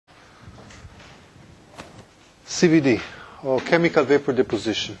CVD, or chemical vapor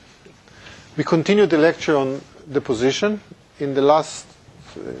deposition. We continue the lecture on deposition. In the last,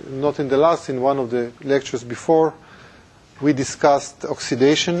 not in the last, in one of the lectures before, we discussed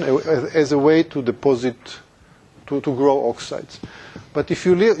oxidation as a way to deposit, to grow oxides. But if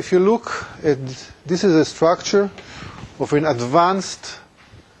you look at, this is a structure of an advanced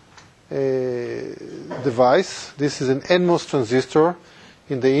device. This is an NMOS transistor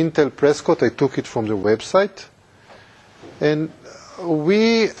in the Intel Prescott. I took it from the website. And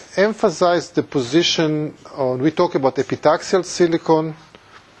we emphasize the position on, we talk about epitaxial silicon,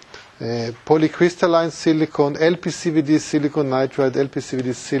 polycrystalline silicon, LPCVD silicon nitride,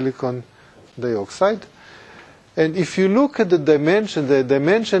 LPCVD silicon dioxide. And if you look at the dimension,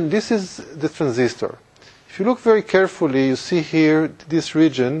 this is the transistor. If you look very carefully, you see here this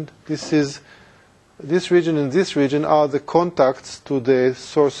region, this region and this region are the contacts to the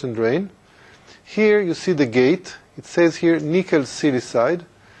source and drain. Here you see the gate. It says here nickel silicide.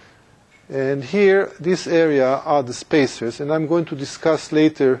 And here, this area are the spacers. And I'm going to discuss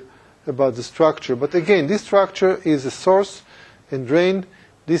later about the structure. But again, this structure is a source and drain.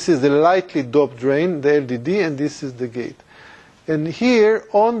 This is the lightly doped drain, the LDD, and this is the gate. And here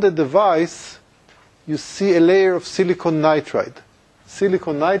on the device, you see a layer of silicon nitride.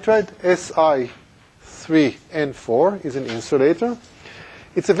 Silicon nitride, Si3N4, is an insulator.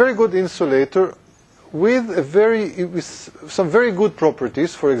 It's a very good insulator with some very good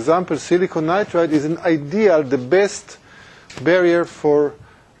properties. For example, silicon nitride is an ideal, the best barrier for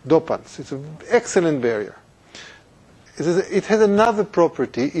dopants. It's an excellent barrier. It has another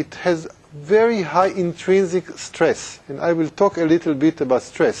property. It has very high intrinsic stress. And I will talk a little bit about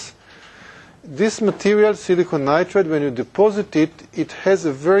stress. This material, silicon nitride, when you deposit it, it has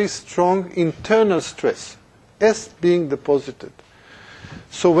a very strong internal stress, S being deposited.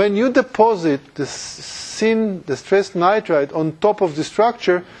 So when you deposit the stressed nitride on top of the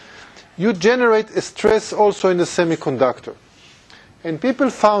structure, you generate a stress also in the semiconductor. And people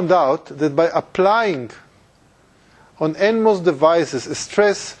found out that by applying on NMOS devices a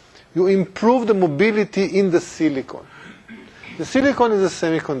stress, you improve the mobility in the silicon. The silicon is a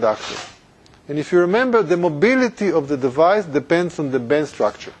semiconductor. And if you remember, the mobility of the device depends on the band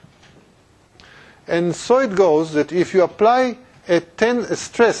structure. And so it goes that if you apply a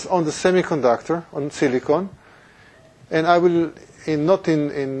stress on the semiconductor, on silicon, and I will, in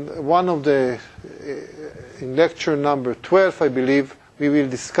one of the, in lecture number 12, I believe, we will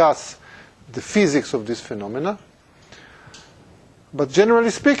discuss the physics of this phenomena. But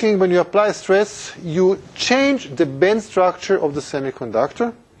generally speaking, when you apply stress, you change the band structure of the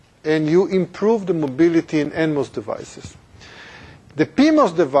semiconductor, and you improve the mobility in NMOS devices. The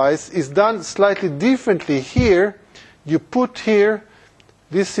PMOS device is done slightly differently. Here, you put here,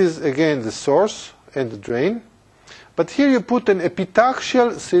 this is again the source and the drain, but here you put an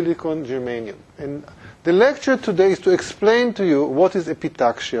epitaxial silicon germanium. And the lecture today is to explain to you what is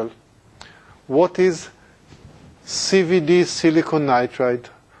epitaxial, what is CVD silicon nitride,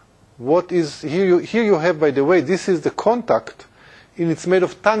 what is, here you have, by the way, this is the contact, and it's made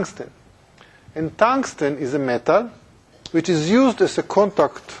of tungsten. And tungsten is a metal which is used as a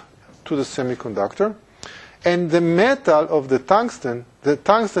contact to the semiconductor. And the metal of the tungsten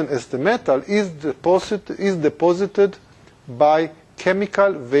as the metal is deposited by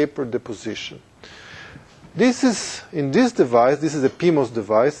chemical vapor deposition. This is, in this device, this is a PMOS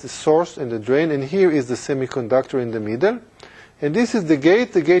device, the source and the drain, and here is the semiconductor in the middle. And this is the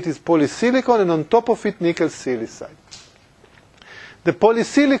gate. The gate is polysilicon, and on top of it, nickel silicide. The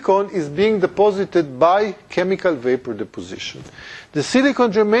polysilicon is being deposited by chemical vapor deposition. The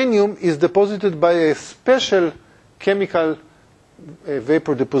silicon germanium is deposited by a special chemical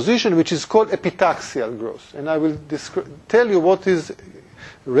vapor deposition, which is called epitaxial growth. And I will tell you what is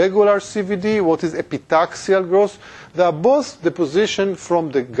regular CVD, what is epitaxial growth. They are both deposition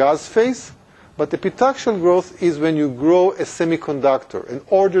from the gas phase, but epitaxial growth is when you grow a semiconductor, an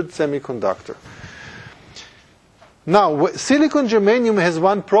ordered semiconductor. Now, silicon germanium has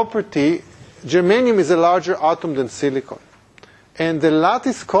one property. Germanium is a larger atom than silicon. And the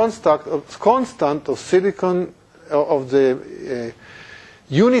lattice constant of silicon, of the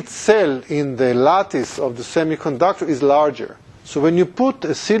unit cell in the lattice of the semiconductor is larger. So when you put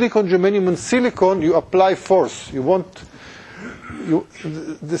a silicon germanium on silicon, you apply force. The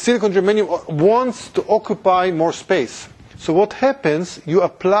silicon germanium wants to occupy more space. So what happens, you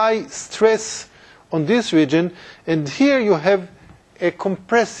apply stress on this region, and here you have a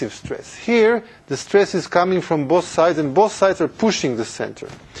compressive stress. Here, the stress is coming from both sides, and both sides are pushing the center.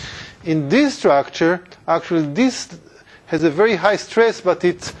 In this structure, actually, this has a very high stress, but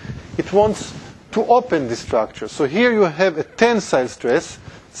it wants to open the structure. So here you have a tensile stress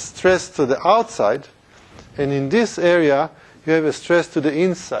to the outside, and in this area you have a stress to the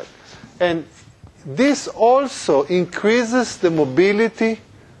inside. And this also increases the mobility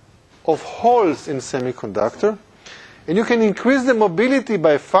of holes in semiconductor. And you can increase the mobility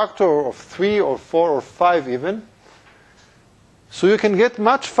by a factor of 3 or 4 or 5 even. So you can get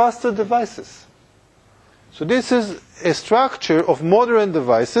much faster devices. So this is a structure of modern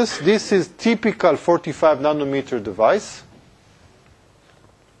devices. This is typical 45 nanometer device.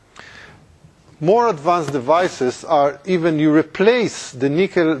 More advanced devices are even, you replace the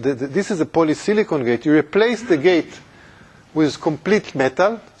nickel, this is a polysilicon gate, you replace the gate with complete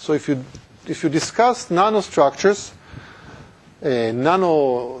metal. So if you discuss nanostructures,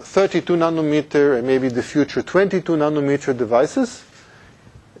 nano 32 nanometer and maybe the future 22 nanometer devices,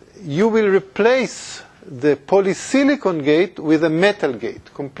 you will replace the polysilicon gate with a metal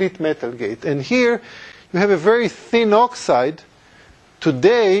gate, complete metal gate. And here you have a very thin oxide.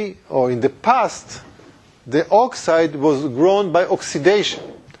 Today, or in the past, the oxide was grown by oxidation.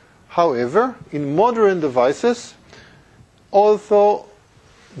 However, in modern devices, although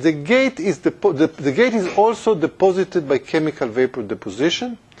the gate is also deposited by chemical vapor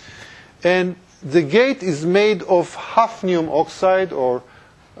deposition, and the gate is made of hafnium oxide or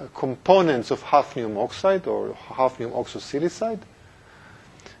components of hafnium oxide or hafnium oxosilicide.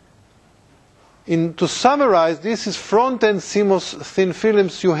 To summarize, this is front-end CMOS thin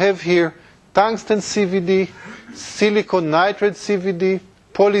films. You have here tungsten CVD, silicon nitride CVD,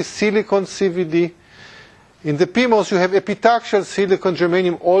 polysilicon CVD. In the PMOS, you have epitaxial silicon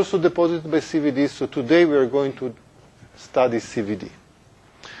germanium also deposited by CVD. So today we are going to study CVD.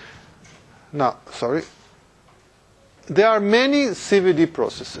 Now, there are many CVD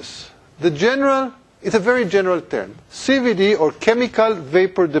processes. It's a very general term. CVD, or chemical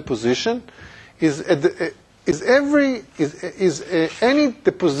vapor deposition, is any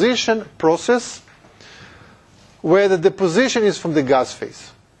deposition process where the deposition is from the gas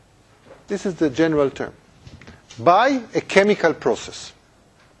phase. This is the general term. By a chemical process.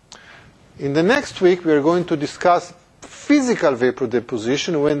 In the next week, we are going to discuss physical vapor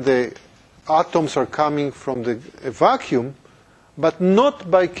deposition when the atoms are coming from the vacuum, but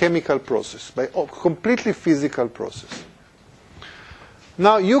not by chemical process, by a completely physical process.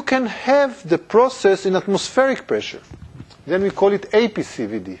 Now, you can have the process in atmospheric pressure. Then we call it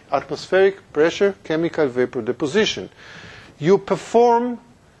APCVD, atmospheric pressure chemical vapor deposition. You perform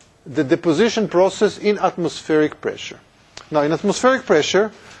the deposition process in atmospheric pressure. Now, in atmospheric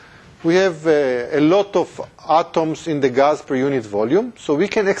pressure, we have a lot of atoms in the gas per unit volume, so we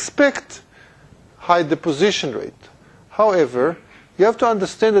can expect high deposition rate. However, you have to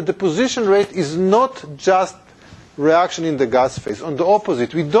understand that deposition rate is not just reaction in the gas phase. On the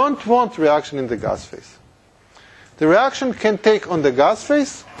opposite, we don't want reaction in the gas phase. The reaction can take on the gas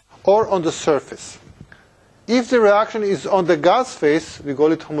phase or on the surface. If the reaction is on the gas phase, we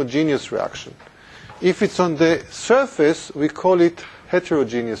call it homogeneous reaction. If it's on the surface, we call it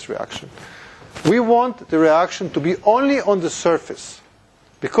heterogeneous reaction. We want the reaction to be only on the surface.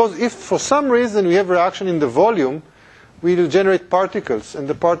 Because if for some reason we have reaction in the volume, we will generate particles, and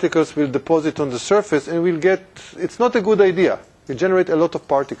the particles will deposit on the surface, and we'll get, it's not a good idea. We generate a lot of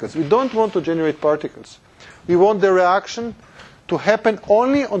particles. We don't want to generate particles. We want the reaction to happen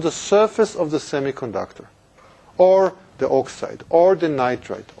only on the surface of the semiconductor, or the oxide, or the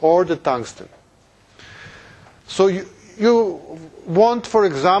nitride, or the tungsten. So you want, for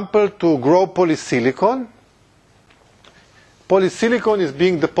example, to grow polysilicon. Polysilicon is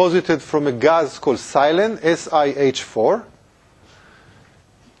being deposited from a gas called silane, SiH4.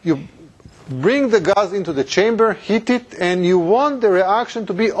 You bring the gas into the chamber, heat it, and you want the reaction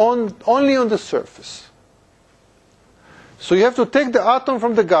to be only on the surface. So you have to take the atom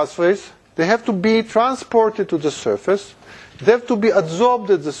from the gas phase. They have to be transported to the surface. They have to be adsorbed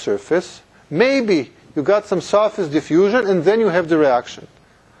at the surface. Maybe you got some surface diffusion, and then you have the reaction.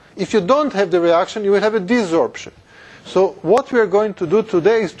 If you don't have the reaction, you will have a desorption. So what we are going to do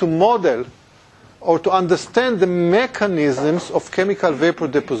today is to model or to understand the mechanisms of chemical vapor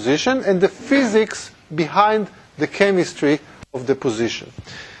deposition and the physics behind the chemistry of deposition.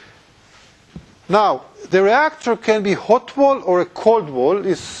 Now, the reactor can be hot wall or a cold wall.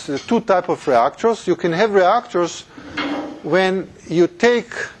 It's two types of reactors. You can have reactors when you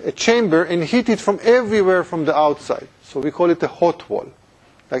take a chamber and heat it from everywhere from the outside. So we call it a hot wall.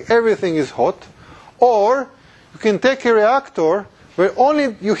 Like everything is hot. Or you can take a reactor where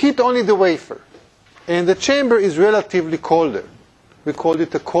you heat only the wafer, and the chamber is relatively colder. We call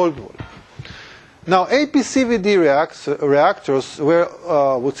it a cold wall. Now, APCVD reactors were,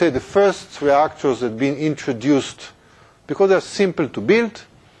 I would say, the first reactors that have been introduced because they're simple to build,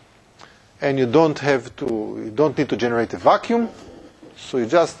 and you don't need to generate a vacuum. So you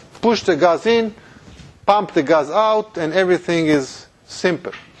just push the gas in, pump the gas out, and everything is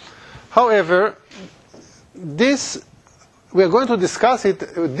simple. However, we are going to discuss it.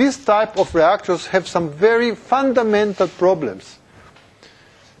 This type of reactors have some very fundamental problems,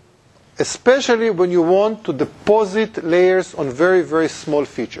 especially when you want to deposit layers on very, very small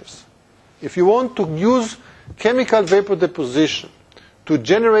features. If you want to use chemical vapor deposition to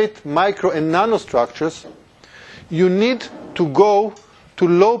generate micro and nanostructures, you need to go to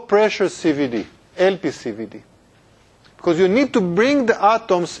low pressure CVD, LPCVD. Because you need to bring the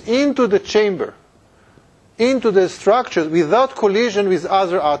atoms into the chamber, into the structures without collision with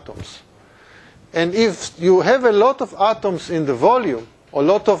other atoms. And if you have a lot of atoms in the volume, or a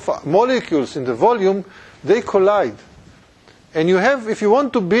lot of molecules in the volume, they collide. And if you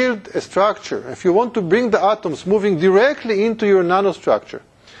want to build a structure, if you want to bring the atoms moving directly into your nanostructure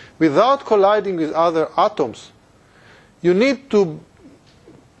without colliding with other atoms, you need to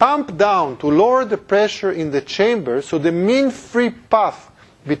pump down to lower the pressure in the chamber so the mean free path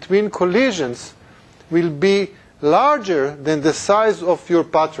between collisions will be larger than the size of your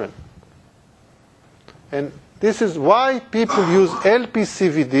pattern. And this is why people use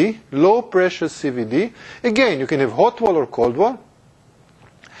LPCVD, low pressure CVD. Again, you can have hot wall or cold wall.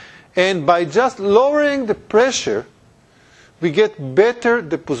 And by just lowering the pressure, we get better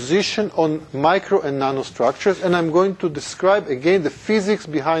deposition on micro and nanostructures. And I'm going to describe again the physics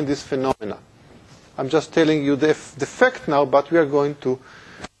behind this phenomena. I'm just telling you the fact now, but we are going to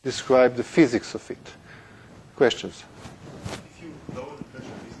describe the physics of it. Questions? If you lower the pressure,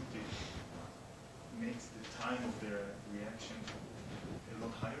 isn't it makes the time of the reaction a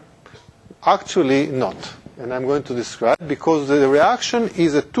lot higher? Actually not. And I'm going to describe, because the reaction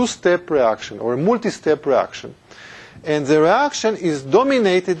is a two-step reaction or a multi-step reaction. And the reaction is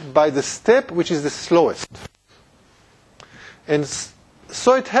dominated by the step which is the slowest. And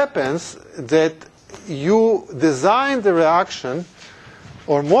so it happens that you design the reaction,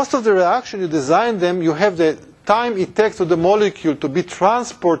 or most of the reaction you design them, you have the time it takes for the molecule to be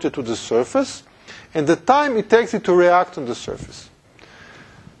transported to the surface, and the time it takes it to react on the surface.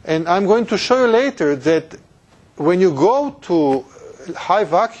 And I'm going to show you later that when you go to high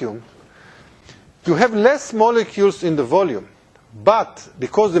vacuum, you have less molecules in the volume. But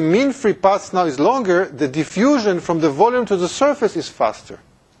because the mean free path now is longer, the diffusion from the volume to the surface is faster.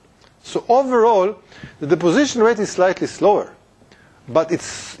 So overall, the deposition rate is slightly slower. But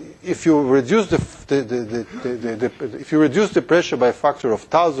if you reduce if you reduce the pressure by a factor of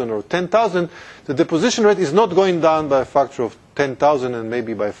 1,000 or 10,000, the deposition rate is not going down by a factor of 10,000 and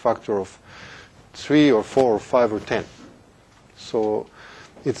maybe by a factor of 3 or 4 or 5 or 10. So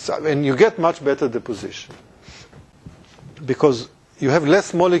and you get much better deposition because you have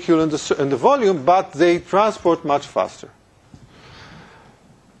less molecule in the volume, but they transport much faster.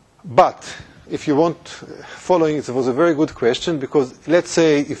 But if you want, following, it was a very good question, because let's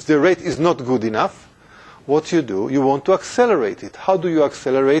say if the rate is not good enough, what you do, you want to accelerate it. How do you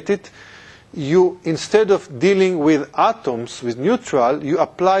accelerate it? You, instead of dealing with atoms, with neutral, you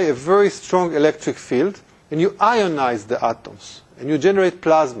apply a very strong electric field and you ionize the atoms and you generate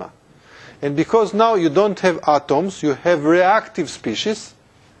plasma. And because now you don't have atoms, you have reactive species,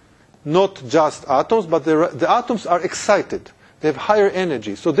 not just atoms, but the atoms are excited. They have higher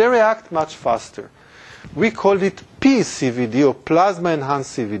energy, so they react much faster. We call it PCVD, or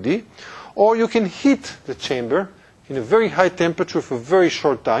plasma-enhanced CVD, or you can heat the chamber in a very high temperature for a very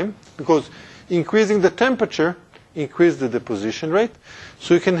short time, because increasing the temperature increases the deposition rate.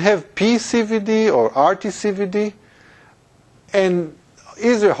 So you can have PCVD or RTCVD, and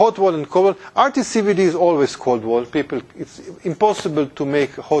either hot wall and cold wall. RTCVD is always cold wall. It's impossible to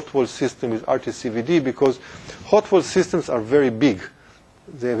make a hot wall system with RTCVD because hot wall systems are very big.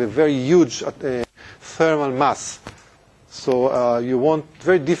 They have a very huge thermal mass. So you want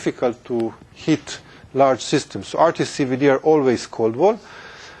very difficult to heat large systems. So RTCVD are always cold wall.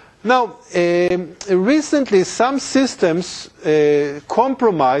 Now, recently some systems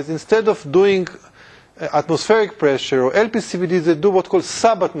compromise. Instead of doing atmospheric pressure or LPCVD, they do what's called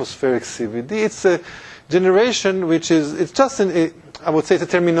subatmospheric CVD. It's a generation which is, it's just I would say it's a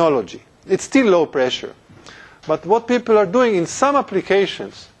terminology. It's still low pressure. But what people are doing in some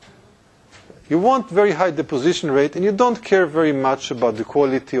applications, you want very high deposition rate and you don't care very much about the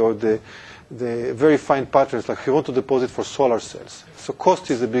quality or the very fine patterns, like you want to deposit for solar cells. So cost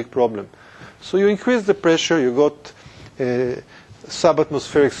is a big problem. So you increase the pressure, you got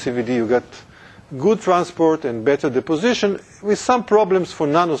subatmospheric CVD, you got good transport and better deposition, with some problems for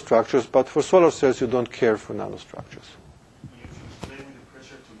nanostructures, but for solar cells you don't care for nanostructures. You should play with the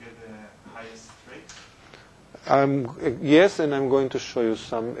pressure to get the highest rate? Yes, and I'm going to show you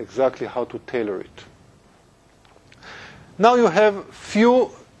exactly how to tailor it. Now you have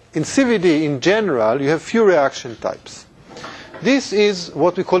in CVD in general, you have few reaction types. This is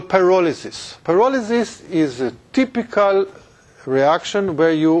what we call pyrolysis. Pyrolysis is a typical reaction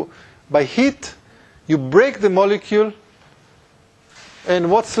where by heat, you break the molecule, and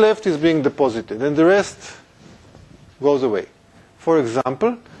what's left is being deposited, and the rest goes away. For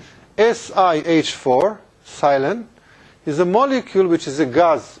example, SiH4, silane, is a molecule which is a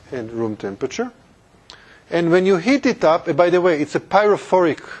gas at room temperature. And when you heat it up, by the way, it's a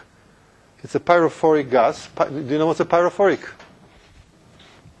pyrophoric gas. Do you know what's a pyrophoric?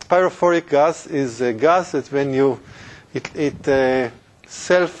 Pyrophoric gas is a gas that when it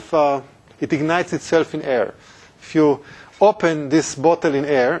ignites itself in air. If you open this bottle in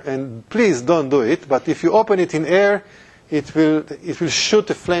air, and please don't do it, but if you open it in air, it will shoot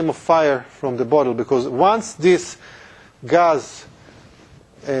a flame of fire from the bottle, because once this gas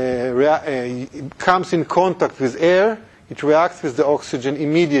comes in contact with air, it reacts with the oxygen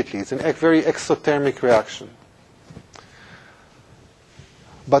immediately. It's a very exothermic reaction.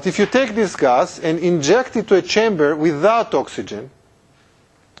 But if you take this gas and inject it to a chamber without oxygen,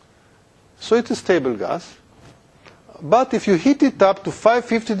 so it's a stable gas. But if you heat it up to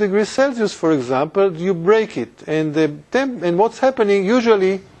 550 degrees Celsius, for example, you break it. And what's happening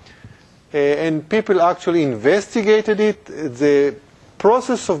usually, and people actually investigated it, the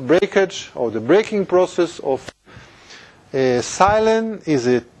process of breakage, or the breaking process of silane, is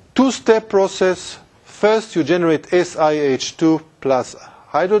a two-step process. First, you generate SiH2 plus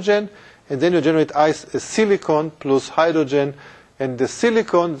hydrogen, and then you generate silicon plus hydrogen, and the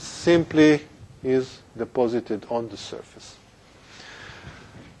silicon simply is deposited on the surface.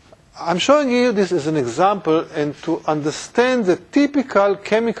 I'm showing you this as an example, and to understand the typical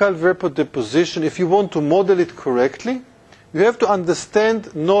chemical vapor deposition, if you want to model it correctly, you have to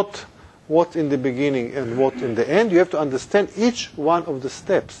understand not what in the beginning and what in the end. You have to understand each one of the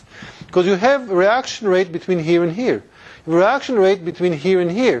steps. Because you have reaction rate between here and here. Reaction rate between here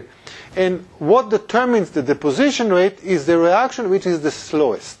and here. And what determines the deposition rate is the reaction which is the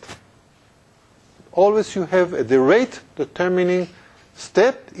slowest. Always you have the rate determining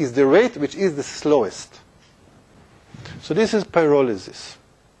step is the rate which is the slowest. So this is pyrolysis.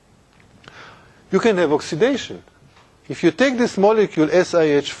 You can have oxidation. If you take this molecule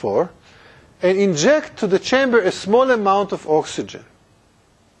SiH4 and inject to the chamber a small amount of oxygen,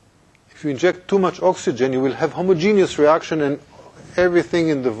 if you inject too much oxygen, you will have homogeneous reaction, and everything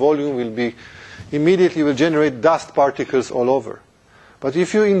in the volume will generate dust particles all over. But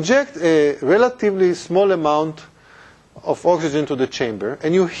if you inject a relatively small amount of oxygen to the chamber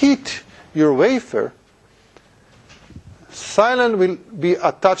and you heat your wafer, silane will be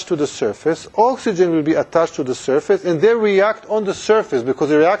attached to the surface, oxygen will be attached to the surface, and they react on the surface because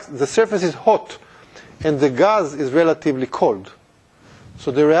the surface is hot and the gas is relatively cold.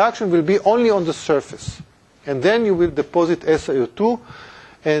 So the reaction will be only on the surface. And then you will deposit SiO2,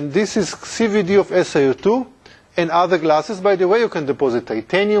 and this is CVD of SiO2 and other gases. By the way, you can deposit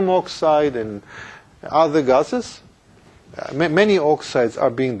titanium oxide and other gases. Many oxides are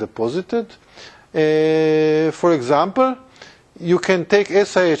being deposited. For example, you can take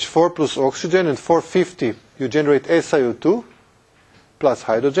SiH4 plus oxygen, and 450 you generate SiO2 plus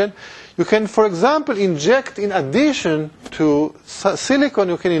hydrogen. You can, for example, inject, in addition to silicon,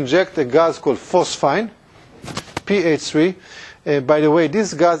 you can inject a gas called phosphine, PH3. By the way,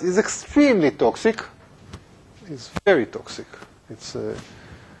 this gas is extremely toxic. It's very toxic. It's a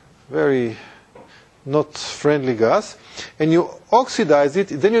very not friendly gas. And you oxidize it,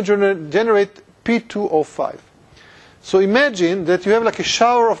 then you generate P2O5. So imagine that you have like a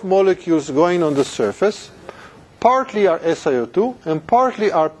shower of molecules going on the surface. Partly are SiO2 and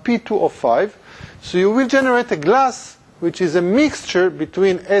partly are P2O5. So you will generate a glass which is a mixture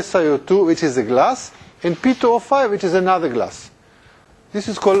between SiO2, which is a glass, and P2O5, which is another glass. This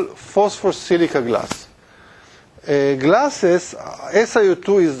is called phosphor-silica glass. Glasses,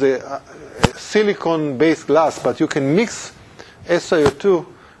 SiO2 is the silicon-based glass, but you can mix SiO2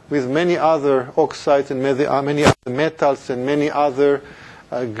 with many other oxides and many other metals and many other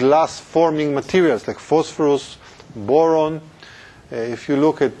glass-forming materials like phosphorus, boron. If you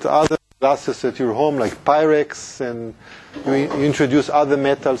look at other glasses at your home, like Pyrex, and you introduce other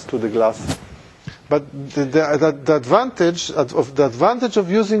metals to the glass. But the advantage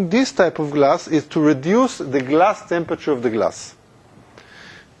of using this type of glass is to reduce the glass temperature of the glass.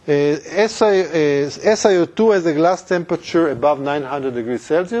 SiO2 has a glass temperature above 900 degrees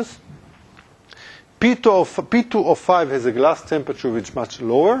Celsius. P2O5 has a glass temperature which is much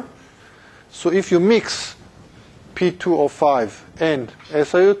lower. So if you mix P2O5 and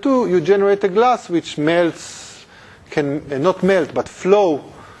SiO2, you generate a glass which melts, can not melt, but flow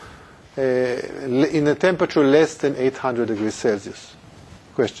in a temperature less than 800 degrees Celsius.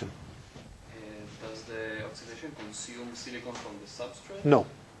 Question? Does the oxidation consume silicon from the substrate? No.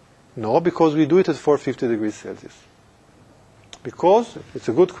 No, because we do it at 450 degrees Celsius. Because, it's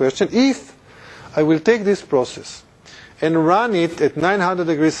a good question, if I will take this process and run it at 900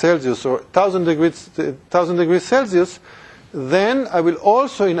 degrees Celsius or 1000 degrees Celsius, then I will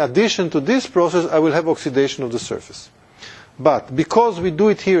also, in addition to this process, I will have oxidation of the surface. But because we do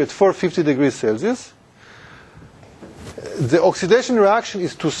it here at 450 degrees Celsius, the oxidation reaction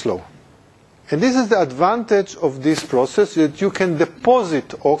is too slow. And this is the advantage of this process, that you can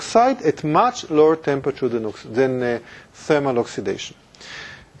deposit oxide at much lower temperature than thermal oxidation.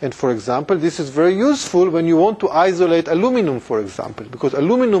 And for example, this is very useful when you want to isolate aluminum, for example, because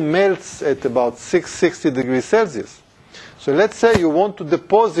aluminum melts at about 660 degrees Celsius. So let's say you want to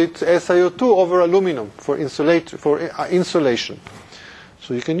deposit SiO2 over aluminum for insulation.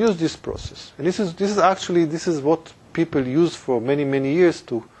 So you can use this process. And this is what people use for many, many years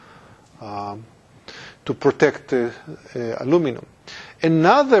to protect aluminum.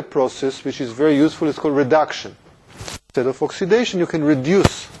 Another process which is very useful is called reduction. Instead of oxidation, you can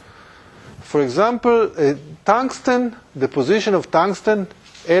reduce. For example, tungsten, deposition of tungsten,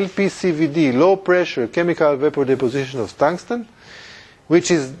 LPCVD, low pressure chemical vapor deposition of tungsten,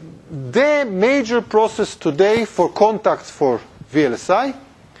 which is the major process today for contacts for VLSI,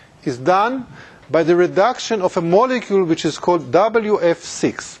 is done by the reduction of a molecule which is called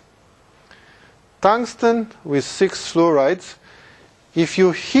WF6. Tungsten with 6 fluorides, if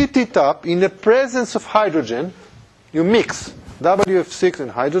you heat it up in the presence of hydrogen, you mix WF6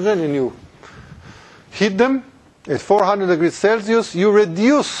 and hydrogen and you heat them at 400 degrees Celsius, you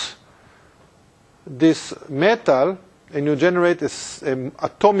reduce this metal and you generate an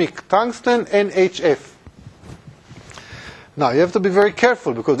atomic tungsten NHF. Now you have to be very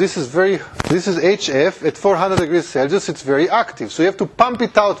careful because this is HF at 400 degrees Celsius, it's very active, so you have to pump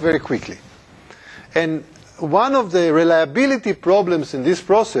it out very quickly. And one of the reliability problems in this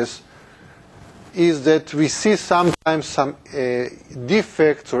process is that we see sometimes some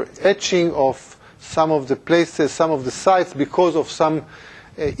defects or etching of some of the places, some of the sites because of some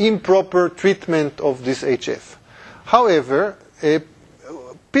improper treatment of this HF. However,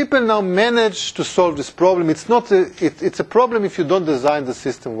 people now manage to solve this problem. It's a problem if you don't design the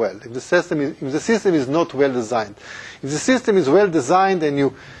system well. If the system is not well designed. If the system is well designed and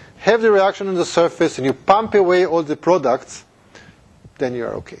you have the reaction on the surface and you pump away all the products, then you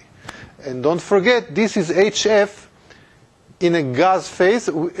are okay. And don't forget, this is HF in a gas phase,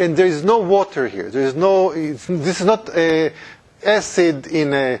 and there is no water here. This is not acid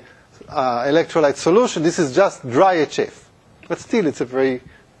in an electrolyte solution. This is just dry HF. But still, it's a very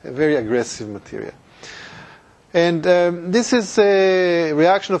aggressive material. And this is a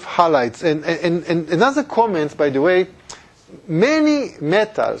reaction of halides. And another comment, by the way, many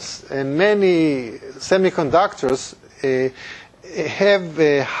metals and many semiconductors have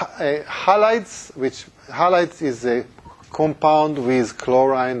halides, which halides is a compound with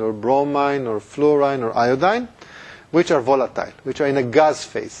chlorine or bromine or fluorine or iodine, which are volatile, which are in a gas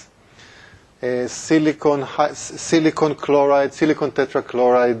phase. Silicon chloride, silicon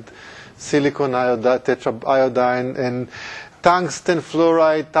tetrachloride, silicon tetraiodine, and tungsten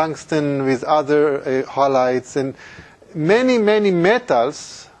fluoride, tungsten with other halides, and many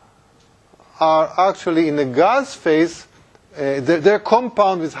metals are actually in a gas phase. Their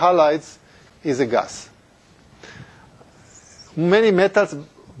compound with halides is a gas. Many metals,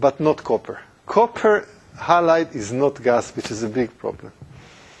 but not copper. Copper halide is not gas, which is a big problem.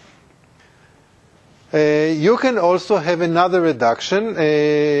 You can also have another reduction.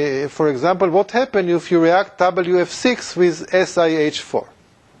 For example, what happens if you react WF6 with SiH4?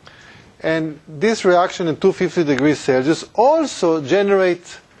 And this reaction at 250 degrees Celsius also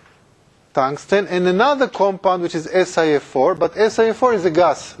generates tungsten and another compound which is SiF4, but SiF4 is a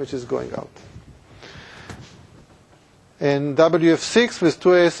gas which is going out. And WF6 with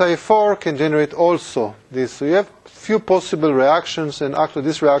 2SiF4 can generate also this. So you have few possible reactions, and actually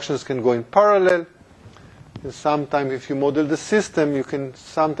these reactions can go in parallel. And sometimes if you model the system, you can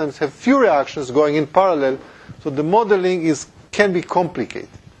sometimes have few reactions going in parallel. So the modeling can be complicated.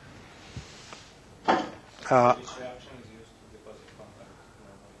 Which reaction is used to deposit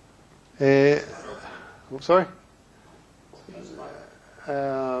contact? Sorry?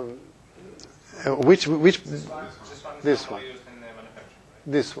 Which This one is This normally one. used in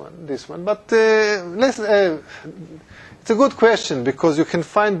manufacturing, right? this one. But it's a good question because you can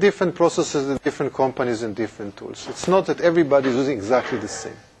find different processes in different companies and different tools. It's not that everybody is using exactly the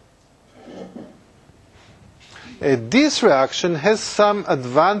same. This reaction has some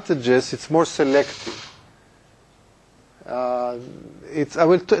advantages. It's more selective. I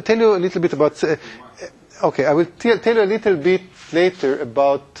will tell you a little bit about. Okay, I will tell you a little bit later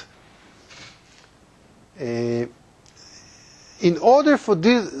about. In order for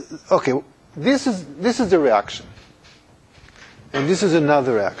this, okay, this is the reaction, and this is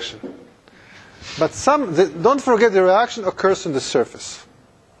another reaction. But don't forget the reaction occurs on the surface.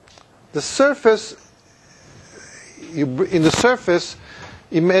 The surface. In the surface,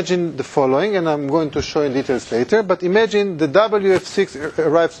 imagine the following, and I'm going to show in details later, but imagine the WF6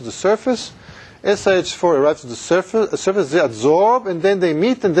 arrives to the surface, SiH4 arrives to the surface, they absorb, and then they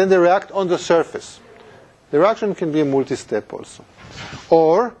meet, and then they react on the surface. The reaction can be a multi-step also.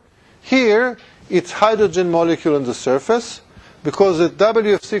 Or, here, it's hydrogen molecule on the surface, because the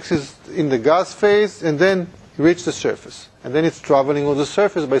WF6 is in the gas phase, and then reach the surface. And then it's traveling on the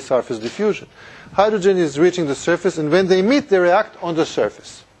surface by surface diffusion. Hydrogen is reaching the surface, and when they meet, they react on the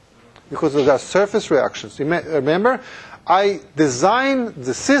surface. Because there are surface reactions. Remember, I designed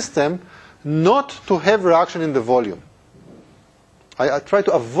the system not to have reaction in the volume. I try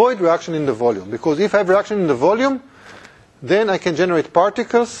to avoid reaction in the volume. Because if I have reaction in the volume, then I can generate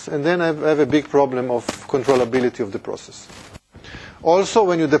particles, and then I have a big problem of controllability of the process. Also,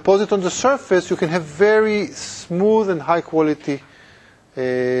 when you deposit on the surface, you can have very smooth and high quality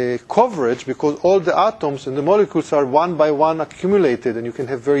coverage because all the atoms and the molecules are one by one accumulated, and you can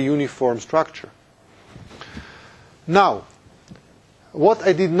have very uniform structure. Now, what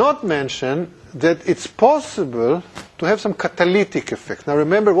I did not mention, that it's possible to have some catalytic effect. Now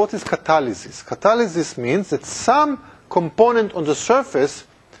remember, what is catalysis? Catalysis means that some component on the surface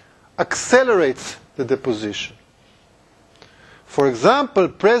accelerates the deposition. For example,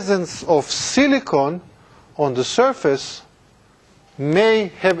 presence of silicon on the surface may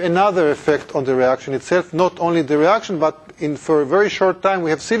have another effect on the reaction itself, not only the reaction, but for a very short time we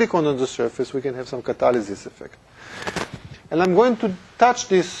have silicon on the surface, we can have some catalysis effect. And I'm going to touch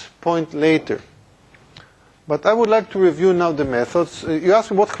this point later. But I would like to review now the methods. You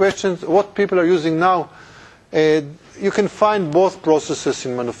asked me what people are using now. You can find both processes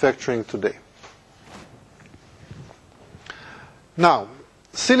in manufacturing today. Now,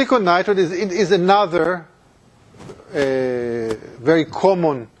 silicon nitride is another very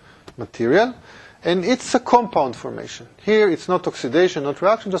common material, and it's a compound formation. Here it's not oxidation, not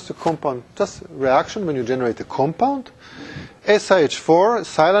reaction, just a compound, just reaction when you generate a compound. SiH4,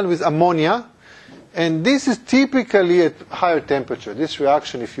 silane with ammonia, and this is typically at higher temperature. This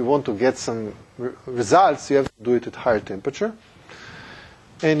reaction, if you want to get some results, you have to do it at higher temperature.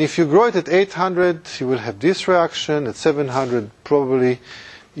 And if you grow it at 800, you will have this reaction. At 700, probably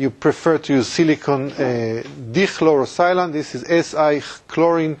you prefer to use silicon dichlorosilane. This is Si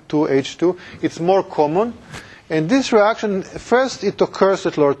chlorine 2H2. It's more common. And this reaction, first, it occurs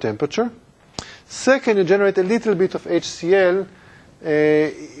at lower temperature. Second, you generate a little bit of HCl,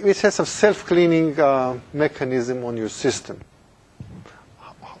 which has some self-cleaning mechanism on your system.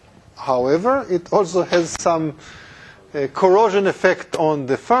 However, it also has some corrosion effect on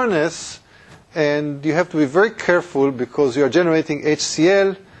the furnace, and you have to be very careful because you are generating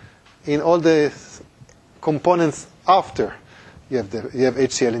HCl in all the components after. You have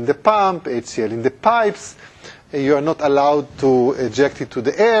HCl in the pump, HCl in the pipes. You are not allowed to eject it to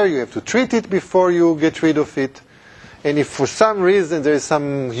the air. You have to treat it before you get rid of it. And if for some reason there is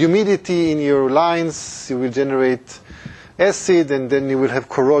some humidity in your lines, you will generate acid, and then you will have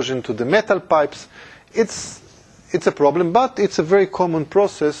corrosion to the metal pipes. It's a problem, but it's a very common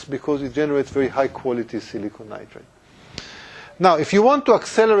process because it generates very high quality silicon nitride. Now, if you want to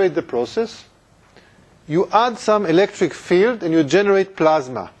accelerate the process, you add some electric field and you generate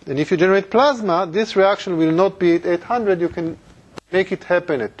plasma. And if you generate plasma, this reaction will not be at 800. You can make it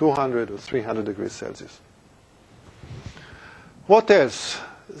happen at 200 or 300 degrees Celsius. What else?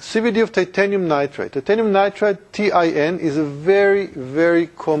 CVD of titanium nitride. Titanium nitride, TiN, is a very, very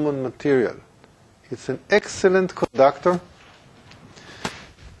common material. It's an excellent conductor.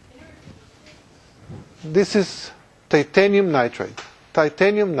 This is titanium nitride.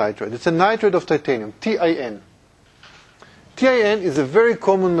 Titanium nitride. It's a nitride of titanium, TiN. TiN is a very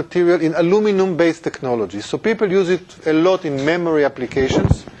common material in aluminum-based technology. So people use it a lot in memory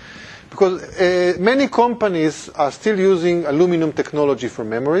applications because many companies are still using aluminum technology for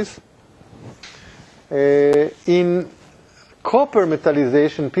memories. In copper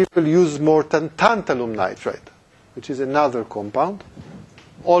metallization, people use more tantalum nitride, which is another compound,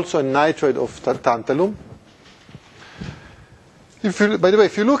 also a nitride of tantalum. By the way,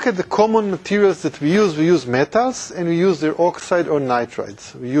 if you look at the common materials that we use metals, and we use their oxide or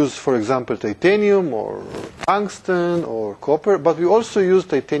nitrides. We use, for example, titanium or tungsten or copper, but we also use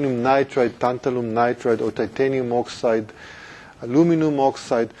titanium nitride, tantalum nitride, or titanium oxide, aluminum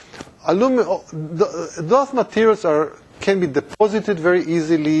oxide. Those materials can be deposited very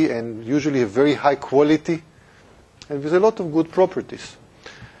easily and usually have very high quality and with a lot of good properties.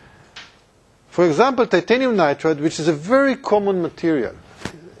 For example, titanium nitride, which is a very common material,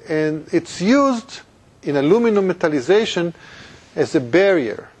 and it's used in aluminum metallization as a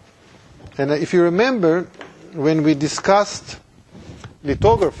barrier. And if you remember, when we discussed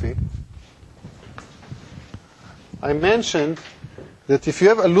lithography, I mentioned that if you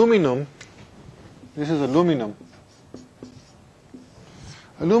have aluminum, this is aluminum.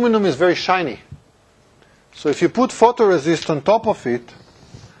 Aluminum is very shiny. So if you put photoresist on top of it,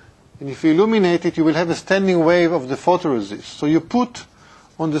 and if you illuminate it, you will have a standing wave of the photoresist. So you put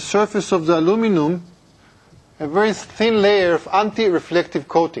on the surface of the aluminum a very thin layer of anti-reflective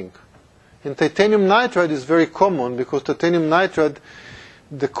coating. And titanium nitride is very common because titanium nitride,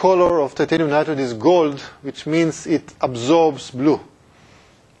 the color of titanium nitride is gold, which means it absorbs blue.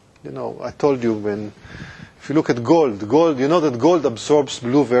 You know, I told you if you look at gold, you know that gold absorbs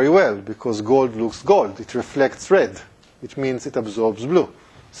blue very well because gold looks gold. It reflects red, which means it absorbs blue.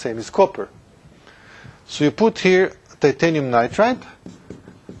 Same as copper. So you put here titanium nitride,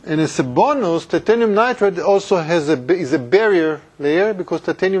 and as a bonus, titanium nitride also is a barrier layer because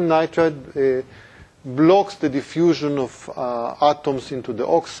titanium nitride blocks the diffusion of atoms into the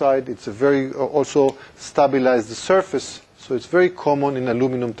oxide. It's also stabilizes the surface, so it's very common in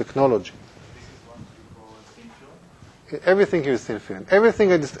aluminum technology. Everything here is thin film.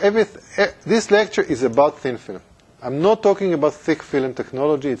 This lecture is about thin film. I'm not talking about thick film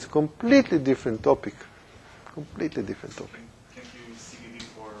technology. It's a completely different topic. Completely different topic. Can't you CVD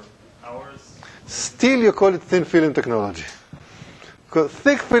for hours? Still, you call it thin film technology. Because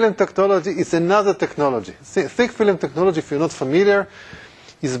thick film technology is another technology. Thick film technology, if you're not familiar,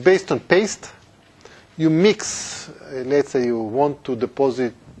 is based on paste. You mix, let's say you want to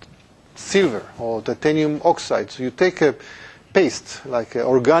deposit silver or titanium oxide. So you take a paste, like an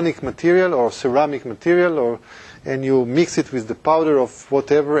organic material or ceramic material, and you mix it with the powder of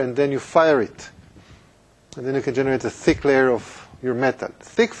whatever, and then you fire it. And then you can generate a thick layer of your metal.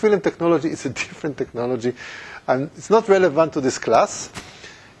 Thick film technology is a different technology, and it's not relevant to this class.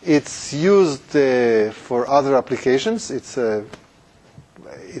 It's used for other applications. It's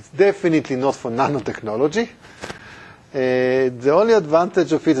definitely not for nanotechnology. The only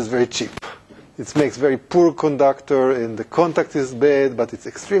advantage of it is very cheap. It makes very poor conductor, and the contact is bad, but it's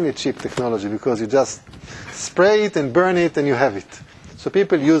extremely cheap technology because you just spray it and burn it and you have it. So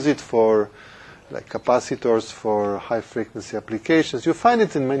people use it for like capacitors for high frequency applications. You find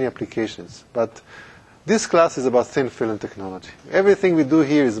it in many applications, but this class is about thin film technology. Everything we do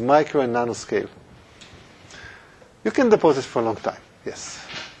here is micro and nano scale. You can deposit for a long time, yes.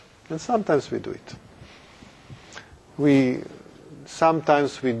 And sometimes we do it.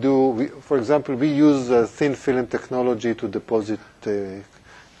 Sometimes we do, for example, we use thin film technology to deposit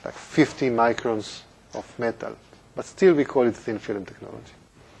like 50 microns of metal. But still we call it thin film technology.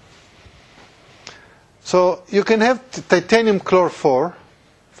 So you can have titanium chlor-4,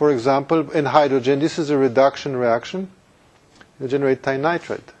 for example, and hydrogen. This is a reduction reaction. You generate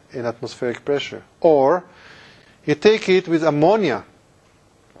tinitride in atmospheric pressure. Or you take it with ammonia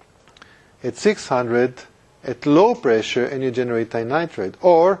at 600 at low pressure and you generate tinitride.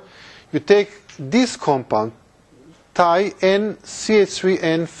 Or you take this compound,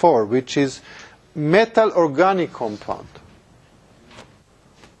 TiNCH3N4, which is metal organic compound.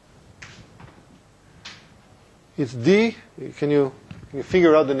 It's D. Can you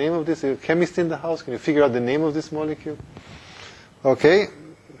figure out the name of this? Are you a chemist in the house? Can you figure out the name of this molecule? Okay.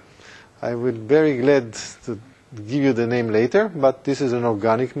 I will be very glad to give you the name later, but this is an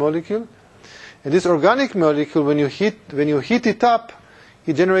organic molecule. And this organic molecule, when you heat it up,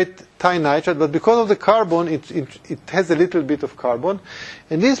 it generates tinitride, but because of the carbon, it has a little bit of carbon.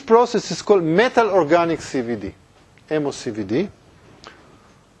 And this process is called metal organic CVD, MOCVD.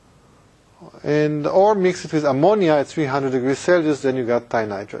 Or mix it with ammonia at 300 degrees Celsius, then you got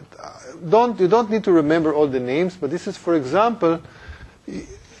tinitride. You don't need to remember all the names, but this is, for example,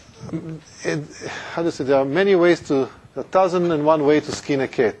 there are many ways to, 1,001 ways to skin a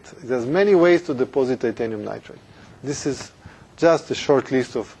cat. There's many ways to deposit titanium nitride. This is just a short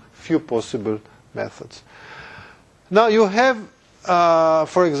list of few possible methods. Now you have,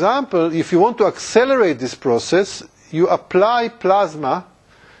 for example, if you want to accelerate this process, you apply plasma,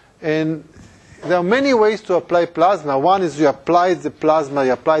 and there are many ways to apply plasma. One is you apply the plasma,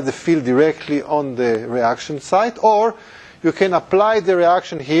 you apply the field directly on the reaction site, or you can apply the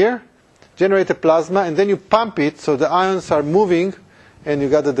reaction here, generate a plasma, and then you pump it so the ions are moving and you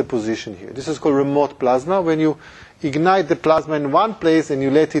got the deposition here. This is called remote plasma, when you ignite the plasma in one place and you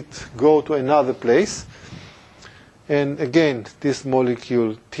let it go to another place. And again, this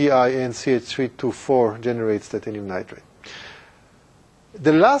molecule TiNCH324 generates titanium nitrate.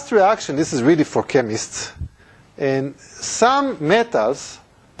 The last reaction, this is really for chemists, and some metals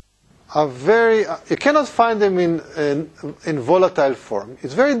are very, you cannot find them in volatile form.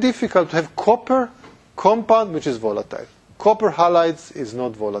 It's very difficult to have copper compound which is volatile. Copper halides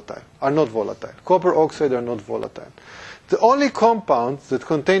are not volatile. Copper oxide are not volatile. The only compounds that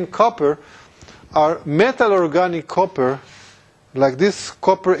contain copper are metal organic copper, like this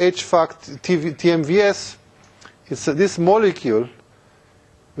copper HFAC TMVS. It's this molecule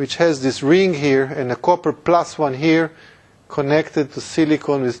which has this ring here and a copper +1 here connected to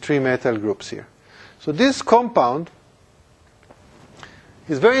silicon with 3 metal groups here. So this compound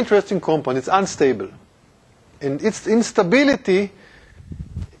is a very interesting compound. It's unstable. And its instability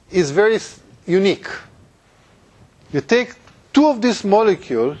is very unique. You take 2 of this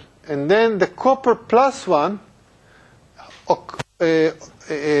molecule, and then the copper +1,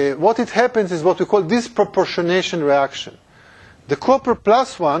 what it happens is what we call disproportionation reaction. The copper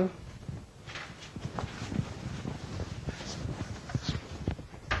 +1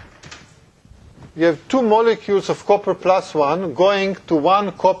 you have 2 molecules of copper +1 going to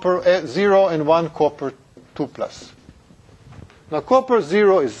one copper 0 and one copper 2+. Now copper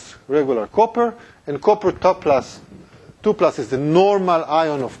 0 is regular copper, and copper 2+ is the normal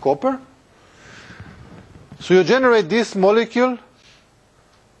ion of copper. So you generate this molecule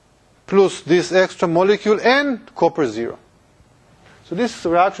plus this extra molecule and copper 0. So this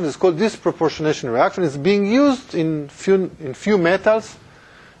reaction is called disproportionation reaction. It's being used in few metals,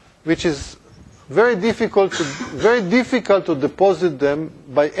 which is very difficult to deposit them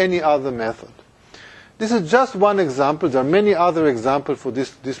by any other method. This is just one example. There are many other examples for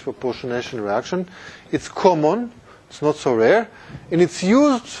this disproportionation reaction. It's common. It's not so rare. And it's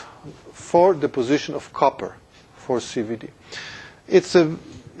used for deposition of copper for CVD. It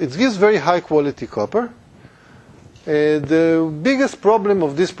gives very high quality copper. The biggest problem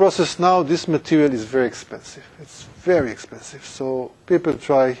of this process now, this material is very expensive. It's very expensive. So people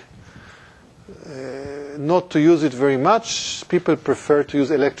try not to use it very much. People prefer to use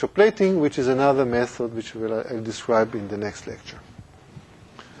electroplating, which is another method which I'll describe in the next lecture.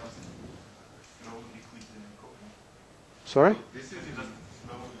 Sorry?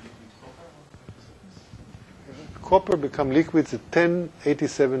 Copper become liquids at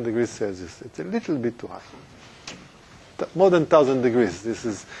 1087 degrees Celsius. It's a little bit too high. More than 1,000 degrees. This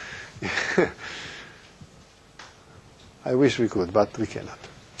is. I wish we could, but we cannot.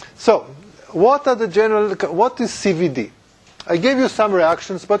 So, what is CVD? I gave you some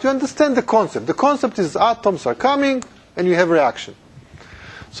reactions, but you understand the concept. The concept is atoms are coming, and you have reaction.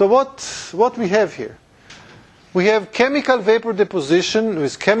 So what we have here? We have chemical vapor deposition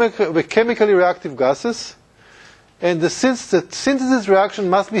with chemically reactive gases, and the synthesis reaction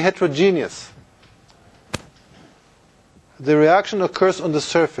must be heterogeneous. The reaction occurs on the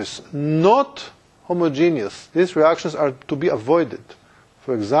surface, not homogeneous. These reactions are to be avoided.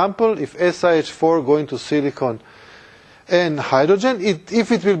 For example, if SiH4 going to silicon and hydrogen,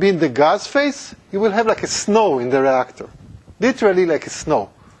 if it will be in the gas phase, you will have like a snow in the reactor. Literally like a snow,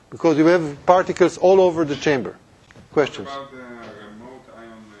 because you have particles all over the chamber. Questions? What about the remote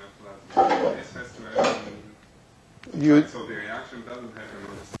ion plasma? This has to have so the reaction doesn't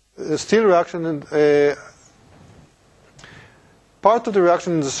have still reaction, part of the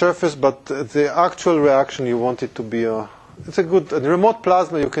reaction in the surface, but the actual reaction you want it to be it's a good remote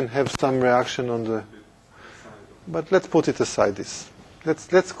plasma. You can have some reaction on the, but let's put it aside.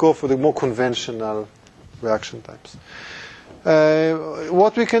 Let's go for the more conventional reaction types.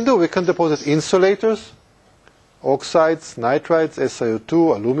 What we can do, we can deposit insulators, oxides, nitrides,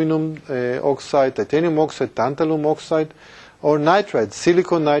 SiO2, aluminum oxide, titanium oxide, tantalum oxide, or nitride,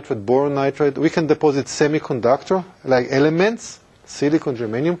 silicon nitride, boron nitride. We can deposit semiconductor like elements, silicon,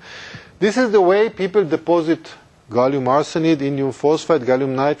 germanium. This is the way people deposit gallium arsenide, indium phosphide,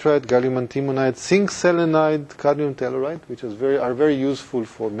 gallium nitride, gallium antimonide, zinc selenide, cadmium telluride, which are very useful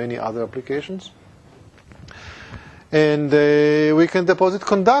for many other applications. And we can deposit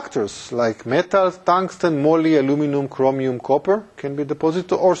conductors like metals, tungsten, moly, aluminum, chromium, copper can be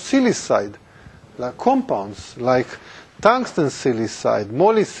deposited, or silicide like compounds like tungsten silicide,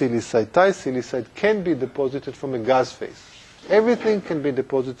 molybdenum, thisilicide can be deposited from a gas phase. Everything can be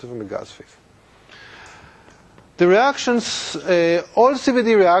deposited from a gas phase. The reactions, all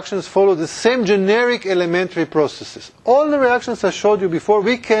CVD reactions follow the same generic elementary processes. All the reactions I showed you before,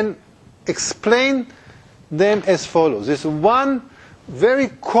 we can explain them as follows. There's one very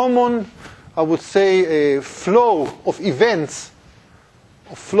common, I would say, flow of events,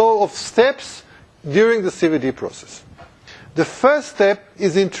 a flow of steps during the CVD process. The first step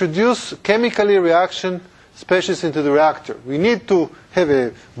is introduce chemically reaction species into the reactor. We need to have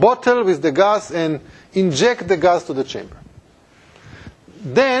a bottle with the gas and inject the gas to the chamber.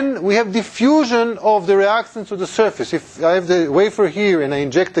 Then we have diffusion of the reactants to the surface. If I have the wafer here and I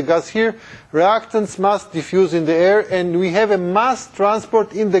inject the gas here, reactants must diffuse in the air, and we have a mass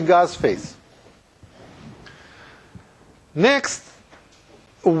transport in the gas phase. Next,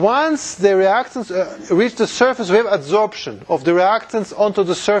 once the reactants reach the surface, we have adsorption of the reactants onto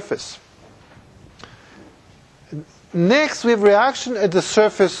the surface. Next, we have reaction at the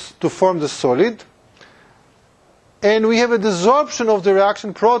surface to form the solid. And we have a desorption of the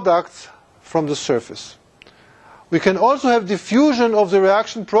reaction products from the surface. We can also have diffusion of the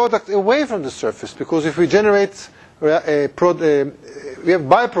reaction product away from the surface, because if we generate we have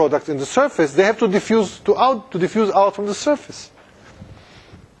byproducts in the surface, they have to diffuse out from the surface.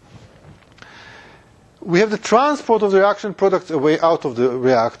 We have the transport of the reaction products away out of the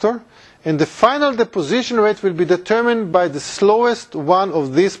reactor, and the final deposition rate will be determined by the slowest one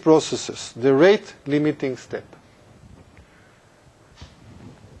of these processes, the rate limiting step.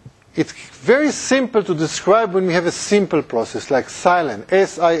 It's very simple to describe when we have a simple process like silane,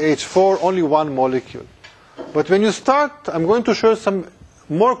 SiH4, only one molecule. But when you start, I'm going to show some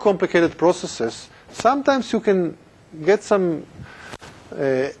more complicated processes. Sometimes you can get some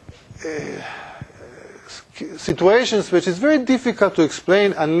situations which is very difficult to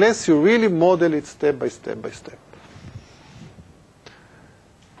explain unless you really model it step by step by step.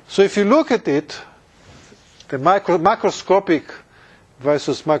 So if you look at it, the macroscopic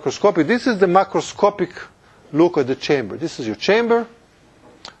versus microscopic, this is the macroscopic look at the chamber. This is your chamber.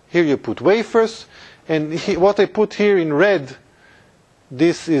 Here you put wafers. And what I put here in red,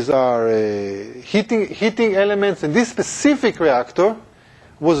 this is our heating elements. And this specific reactor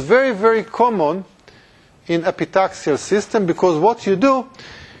was very, very common in epitaxial system, because what you do,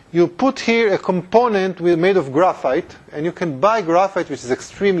 you put here a component made of graphite, and you can buy graphite which is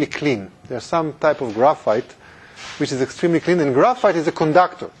extremely clean. There's some type of graphite which is extremely clean, and graphite is a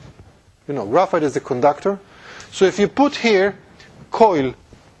conductor. You know, graphite is a conductor. So if you put here coil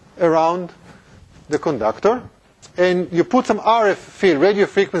around the conductor, and you put some RF field, radio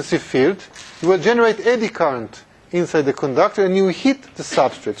frequency field, you will generate eddy current inside the conductor, and you heat the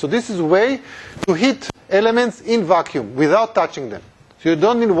substrate. So this is a way to heat elements in vacuum without touching them. So you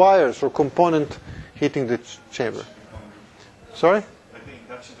don't need wires or component heating the chamber. Sorry? Like the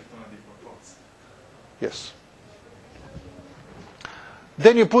induction technology for pots. Yes.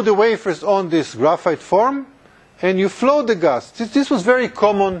 Then you put the wafers on this graphite form, and you flow the gas. This was very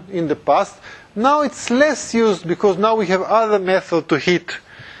common in the past. Now it's less used, because now we have other methods to heat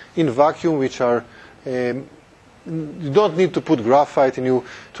in vacuum, which are, you don't need to put graphite in.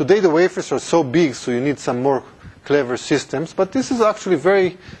 Today the wafers are so big, so you need some more clever systems. But this is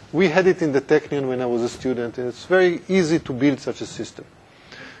actually we had it in the Technion when I was a student, and it's very easy to build such a system.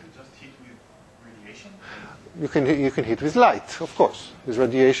 Just heat with radiation? You can heat with light, of course. With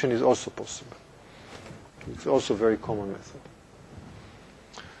radiation is also possible. It's also a very common method.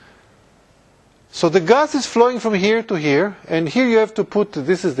 So the gas is flowing from here to here, and here you have to put,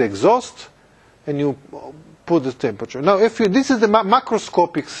 this is the exhaust, and you put the temperature. Now, this is the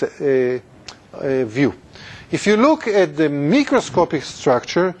macroscopic view. If you look at the microscopic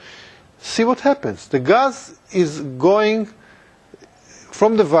structure, see what happens. The gas is going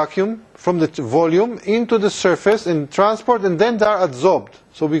from the vacuum, from the volume, into the surface and transport, and then they are adsorbed.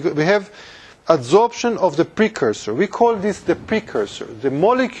 So we have adsorption of the precursor. We call this the precursor, the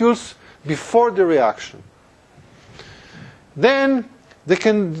molecules before the reaction. Then they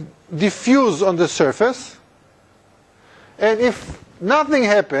can diffuse on the surface, and if nothing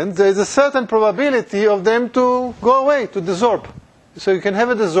happens, there is a certain probability of them to go away, to desorb. So you can have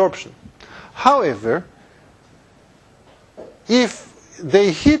a desorption. However, if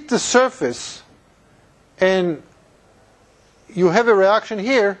they hit the surface and you have a reaction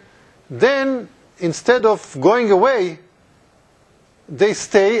here, then instead of going away, they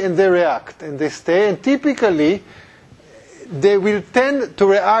stay and they react, and they stay, and typically they will tend to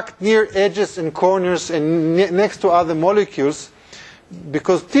react near edges and corners and next to other molecules,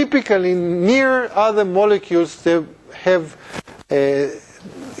 because typically near other molecules they have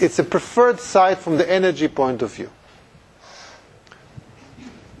it's a preferred site from the energy point of view.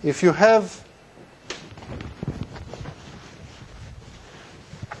 If you have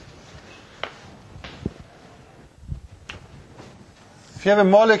a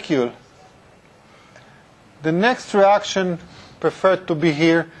molecule, the next reaction preferred to be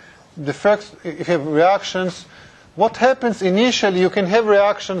here. The first, if you have reactions, what happens initially, you can have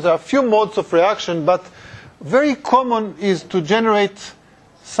reactions, there are a few modes of reaction, but very common is to generate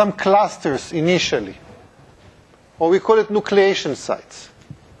some clusters initially, or we call it nucleation sites.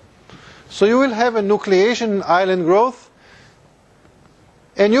 So you will have a nucleation island growth,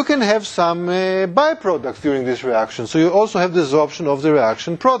 and you can have some byproducts during this reaction. So you also have the absorption of the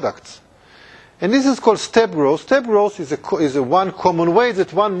reaction products. And this is called step growth. Step growth is a one common way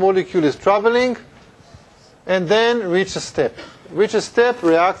that one molecule is traveling and then reach a step. Reach a step,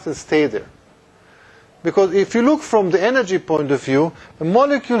 reacts, and stay there. Because if you look from the energy point of view, a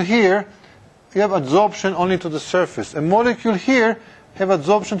molecule here, you have adsorption only to the surface. A molecule here have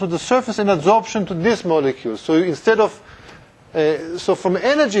adsorption to the surface and adsorption to this molecule. So instead of so from an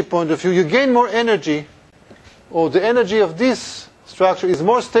energy point of view, you gain more energy, or the energy of this structure is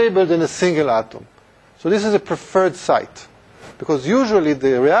more stable than a single atom. So this is a preferred site, because usually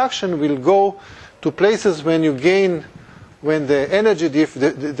the reaction will go to places when you gain, when the energy,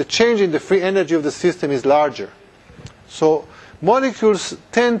 the change in the free energy of the system is larger. So molecules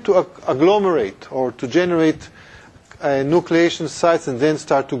tend to agglomerate or to generate nucleation sites and then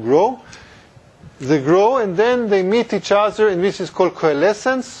start to grow. They grow and then they meet each other, and this is called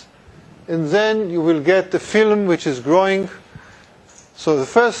coalescence. And then you will get the film which is growing. So the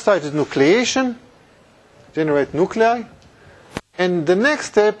first site is nucleation, generate nuclei. And the next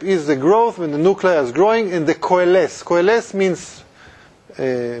step is the growth, when the nuclei is growing, and the coalesce. Coalesce means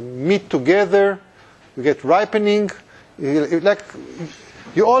meet together, you get ripening.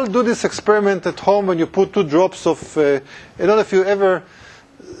 You all do this experiment at home when you put 2 drops of, I don't know if you ever,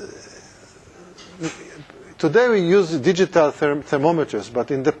 today we use digital thermometers, but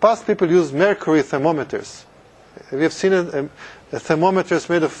in the past people used mercury thermometers. We have seen a thermometers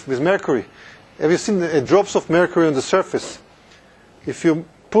made with mercury. Have you seen drops of mercury on the surface? If you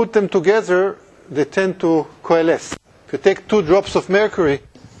put them together, they tend to coalesce. If you take 2 drops of mercury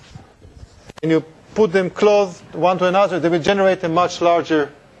and you put them close one to another, they will generate a larger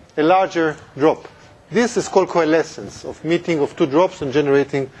drop. This is called coalescence, of meeting of 2 drops and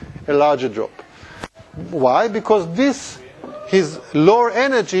generating a larger drop. Why? Because this is lower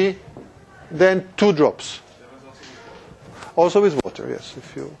energy than 2 drops. Also with water, yes.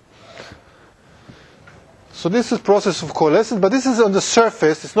 So this is process of coalescence, but this is on the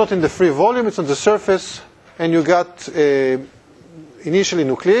surface. It's not in the free volume. It's on the surface, and you got initially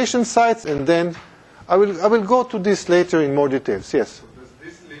nucleation sites, and then I will go to this later in more details. Yes. So does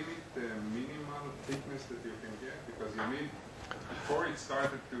this limit the minimal thickness that you can get? Because you need, before it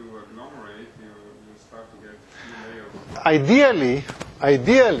started to agglomerate, you start to get a few layers.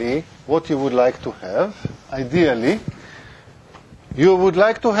 Ideally, what you would like to have, you would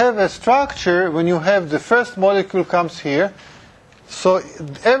like to have a structure when you have the first molecule comes here. So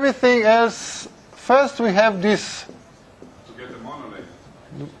everything else, first we have this. To get the monolayer.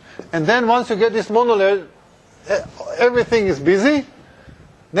 And then once you get this monolayer, everything is busy.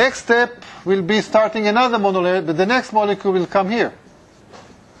 Next step will be starting another monolayer, but the next molecule will come here.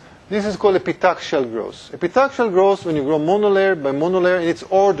 This is called epitaxial growth. Epitaxial growth, when you grow monolayer by monolayer, and it's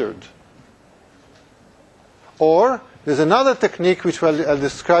ordered. Or there's another technique which I'll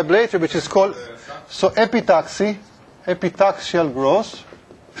describe later, which is called epitaxial growth.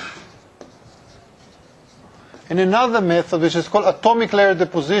 And another method which is called atomic layer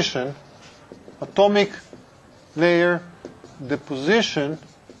deposition. Atomic layer deposition.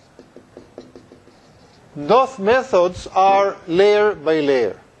 Those methods are layer by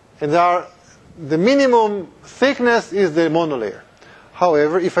layer. And the minimum thickness is the monolayer.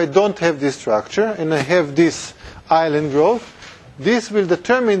 However, if I don't have this structure and I have this island growth, this will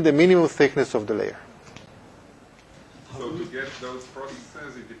determine the minimum thickness of the layer. So to get those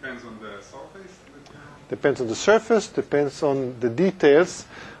processes, it depends on the surface? Depends on the surface, depends on the details.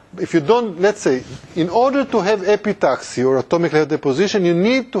 If you don't, let's say, in order to have epitaxy or atomic layer deposition, you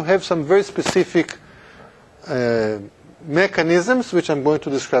need to have some very specific mechanisms, which I'm going to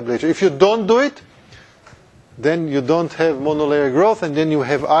describe later. If you don't do it, then you don't have monolayer growth, and then you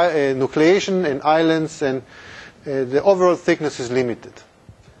have nucleation and islands, and the overall thickness is limited.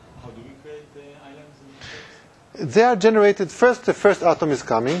 How do we create the islands and the They are generated first, the first atom is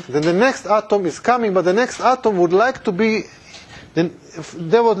coming, then the next atom is coming, but the next atom would like to be then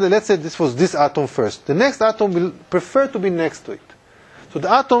let's say this was this atom first. The next atom will prefer to be next to it. So the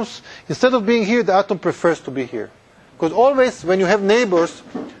atoms, instead of being here, the atom prefers to be here. Because always when you have neighbors,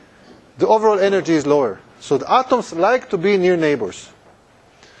 the overall energy is lower. So the atoms like to be near neighbors.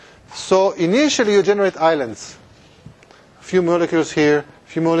 So initially you generate islands. A few molecules here, a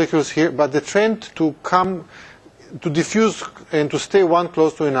few molecules here, but the trend to diffuse and to stay one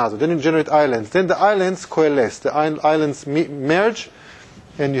close to another. Then you generate islands. Then the islands coalesce. The islands merge,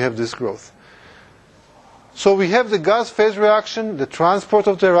 and you have this growth. So we have the gas phase reaction, the transport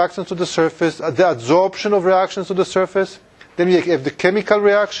of the reactions to the surface, the adsorption of reactions to the surface. Then we have the chemical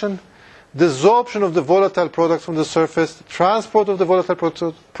reaction, the absorption of the volatile products from the surface, transport of the volatile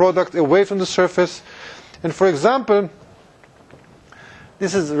product away from the surface. And for example,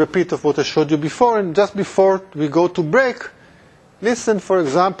 this is a repeat of what I showed you before, and just before we go to break, listen, for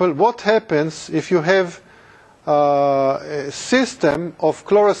example, what happens if you have a system of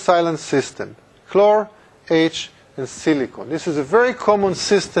chlorosilane system, chlor, H, and silicon. This is a very common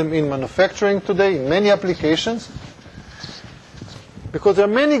system in manufacturing today, in many applications, because there are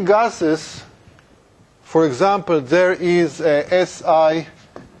many gases. For example, there is a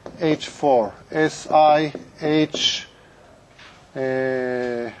SiH4, SiH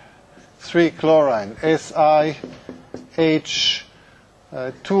 3 chlorine, SiH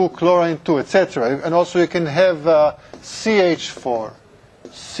 2 chlorine 2, etc. And also you can have CH4,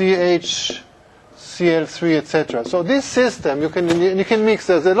 CH-Cl3, etc. So this system you can mix.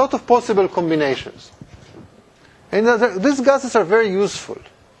 There's a lot of possible combinations, and these gases are very useful.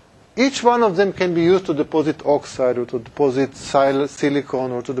 Each one of them can be used to deposit oxide or to deposit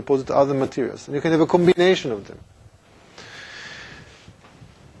silicon or to deposit other materials. And you can have a combination of them.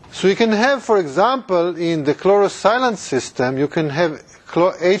 So you can have, for example, in the chlorosilane system, you can have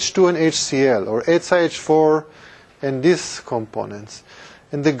H2 and HCl, or SiH4 and these components.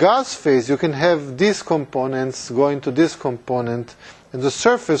 In the gas phase, you can have these components going to this component. In the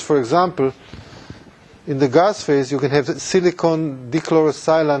surface, for example, in the gas phase, you can have silicon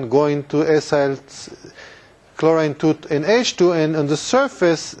dichlorosilane going to SiL chlorine 2 and H2, and on the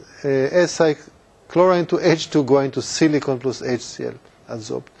surface, Si chlorine 2 H2 going to silicon plus HCl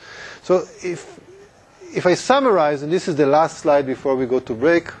adsorbed. So if I summarize, and this is the last slide before we go to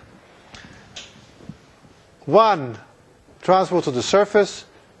break, 1, transport to the surface,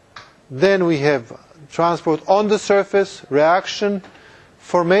 then we have transport on the surface, reaction,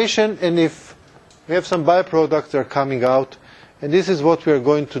 formation, and if we have some byproducts that are coming out. And this is what we are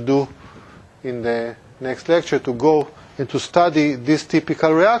going to do in the next lecture, to go and to study this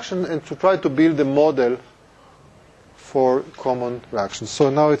typical reaction and to try to build a model for common reactions. So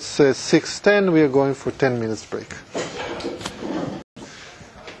now it's 6:10. We are going for 10 minutes break.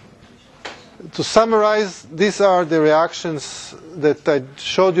 To summarize, these are the reactions that I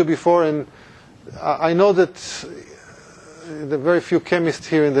showed you before, and I know that there are very few chemists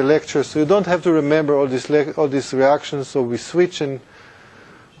here in the lecture, so you don't have to remember all these reactions. So we switch and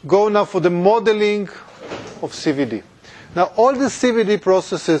go now for the modeling of CVD. Now, all the CVD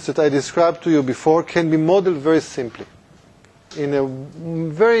processes that I described to you before can be modeled very simply, in a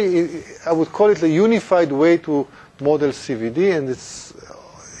very, I would call it a unified way to model CVD, and it's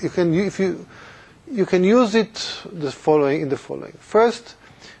you can use it in the following. First,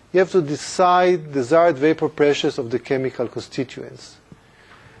 you have to decide desired vapor pressures of the chemical constituents.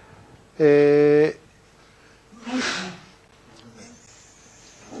 You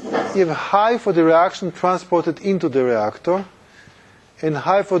have high for the reaction transported into the reactor, and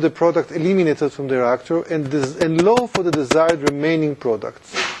high for the product eliminated from the reactor, and low for the desired remaining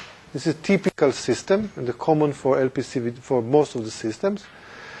products. This is a typical system, and the common for LPCVD for most of the systems.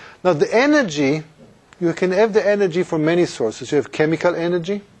 Now the energy, you can have the energy from many sources. You have chemical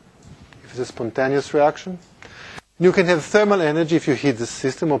energy, if it's a spontaneous reaction. You can have thermal energy if you heat the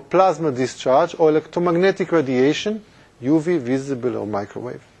system, or plasma discharge, or electromagnetic radiation, UV, visible, or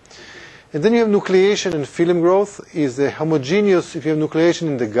microwave. And then you have nucleation and film growth is a homogeneous, if you have nucleation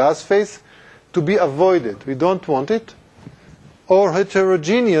in the gas phase, to be avoided. We don't want it. Or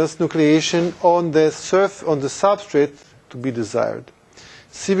heterogeneous nucleation on the substrate to be desired.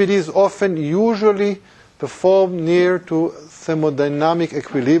 CVD is often usually performed near to thermodynamic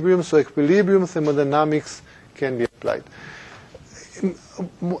equilibrium, so equilibrium thermodynamics can be applied.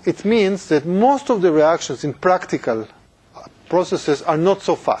 It means that most of the reactions in practical processes are not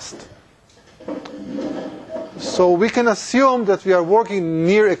so fast. So we can assume that we are working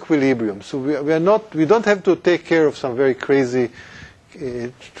near equilibrium. So we don't have to take care of some very crazy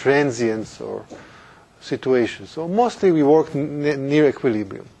transients or situations. So mostly we work near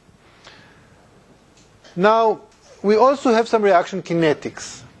equilibrium. Now, we also have some reaction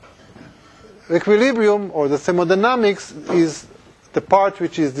kinetics. Equilibrium, or the thermodynamics, is the part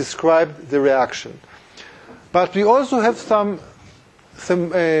which is described the reaction. But we also have some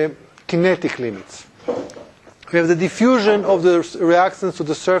kinetic limits. We have the diffusion of the reactants to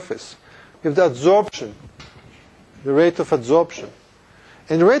the surface. We have the adsorption, the rate of adsorption.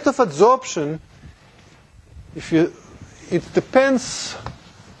 And the rate of adsorption, it depends.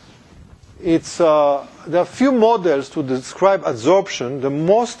 There are few models to describe adsorption. The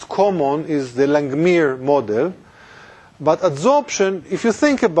most common is the Langmuir model. But adsorption, if you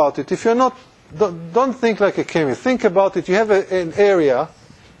think about it, if you're not, don't think like a chemist. Think about it. You have an area,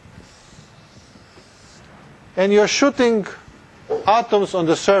 and you're shooting atoms on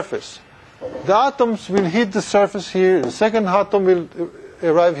the surface. The atoms will hit the surface here. The second atom will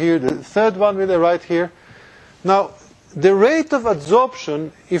arrive here. The third one will arrive here. Now, the rate of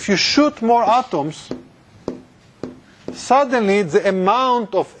adsorption, if you shoot more atoms, suddenly the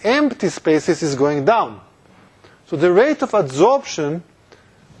amount of empty spaces is going down. So the rate of adsorption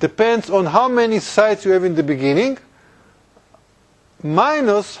depends on how many sites you have in the beginning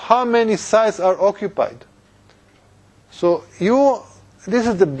minus how many sites are occupied. So this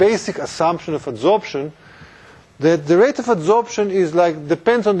is the basic assumption of adsorption, that the rate of adsorption is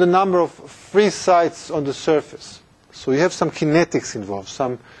depends on the number of free sites on the surface. So you have some kinetics involved.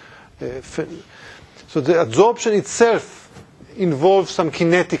 So the adsorption itself involves some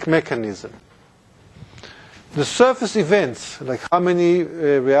kinetic mechanism. The surface events, like how many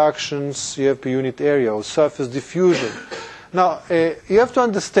reactions you have per unit area, or surface diffusion. Now, you have to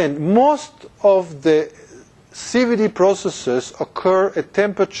understand, most of the CVD processes occur at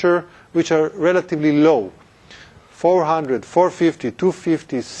temperature which are relatively low. 400, 450,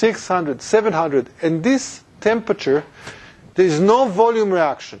 250, 600, 700. And this temperature, there is no volume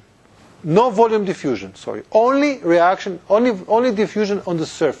reaction. No volume diffusion, sorry. Only reaction, only diffusion on the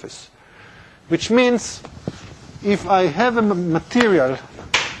surface. Which means, if I have a material,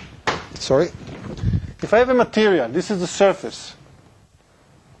 if I have a material, this is the surface,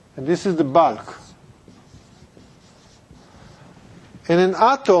 and this is the bulk, and an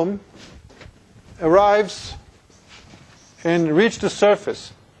atom arrives and reaches the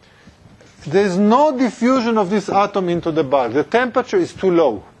surface, there is no diffusion of this atom into the bulk. The temperature is too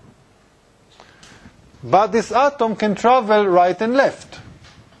low. But this atom can travel right and left.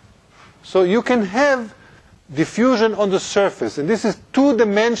 So you can have diffusion on the surface, and this is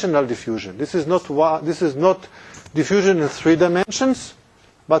two-dimensional diffusion. This is not diffusion in 3 dimensions,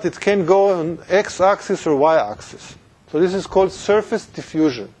 but it can go on x-axis or y-axis. So this is called surface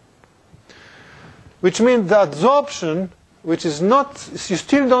diffusion, which means the adsorption, which is not, you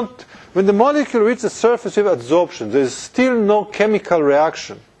still don't, when the molecule reaches the surface, you have adsorption. There is still no chemical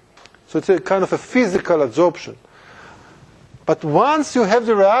reaction. So it's a kind of a physical adsorption. But once you have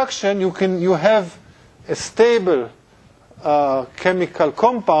the reaction, you have a stable chemical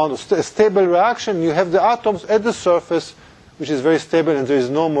compound, a stable reaction. You have the atoms at the surface, which is very stable, and there is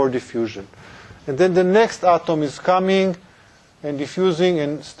no more diffusion. And then the next atom is coming and diffusing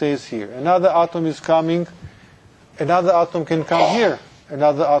and stays here. Another atom is coming. Another atom can come here.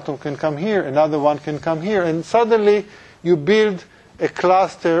 Another atom can come here. Another one can come here. And suddenly you build a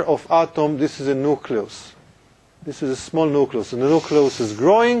cluster of atoms. This is a nucleus. This is a small nucleus. And the nucleus is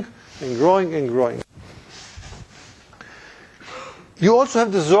growing and growing and growing. You also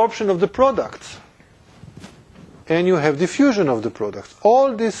have the absorption of the products. And you have diffusion of the products.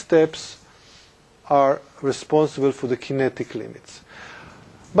 All these steps are responsible for the kinetic limits.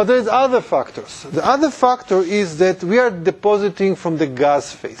 But there is other factors. The other factor is that we are depositing from the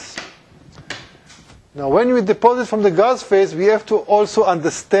gas phase. Now, when we deposit from the gas phase, we have to also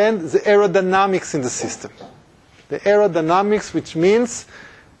understand the aerodynamics in the system. The aerodynamics, which means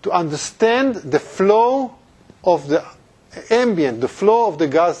to understand the flow of the ambient, the flow of the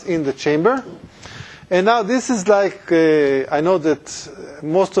gas in the chamber. And now this is like, I know that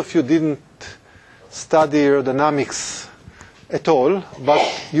most of you didn't study aerodynamics at all,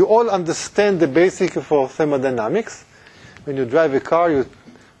 but you all understand the basic for thermodynamics. When you drive a car, you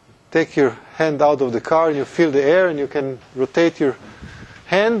take your hand out of the car and you feel the air and you can rotate your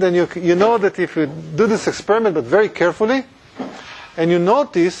hand, and you know that if you do this experiment, but very carefully, and you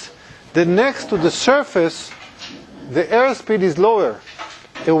notice that next to the surface, the airspeed is lower.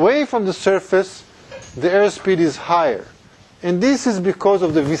 Away from the surface, the airspeed is higher. And this is because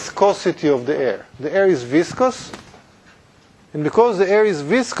of the viscosity of the air. The air is viscous. And because the air is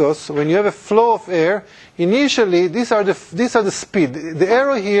viscous, when you have a flow of air, initially these are the speed. The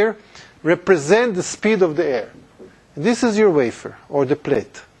arrow here represents the speed of the air. And this is your wafer, or the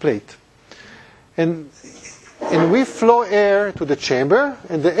plate. And and we flow air to the chamber,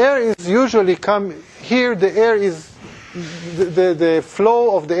 and the air is usually come here. The air is the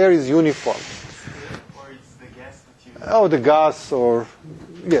flow of the air is uniform. Or it's the gas that you... Oh, the gas, or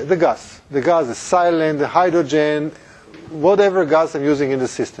yeah, the gas. The gas is silent, the hydrogen, whatever gas I'm using in the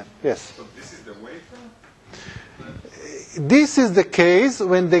system. Yes. So this is the wafer? This is the case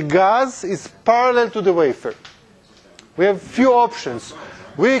when the gas is parallel to the wafer. We have few options.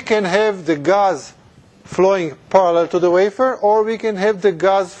 We can have the gas flowing parallel to the wafer, or we can have the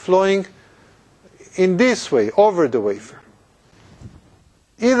gas flowing in this way, over the wafer.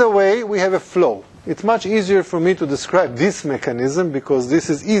 Either way, we have a flow. It's much easier for me to describe this mechanism because this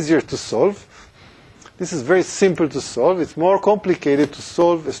is easier to solve. This is very simple to solve. It's more complicated to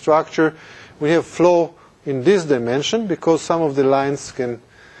solve a structure. We have flow in this dimension because some of the lines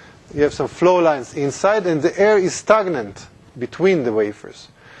you have some flow lines inside, and the air is stagnant between the wafers.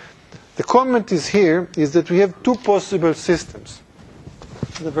 The comment is that we have two possible systems.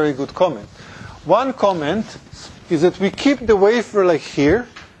 It's a very good comment. One comment is that we keep the wafer like here,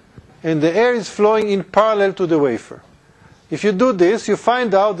 and the air is flowing in parallel to the wafer. If you do this, you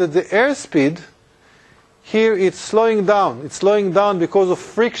find out that the airspeed here it's slowing down. It's slowing down because of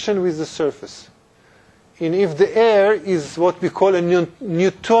friction with the surface. And if the air is what we call a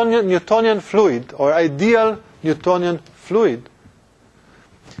Newtonian fluid, or ideal Newtonian fluid,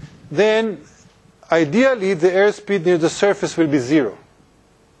 then ideally the airspeed near the surface will be 0.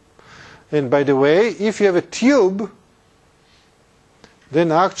 And by the way, if you have a tube,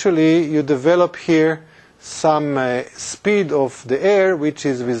 then actually you develop here some speed of the air, which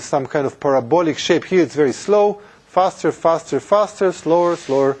is with some kind of parabolic shape. Here it's very slow, faster, faster, faster, slower,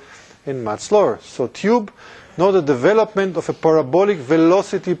 slower, and much slower. So tube, know the development of a parabolic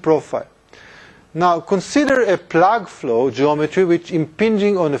velocity profile. Now consider a plug flow geometry which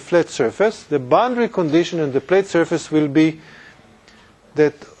impinging on a flat surface. The boundary condition on the plate surface will be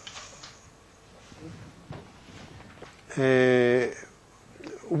that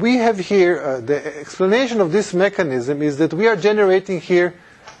we have here, the explanation of this mechanism is that we are generating here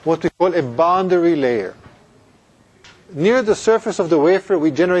what we call a boundary layer. Near the surface of the wafer,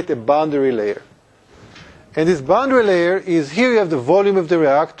 we generate a boundary layer. And this boundary layer is, here you have the volume of the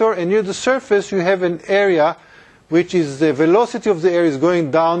reactor, and near the surface you have an area which is the velocity of the air is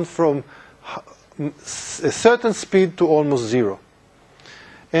going down from a certain speed to almost 0.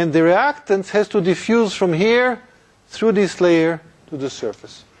 And the reactants has to diffuse from here through this layer to the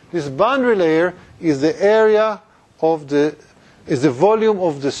surface. This boundary layer is the area of the volume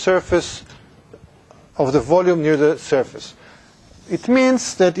of the surface, of the volume near the surface. It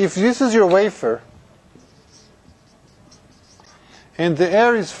means that if this is your wafer and the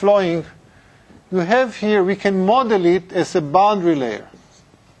air is flowing, you have here, we can model it as a boundary layer.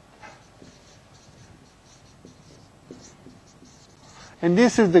 And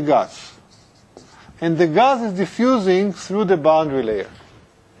this is the gas. And the gas is diffusing through the boundary layer.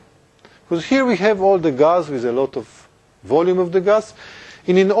 Because here we have all the gas with a lot of volume of the gas.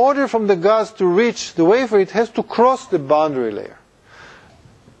 And in order from the gas to reach the wafer, it has to cross the boundary layer.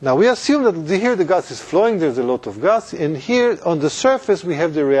 Now we assume that here the gas is flowing, there's a lot of gas, and here on the surface we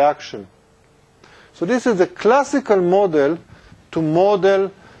have the reaction. So this is the classical model to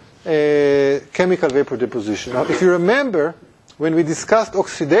model chemical vapor deposition. Now if you remember, when we discussed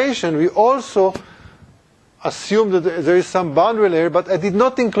oxidation, we also assumed that there is some boundary layer, but I did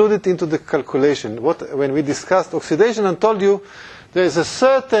not include it into the calculation. When we discussed oxidation, I told you there is a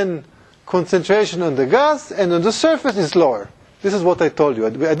certain concentration on the gas, and on the surface is lower. This is what I told you. I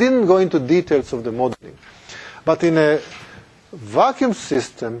didn't go into details of the modeling. But in a vacuum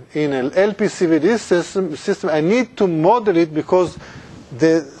system, in an LPCVD system, I need to model it because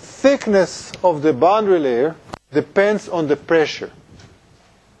the thickness of the boundary layer depends on the pressure.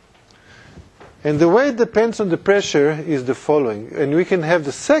 And the way it depends on the pressure is the following. And we can have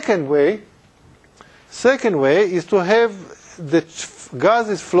the second way. Second way is to have the gas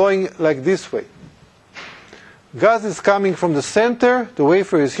is flowing like this way. Gas is coming from the center, the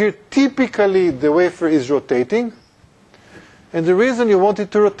wafer is here. Typically the wafer is rotating. And the reason you want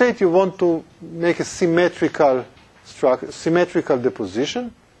it to rotate, you want to make a symmetrical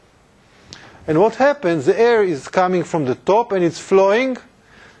deposition. And what happens, the air is coming from the top and it's flowing.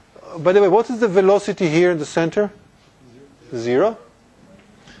 By the way, what is the velocity here in the center? 0.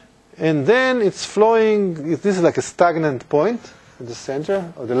 And then it's flowing, this is like a stagnant point at the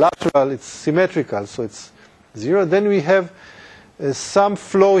center. Or the lateral, it's symmetrical, so it's 0. Then we have some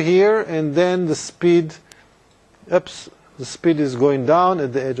flow here, and then the speed is going down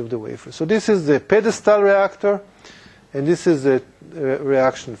at the edge of the wafer. So this is the pedestal reactor, and this is the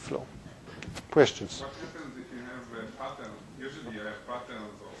reaction flow. Questions? What happens if you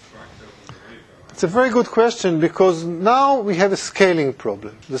It's a very good question, because now we have a scaling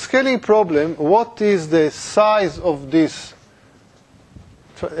problem. The scaling problem, what is the size of this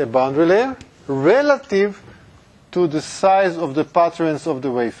boundary layer relative to the size of the patterns of the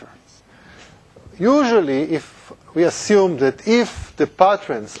wafer? Usually, if we assume that if the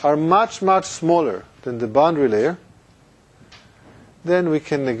patterns are much, much smaller than the boundary layer, then we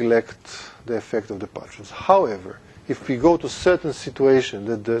can neglect the effect of the patterns. However, if we go to certain situation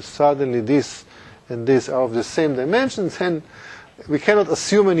that suddenly this and this are of the same dimensions, then we cannot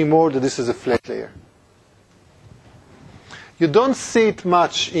assume anymore that this is a flat layer. You don't see it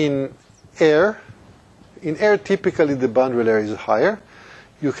much in air. In air, typically the boundary layer is higher.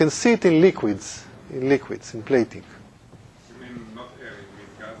 You can see it in liquids, in plating. You mean not air, you mean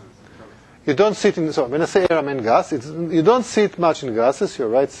gases? You don't see it in, so when I say air, I mean gas. You don't see it much in gases. You're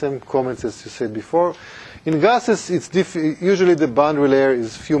right, same comments as you said before. In gases, usually the boundary layer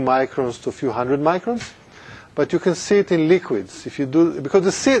is few microns to a few hundred microns, but you can see it in liquids if you do, because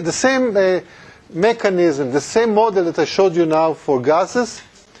the same mechanism, the same model that I showed you now for gases,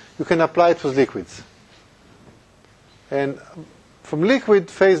 you can apply it with liquids. And from liquid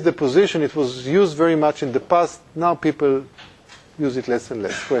phase deposition, it was used very much in the past. Now people use it less and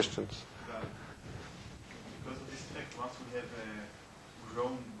less. Questions? Because of this effect, once we have a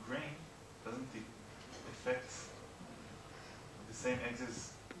grown grain, doesn't it affect the same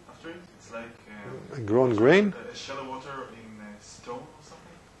axis after it? It's like A grown grain? a shallow water in stone or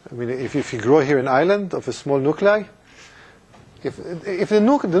something? I mean, if you grow here an island of a small nuclei, if the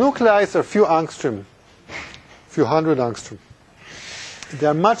nuclei are a few angstrom, few hundred angstrom, they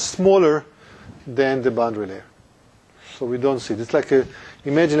are much smaller than the boundary layer. So we don't see it. It's like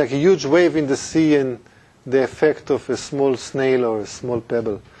imagine like a huge wave in the sea and the effect of a small snail or a small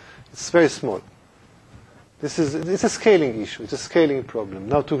pebble. It's very small. It's a scaling issue. It's a scaling problem.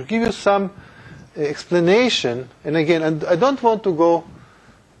 Now, to give you some explanation, and again, I don't want to go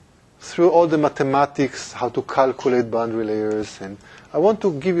through all the mathematics, how to calculate boundary layers, and I want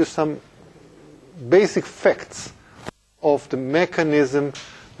to give you some basic facts of the mechanism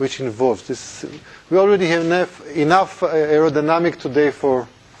which involves this. We already have enough aerodynamic today for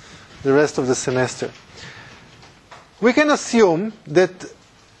the rest of the semester. We can assume that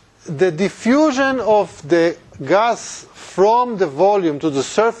the diffusion of the gas from the volume to the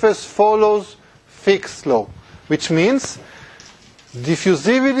surface follows Fick's law, which means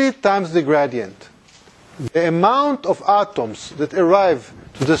diffusivity times the gradient. The amount of atoms that arrive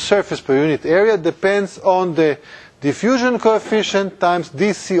to the surface per unit area depends on the diffusion coefficient times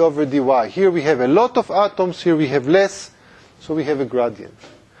dc over dy. Here we have a lot of atoms, here we have less, so we have a gradient.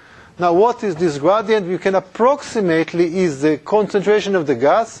 Now, what is this gradient? We can approximately is the concentration of the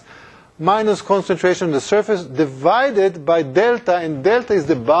gas minus concentration on the surface divided by delta, and delta is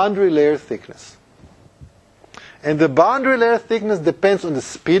the boundary layer thickness. And the boundary layer thickness depends on the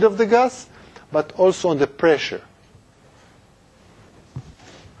speed of the gas, but also on the pressure.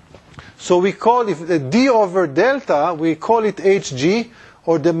 So we call it the d over delta, we call it Hg,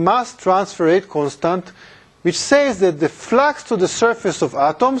 or the mass transfer rate constant, which says that the flux to the surface of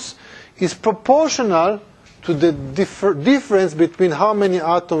atoms is proportional to the difference between how many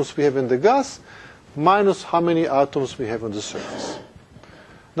atoms we have in the gas minus how many atoms we have on the surface.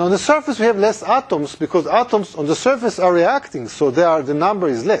 Now on the surface we have less atoms because atoms on the surface are reacting, so the number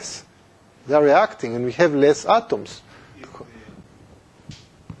is less. They are reacting and we have less atoms.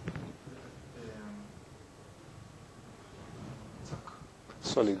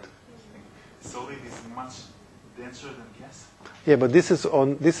 Solid. Solid is much denser than gas? Yeah, but this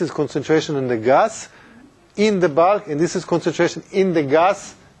is concentration in the gas in the bulk, and this is concentration in the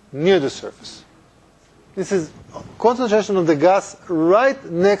gas near the surface. This is concentration of the gas right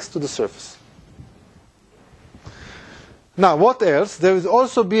next to the surface. Now, what else? There will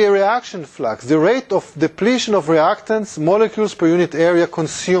also be a reaction flux, the rate of depletion of reactants, molecules per unit area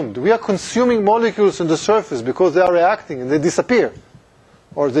consumed. We are consuming molecules on the surface because they are reacting and they disappear,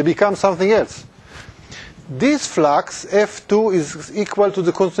 or they become something else. This flux, F2, is equal to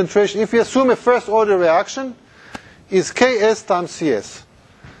the concentration. If we assume a first order reaction, is Ks times Cs.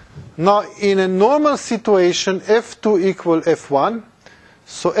 Now, in a normal situation, F2 equal F1.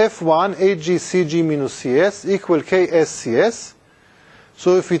 So F1, AgCg minus Cs equal KSCs.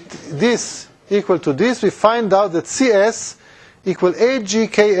 So if this equal to this, we find out that Cs equal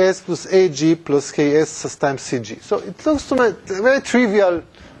AgKs plus Ag plus Ks times Cg. So it looks to me a very trivial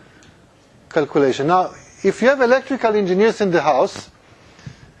calculation. Now, if you have electrical engineers in the house,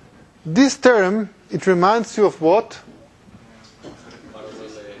 this term, it reminds you of what?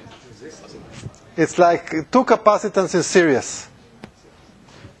 It's like two capacitance in series.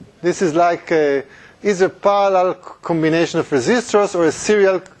 This is like either parallel combination of resistors or a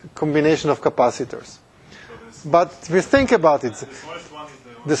serial combination of capacitors. But if you think about it,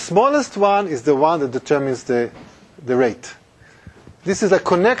 the smallest one is the one that determines the rate. This is like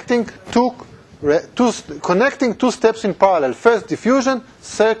connecting two steps in parallel. First diffusion,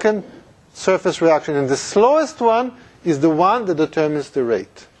 second surface reaction. And the slowest one is the one that determines the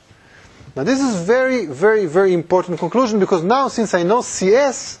rate. Now this is very, very, very important conclusion, because now since I know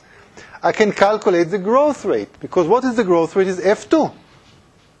CS, I can calculate the growth rate. Because what is the growth rate is F2.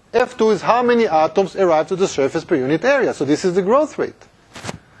 F2 is how many atoms arrive to the surface per unit area. So this is the growth rate.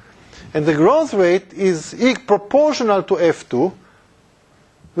 And the growth rate is proportional to F2,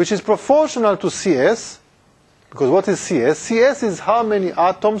 which is proportional to CS. Because what is CS? CS is how many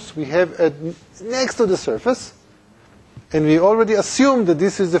atoms we have next to the surface. And we already assumed that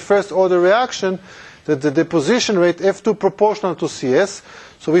this is the first order reaction, that the deposition rate F2 proportional to CS.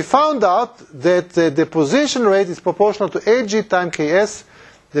 So we found out that the deposition rate is proportional to Hg times Ks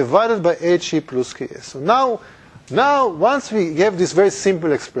divided by He plus Ks. So now once we have this very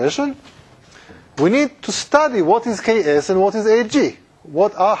simple expression, we need to study what is Ks and what is Hg.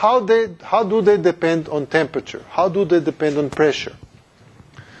 How do they depend on temperature? How do they depend on pressure?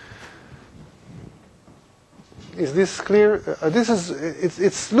 Is this clear?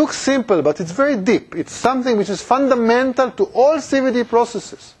 It looks simple, but it's very deep. It's something which is fundamental to all CVD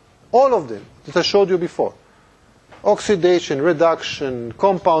processes, all of them that I showed you before. Oxidation, reduction,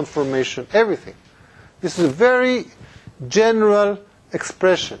 compound formation, everything. This is a very general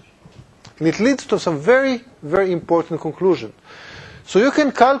expression. And it leads to some very, very important conclusion. So you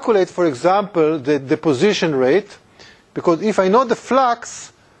can calculate, for example, the deposition rate, because if I know the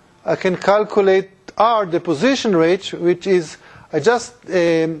flux, I can calculate R deposition rate, which is, I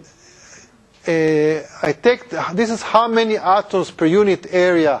take, this is how many atoms per unit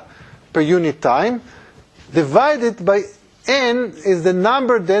area per unit time, divided by N is the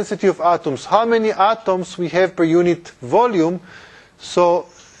number density of atoms, how many atoms we have per unit volume. So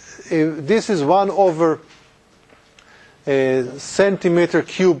this is 1 over centimeter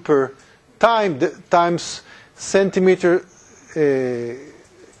cube per time times centimeter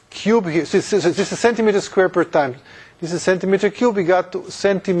cube here. So this is centimeter square per time. This is centimeter cube. We got to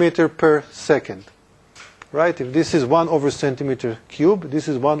centimeter per second, right? If this is 1 over centimeter cube, this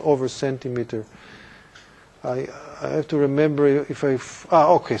is 1 over centimeter. I have to remember if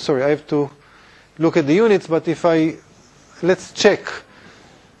okay, sorry, I have to look at the units. But if let's check.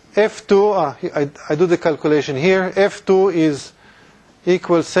 F2, I do the calculation here. F2 is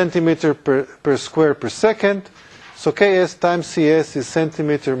equal centimeter per square per second. So Ks times Cs is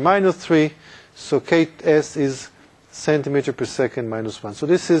centimeter minus 3. So Ks is centimeter per second minus 1. So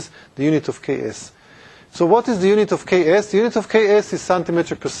this is the unit of Ks. So what is the unit of Ks? The unit of Ks is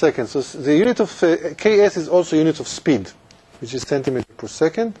centimeter per second. So the unit of Ks is also unit of speed, which is centimeter per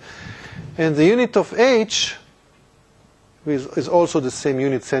second. And the unit of H is also the same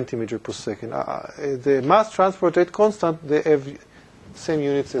unit, centimeter per second. The mass transport rate constant, they have same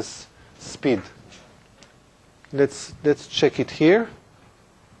units as speed. Let's check it here.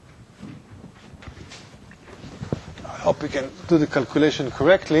 I hope we can do the calculation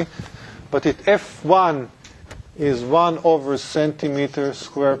correctly. But F1 is 1 over centimeter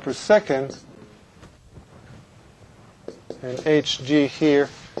square per second. And Hg here,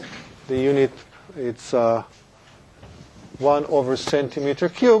 the unit, it's 1 over centimeter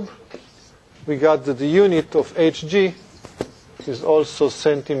cube. We got that the unit of Hg is also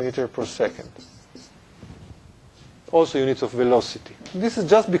centimeter per second. Also units of velocity. This is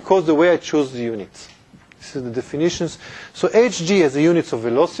just because the way I choose the units. This is the definitions. So Hg has the units of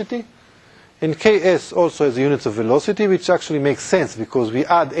velocity, and Ks also has the units of velocity, which actually makes sense because we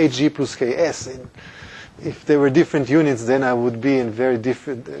add Hg plus Ks. And if they were different units, then I would be in very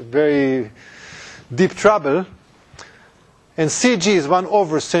deep trouble. And Cg is 1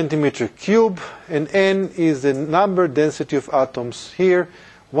 over centimeter cube, and N is the number density of atoms here.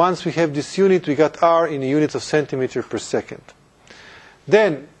 Once we have this unit, we got R in the units of centimeter per second.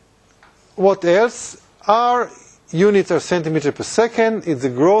 Then, what else? R units are centimeter per second. It's the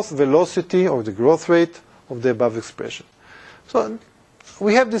growth velocity or the growth rate of the above expression. So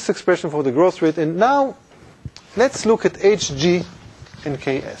we have this expression for the growth rate, and now let's look at Hg and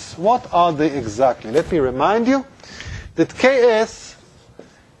Ks. What are they exactly? Let me remind you that Ks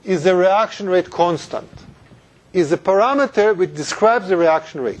is the reaction rate constant, is a parameter which describes the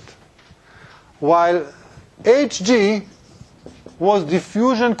reaction rate, while Hg was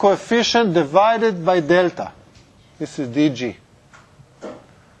diffusion coefficient divided by delta. This is dG.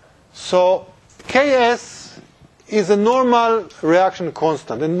 So Ks is a normal reaction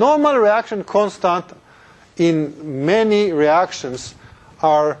constant. A normal reaction constant in many reactions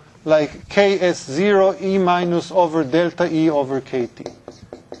are like Ks0 E minus over delta E over Kt.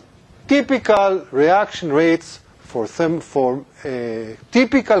 Typical reaction rates for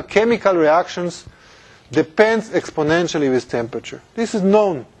typical chemical reactions depends exponentially with temperature. This is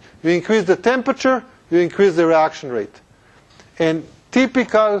known. You increase the temperature, you increase the reaction rate. And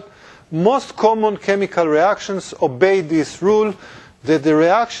typical, most common chemical reactions obey this rule that the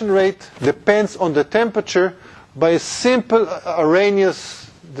reaction rate depends on the temperature by a simple Arrhenius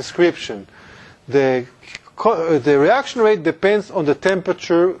description. The reaction rate depends on the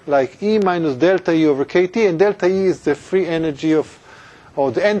temperature, like E minus delta E over Kt, and delta E is the free energy of,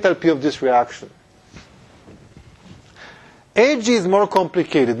 or the enthalpy of this reaction. Ag is more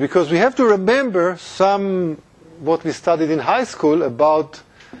complicated because we have to remember what we studied in high school about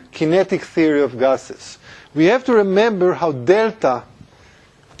kinetic theory of gases. We have to remember how delta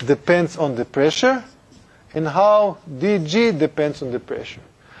depends on the pressure and how dg depends on the pressure.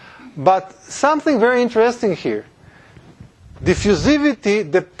 But something very interesting here. Diffusivity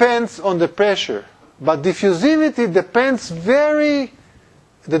depends on the pressure, but diffusivity depends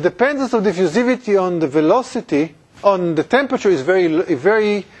the dependence of diffusivity on the velocity, on the temperature is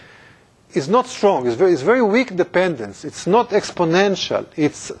is not strong. It's very weak dependence. It's not exponential.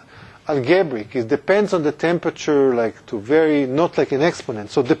 It's algebraic. It depends on the temperature, not like an exponent.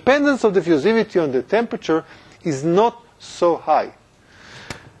 So dependence of diffusivity on the temperature is not so high.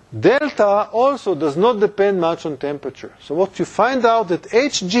 Delta also does not depend much on temperature. So what you find out that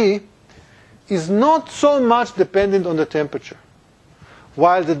Hg is not so much dependent on the temperature,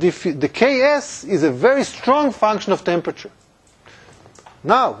 while the Ks is a very strong function of temperature.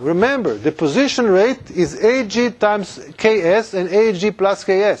 Now, remember, the position rate is Ag times Ks and Ag plus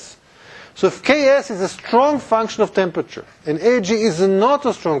Ks. So if Ks is a strong function of temperature and Ag is not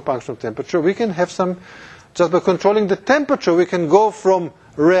a strong function of temperature, we can have just by controlling the temperature, we can go from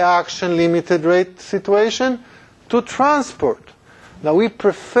reaction limited rate situation to transport. Now, we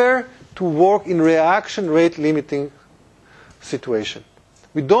prefer to work in reaction rate limiting situation.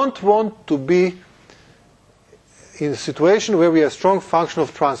 We don't want to be in a situation where we have a strong function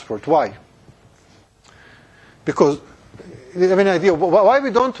of transport. Why? Because, you have an idea, why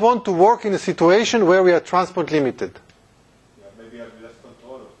we don't want to work in a situation where we are transport limited? Yeah, maybe have less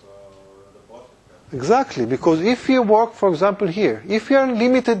control of the process. Exactly, because if you work, for example, here, if you are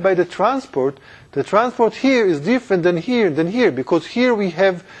limited by the transport here is different than here, because here we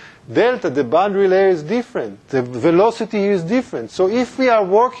have delta, the boundary layer is different, the velocity here is different. So if we are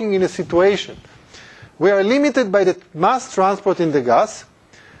working in a situation we are limited by the mass transport in the gas,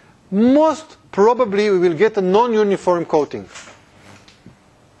 most probably we will get a non-uniform coating.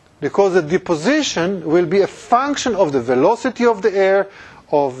 Because the deposition will be a function of the velocity of the air,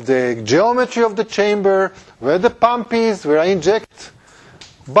 of the geometry of the chamber, where the pump is, where I inject.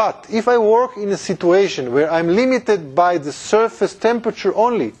 But if I work in a situation where I'm limited by the surface temperature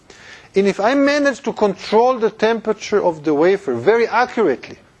only, and if I manage to control the temperature of the wafer very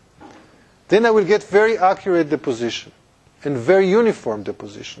accurately, then I will get very accurate deposition and very uniform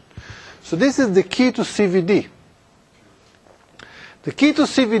deposition. So this is the key to CVD. The key to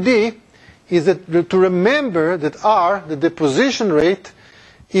CVD is to remember that R, the deposition rate,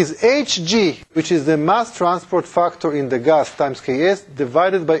 is Hg, which is the mass transport factor in the gas, times Ks,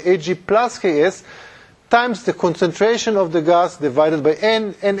 divided by Ag plus Ks, times the concentration of the gas divided by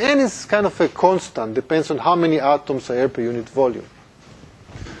N. And N is kind of a constant, depends on how many atoms are per unit volume.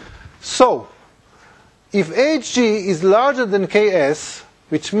 So, if Hg is larger than Ks,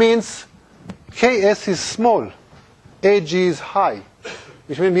 which means Ks is small, Ag is high,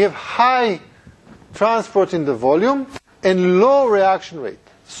 which means we have high transport in the volume and low reaction rate.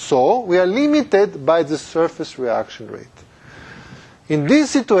 So, we are limited by the surface reaction rate. In this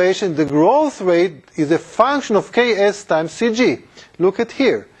situation, the growth rate is a function of Ks times Cg. Look at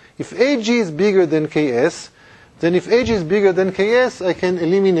here. If Ag is bigger than Ks, then if Ag is bigger than Ks, I can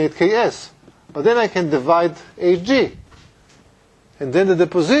eliminate Ks. But then I can divide Hg. And then the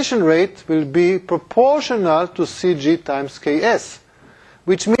deposition rate will be proportional to Cg times Ks,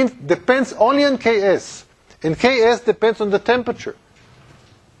 which means depends only on Ks. And Ks depends on the temperature.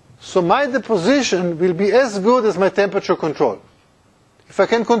 So my deposition will be as good as my temperature control. If I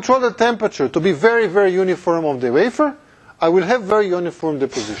can control the temperature to be very, very uniform on the wafer, I will have very uniform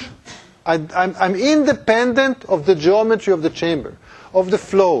deposition. I'm independent of the geometry of the chamber, of the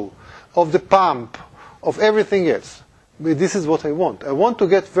flow, of the pump, of everything else. But this is what I want. I want to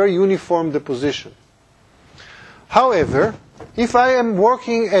get very uniform deposition. However, if I am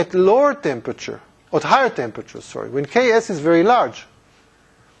working at lower temperature, at higher temperatures, sorry, when Ks is very large.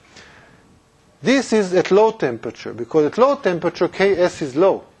 This is at low temperature, because at low temperature Ks is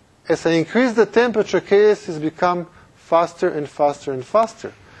low. As I increase the temperature, Ks has become faster and faster and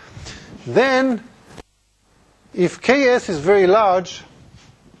faster. Then, if Ks is very large,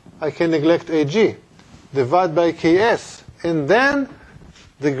 I can neglect Ag, divide by Ks, and then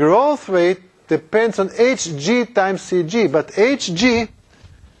the growth rate depends on Hg times Cg, but Hg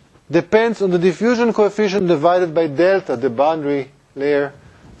depends on the diffusion coefficient divided by delta, the boundary layer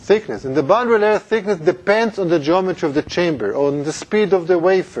thickness. And the boundary layer thickness depends on the geometry of the chamber, on the speed of the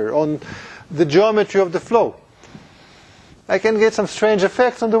wafer, on the geometry of the flow. I can get some strange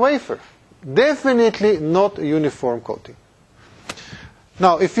effects on the wafer. Definitely not a uniform coating.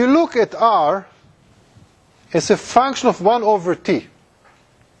 Now, if you look at R as a function of 1 over T,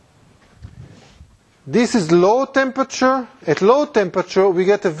 this is low temperature. At low temperature, we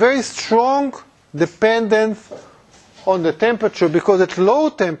get a very strong dependence on the temperature, because at low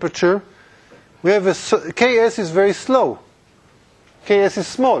temperature, we have Ks is very slow. Ks is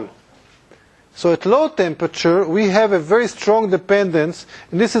small. So at low temperature, we have a very strong dependence,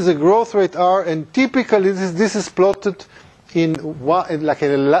 and this is a growth rate R, and typically this is plotted in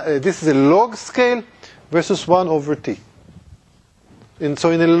this is a log scale versus 1 over T. And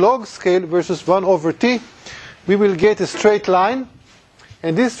so in a log scale versus 1 over T, we will get a straight line,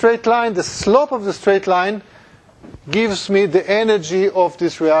 and this straight line, the slope of the straight line, gives me the energy of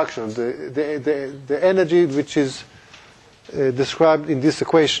this reaction, the energy which is described in this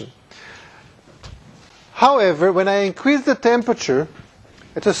equation. However, when I increase the temperature,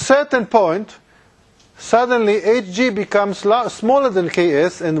 at a certain point, suddenly Hg becomes smaller than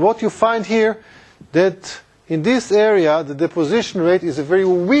Ks, and what you find here, that in this area, the deposition rate is a very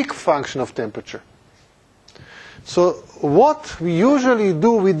weak function of temperature. So what we usually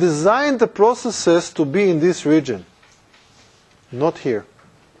do, we design the processes to be in this region, not here.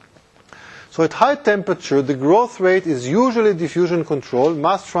 So at high temperature, the growth rate is usually diffusion control.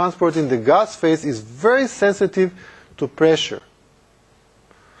 Mass transport in the gas phase is very sensitive to pressure.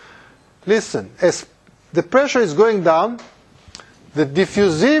 Listen, as the pressure is going down, the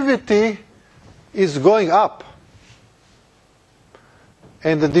diffusivity is going up.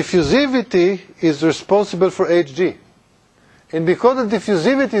 And the diffusivity is responsible for Hg. And because the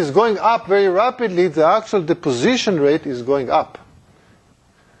diffusivity is going up very rapidly, the actual deposition rate is going up.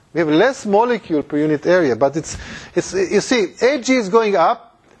 We have less molecule per unit area, but it's you see, Hg is going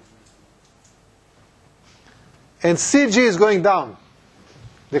up, and Cg is going down.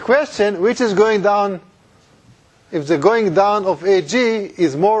 The question, which is going down, if the going down of Ag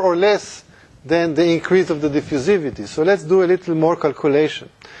is more or less than the increase of the diffusivity. So let's do a little more calculation.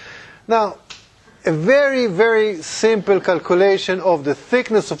 Now, a very, very simple calculation of the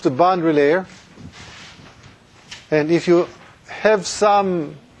thickness of the boundary layer. And if you have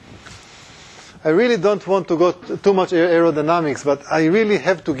some, I really don't want to go too much aerodynamics, but I really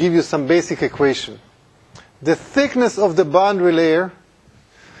have to give you some basic equation. The thickness of the boundary layer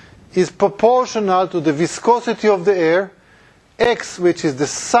is proportional to the viscosity of the air, x, which is the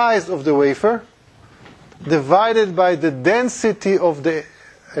size of the wafer, divided by the density of the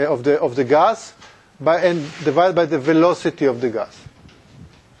gas, and divided by the velocity of the gas.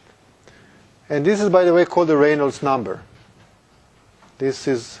 And this is, by the way, called the Reynolds number. This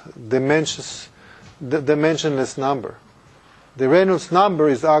is dimensionless number. The Reynolds number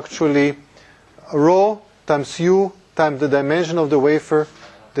is actually rho times u times the dimension of the wafer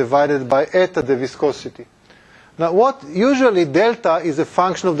divided by eta, the viscosity. Now, what usually delta is a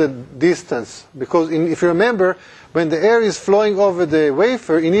function of the distance, because if you remember, when the air is flowing over the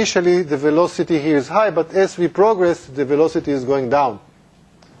wafer, initially the velocity here is high, but as we progress, the velocity is going down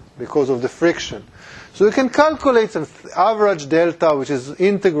because of the friction. So you can calculate some average delta, which is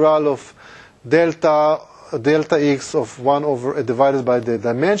integral of delta x of 1 over divided by the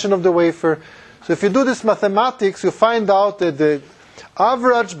dimension of the wafer. So if you do this mathematics, you find out that the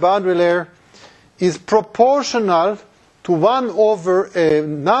average boundary layer is proportional to 1 over a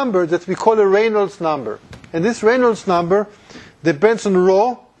number that we call a Reynolds number. And this Reynolds number depends on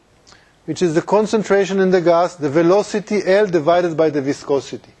rho, which is the concentration in the gas, the velocity L divided by the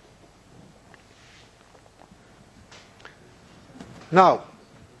viscosity. Now,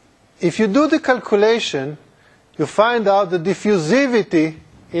 if you do the calculation, you find out the diffusivity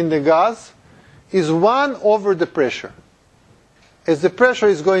in the gas is 1 over the pressure. As the pressure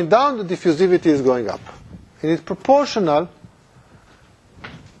is going down, the diffusivity is going up. And it's proportional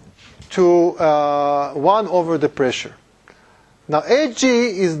to 1 over the pressure. Now, Hg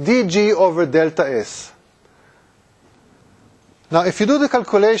is dg over delta S. Now, if you do the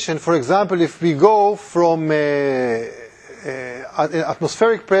calculation, for example, if we go from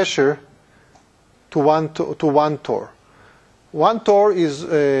atmospheric pressure to one torr. One torr is,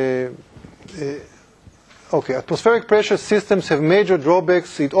 okay, atmospheric pressure systems have major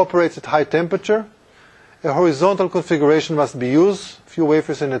drawbacks. It operates at high temperature. A horizontal configuration must be used, few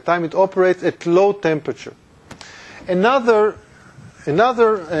wafers at a time. It operates at low temperature. Another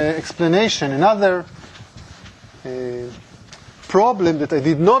explanation, another problem that I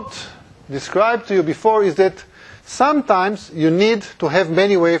did not describe to you before is that sometimes you need to have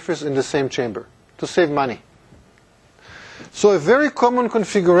many wafers in the same chamber to save money. So a very common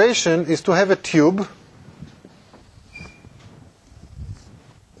configuration is to have a tube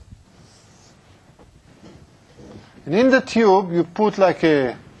and in the tube you put like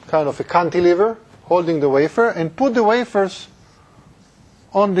a kind of a cantilever holding the wafer and put the wafers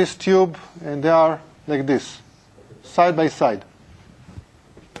on this tube and they are like this, side by side.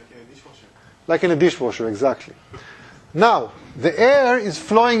 Like in a dishwasher. Like in a dishwasher, exactly. Now, the air is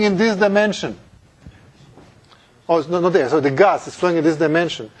flowing in this dimension. Oh, no, not the air, so the gas is flowing in this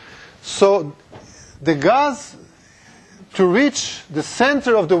dimension. So the gas, to reach the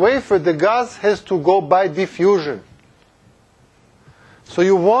center of the wafer, the gas has to go by diffusion. So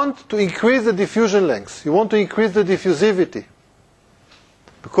you want to increase the diffusion length. You want to increase the diffusivity.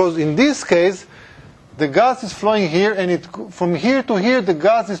 Because in this case, the gas is flowing here, and from here to here, the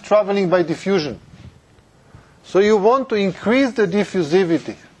gas is traveling by diffusion. So you want to increase the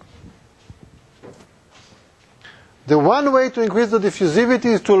diffusivity. The one way to increase the diffusivity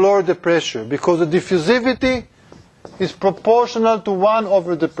is to lower the pressure, because the diffusivity is proportional to 1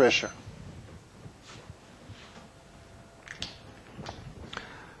 over the pressure.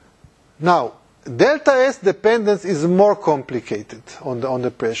 Now, delta S dependence is more complicated on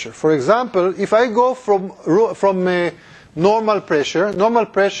the pressure. For example, if I go from normal pressure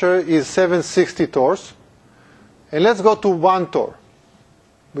is 760 torrs, and let's go to 1 torr,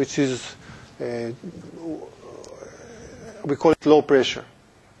 which is we call it low pressure.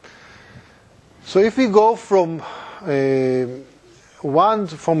 So if we go from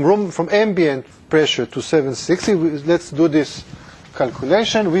ambient pressure to 760, let's do this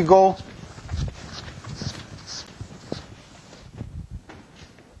calculation. We go.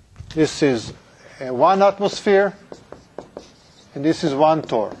 This is 1 atmosphere, and this is 1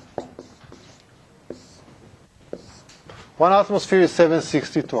 torr. 1 atmosphere is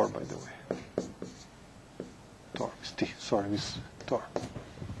 760 torr, by the way. Torr is T, sorry, is torr.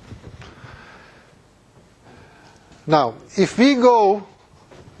 Now, if we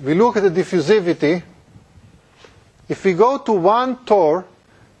look at the diffusivity, if we go to 1 torr,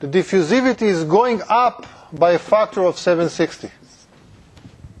 the diffusivity is going up by a factor of 760.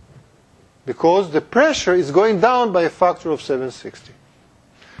 Because the pressure is going down by a factor of 760.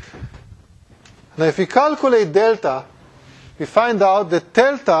 Now, if we calculate delta, we find out that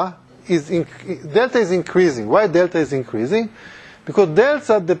delta is increasing. Why delta is increasing? Because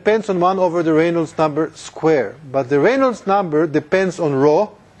delta depends on 1 over the Reynolds number square. But the Reynolds number depends on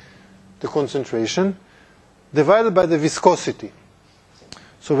rho, the concentration, divided by the viscosity.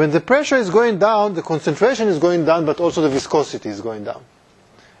 So when the pressure is going down, the concentration is going down, but also the viscosity is going down.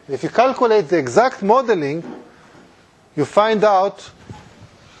 If you calculate the exact modeling, you find out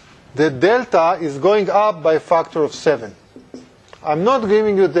that delta is going up by a factor of 7. I'm not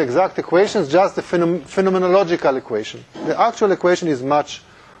giving you the exact equations, just the phenomenological equation. The actual equation is much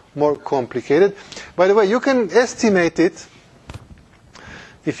more complicated. By the way, you can estimate it,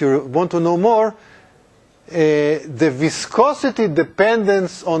 if you want to know more. The viscosity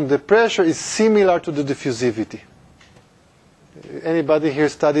dependence on the pressure is similar to the diffusivity. Anybody here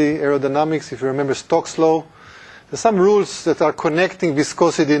study aerodynamics? If you remember Stokes' law, there's some rules that are connecting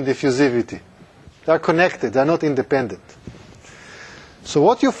viscosity and diffusivity. They are connected, they are not independent. So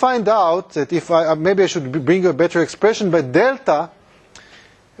what you find out, that if maybe I should bring you a better expression, but delta,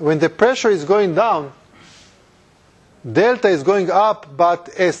 when the pressure is going down, delta is going up, but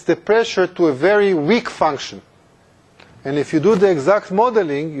as the pressure to a very weak function. And if you do the exact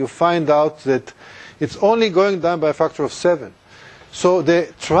modeling, you find out that it's only going down by a factor of 7. So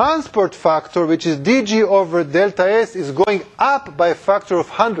the transport factor, which is dg over delta S, is going up by a factor of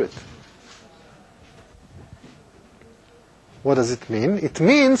 100. What does it mean? It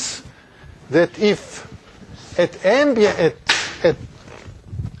means that if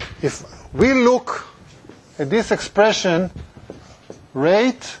if we look at this expression,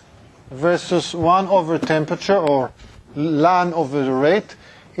 rate versus 1 over temperature, or ln over the rate,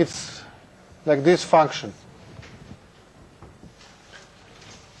 it's like this function.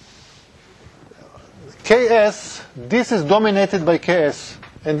 Ks, this is dominated by Ks,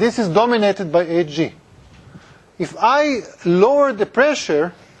 and this is dominated by Hg. If I lower the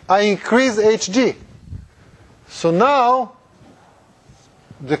pressure, I increase Hg. So now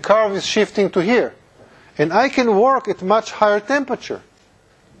the curve is shifting to here. And I can work at much higher temperature.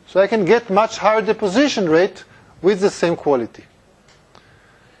 So I can get much higher deposition rate with the same quality.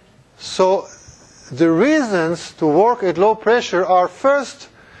 So the reasons to work at low pressure are, first,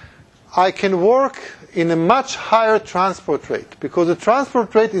 I can work in a much higher transport rate, because the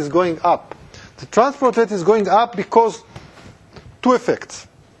transport rate is going up. The transport rate is going up because two effects.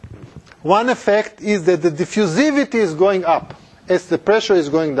 One effect is that the diffusivity is going up as the pressure is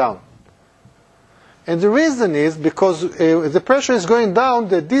going down. And the reason is because the pressure is going down,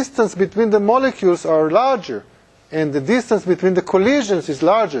 the distance between the molecules are larger, and the distance between the collisions is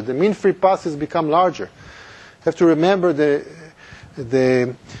larger. The mean free passes become larger. You have to remember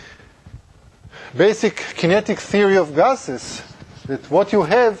the basic kinetic theory of gases, that what you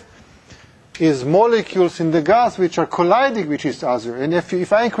have is molecules in the gas which are colliding with each other. And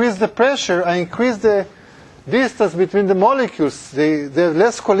if I increase the pressure, I increase the distance between the molecules. They have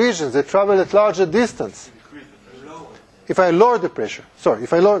less collisions. They travel at larger distance. If I lower the pressure,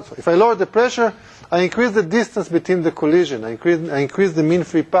 if I lower the pressure, I increase the distance between the collision. I increase the mean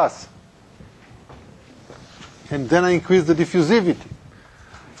free pass. And then I increase the diffusivity.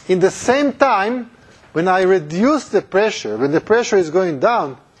 In the same time, when I reduce the pressure, when the pressure is going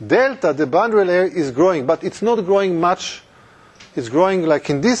down, delta, the boundary layer, is growing. But it's not growing much. It's growing, like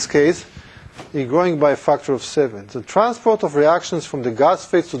in this case, it's growing by a factor of 7. The transport of reactions from the gas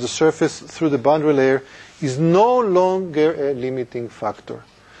phase to the surface through the boundary layer is no longer a limiting factor.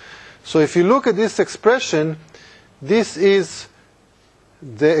 So if you look at this expression, this is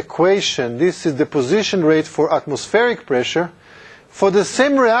the equation. This is the position rate for atmospheric pressure. For the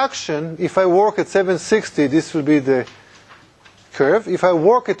same reaction, if I work at 760, this will be the curve. If I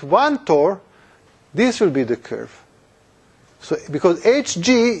work at 1 torr, this will be the curve. So because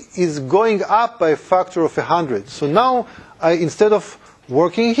Hg is going up by a factor of 100. So now, instead of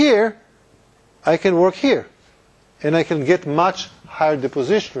working here, I can work here. And I can get much higher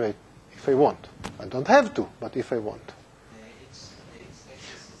deposition rate if I want. I don't have to, but if I want.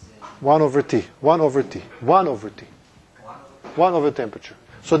 1 over T. 1 over T. 1 over T. 1 over temperature.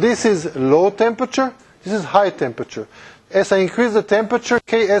 So this is low temperature. This is high temperature. As I increase the temperature,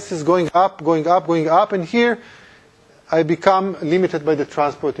 Ks is going up, going up, going up. And here, I become limited by the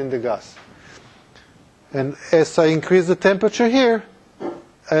transport in the gas. And as I increase the temperature here,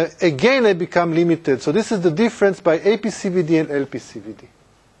 again I become limited. So this is the difference by APCVD and LPCVD.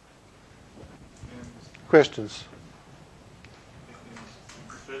 Questions?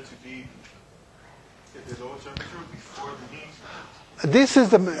 Prefer to be at the lower temperature before the heat. This is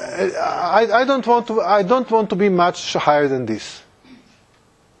the. I don't want to be much higher than this.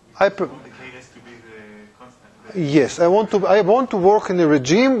 You want the Ks to be the constant. Yes, I want to work in a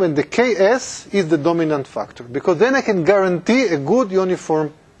regime when the Ks is the dominant factor, because then I can guarantee a good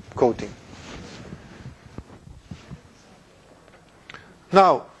uniform coating.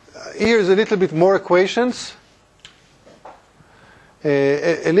 Now, here's a little bit more equations.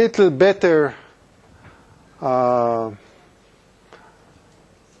 A little better.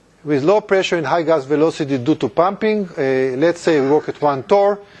 With low pressure and high gas velocity due to pumping, let's say we work at 1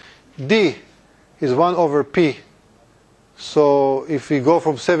 torr, D is 1 over P. So if we go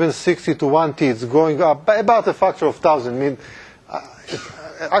from 760 to 1T, it's going up by about a factor of 1,000. I mean, it's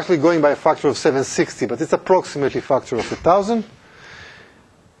actually going by a factor of 760, but it's approximately a factor of 1,000.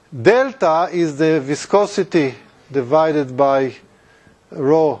 Delta is the viscosity divided by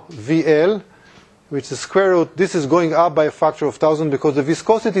rho VL, which is square root. This is going up by a factor of 1,000 because the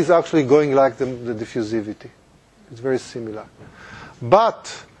viscosity is actually going like the diffusivity. It's very similar.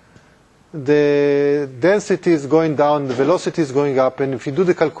 But the density is going down, the velocity is going up, and if you do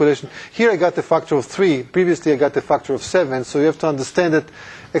the calculation, here I got a factor of 3, previously I got a factor of 7, so you have to understand that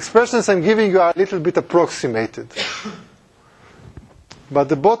expressions I'm giving you are a little bit approximated. But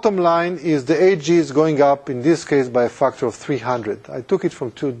the bottom line is the Hg is going up, in this case, by a factor of 300. I took it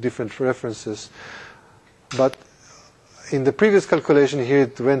from 2 different references. But in the previous calculation, here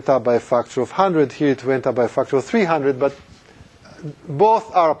it went up by a factor of 100. Here it went up by a factor of 300. But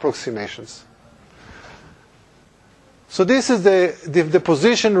both are approximations. So this is the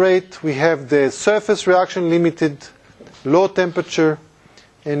deposition rate. We have the surface reaction limited, low temperature.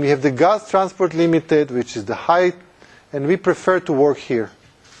 And we have the gas transport limited, which is the high. And we prefer to work here.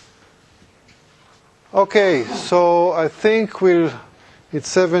 Okay, so I think it's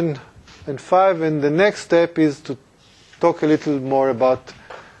 7 and 5, and the next step is to talk a little more about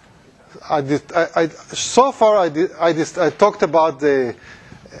So far I talked about the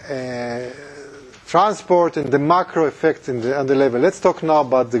transport and the macro effects on the level. Let's talk now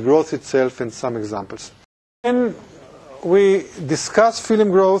about the growth itself and some examples. When we discuss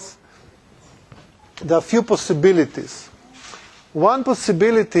film growth, there are a few possibilities. One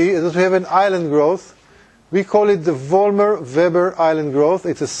possibility is that we have an island growth. We call it the Volmer-Weber island growth.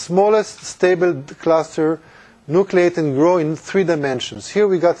 It's the smallest stable cluster, nucleate and grow in 3 dimensions. Here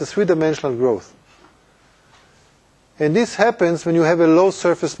we got a 3-dimensional growth. And this happens when you have a low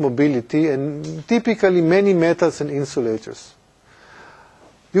surface mobility and typically many metals and insulators.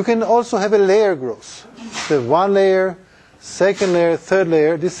 You can also have a layer growth. So 1 layer, 2nd layer, 3rd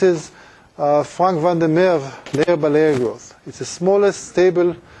layer. This is Frank van der Merwe layer by layer growth. It's the smallest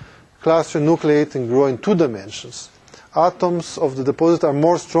stable cluster nucleate and grow in 2 dimensions. Atoms of the deposit are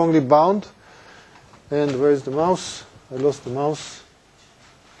more strongly bound. And where is the mouse? I lost the mouse.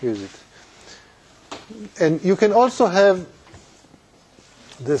 Here is it. And you can also have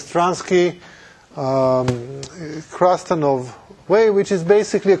the Stransky-Krastanov way, which is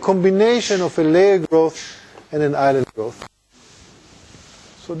basically a combination of a layer growth and an island growth.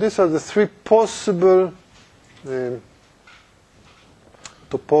 So these are the 3 possible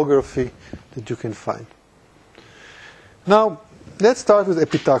topography that you can find. Now, let's start with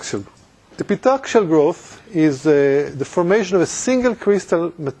epitaxial. Epitaxial growth is the formation of a single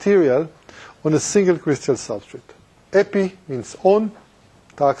crystal material on a single crystal substrate. Epi means on,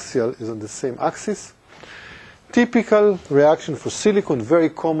 taxial is on the same axis. Typical reaction for silicon, very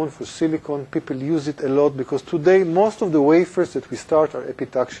common for silicon. People use it a lot because today most of the wafers that we start are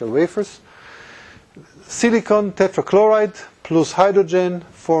epitaxial wafers. Silicon tetrachloride plus hydrogen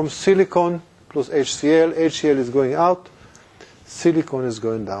forms silicon plus HCl. HCl is going out, silicon is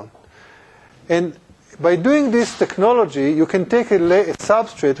going down. And by doing this technology, you can take a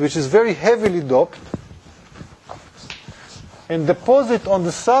substrate which is very heavily doped and deposit on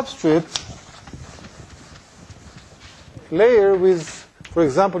the substrate layer with, for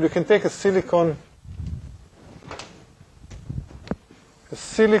example, you can take a silicon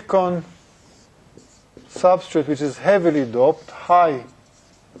substrate which is heavily doped, high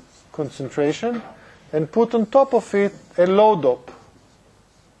concentration, and put on top of it a low dope.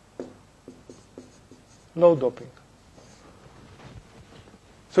 Low doping.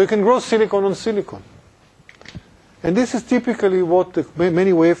 So you can grow silicon on silicon. And this is typically what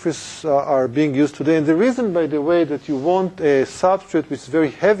many wafers are being used today. And the reason, by the way, that you want a substrate with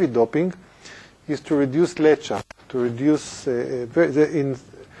very heavy doping is to reduce lecha, to reduce if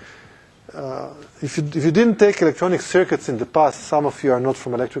you didn't take electronic circuits in the past, some of you are not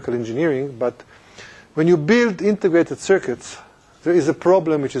from electrical engineering, but when you build integrated circuits, there is a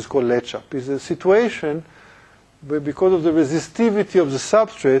problem which is called lecha. It's a situation where, because of the resistivity of the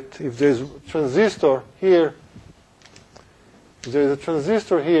substrate, if there is a transistor here, if there is a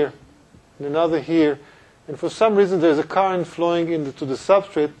transistor here, and another here, and for some reason there is a current flowing into the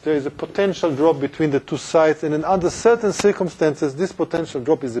substrate, there is a potential drop between the 2 sides, and under certain circumstances, this potential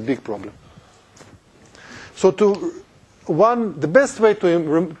drop is a big problem. So the best way to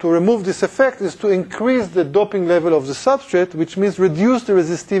remove this effect is to increase the doping level of the substrate, which means reduce the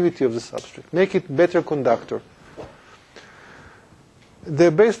resistivity of the substrate, make it better conductor.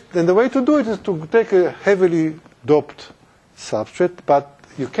 The way to do it is to take a heavily doped substrate, but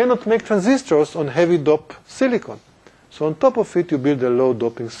you cannot make transistors on heavy doped silicon. So on top of it, you build a low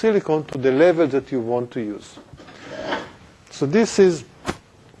doping silicon to the level that you want to use. So this is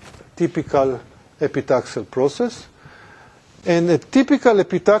typical epitaxial process. And a typical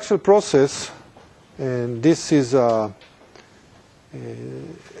epitaxial process, and this is a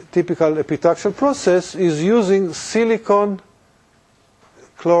typical epitaxial process, is using silicon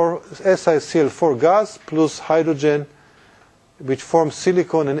SiCl4 gas plus hydrogen, which forms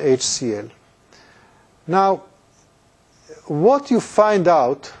silicon and HCl. Now, what you find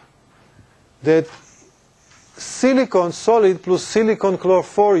out that silicon solid plus silicon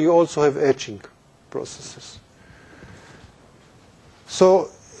chlor4, you also have etching processes. So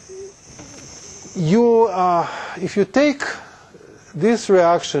if you take this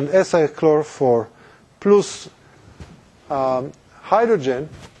reaction, SiCl4 plus hydrogen,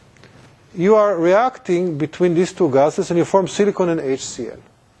 you are reacting between these 2 gases and you form silicon and HCl.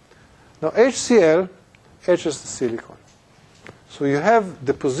 Now HCl etches the silicon. So you have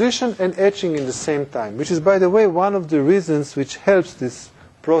deposition and etching in the same time, which is, by the way, one of the reasons which helps this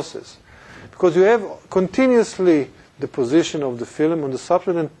process. Because you have continuously deposition of the film on the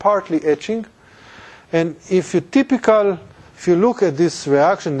substrate and partly etching. And if you look at this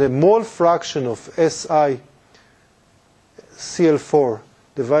reaction, the mole fraction of SiCl4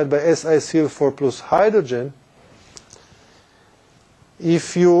 divided by SiCl4 plus hydrogen,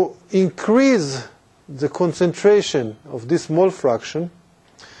 if you increase the concentration of this mole fraction,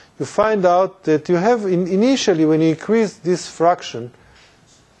 you find out that you have, initially when you increase this fraction,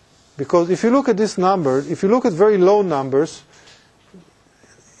 because if you look at this number, if you look at very low numbers,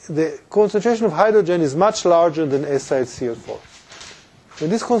 the concentration of hydrogen is much larger than SiCl4. When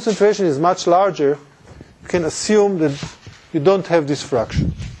this concentration is much larger, you can assume that you don't have this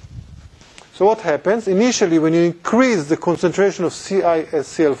fraction. So what happens? Initially, when you increase the concentration of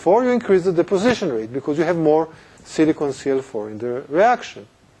CiCl4, you increase the deposition rate because you have more silicon Cl4 in the reaction.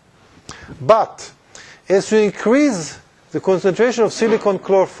 But as you increase the concentration of silicon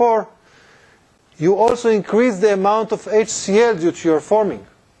chlor4, you also increase the amount of HCl that you are forming.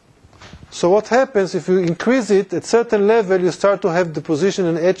 So what happens if you increase it at certain level, you start to have deposition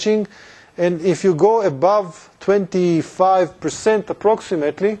and etching, and if you go above 25%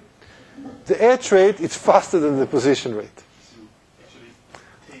 approximately, the etch rate is faster than the deposition rate.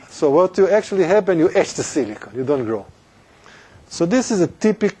 So what you actually happen, you etch the silicon, you don't grow. So this is a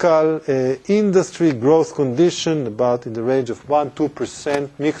typical industry growth condition, about in the range of 1-2%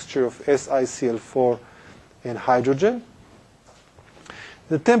 mixture of SiCl4 and hydrogen.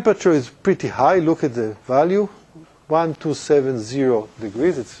 The temperature is pretty high. Look at the value, 1270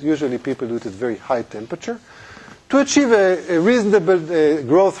 degrees. It's usually people do it at very high temperature. To achieve a reasonable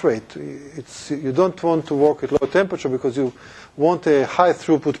growth rate, you don't want to work at low temperature because you want a high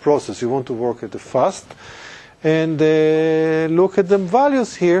throughput process. You want to work at a fast. And look at the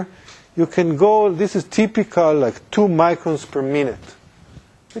values here. You can go, this is typical, like 2 microns per minute,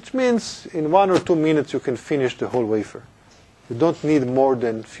 which means in 1 or 2 minutes you can finish the whole wafer. You don't need more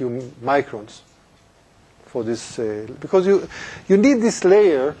than a few microns for this, because you need this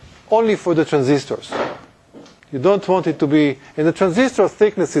layer only for the transistors. You don't want it to be, and the transistor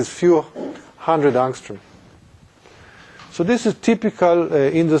thickness is few hundred angstrom. So this is typical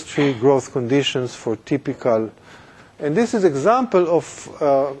industry growth conditions for typical, and this is example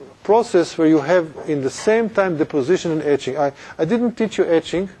of process where you have in the same time deposition and etching. I didn't teach you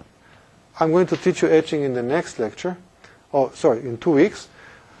etching. I'm going to teach you etching in the next lecture. Oh, sorry, in 2 weeks.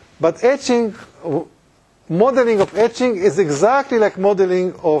 But etching, modeling of etching is exactly like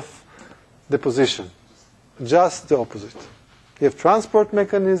modeling of deposition. Just the opposite. You have transport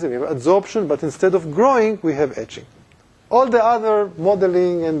mechanism, you have adsorption, but instead of growing, we have etching. All the other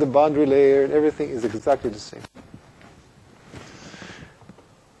modeling and the boundary layer and everything is exactly the same.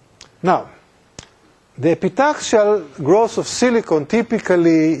 Now, the epitaxial growth of silicon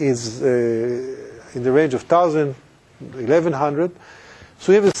typically is in the range of 1,000, 1,100.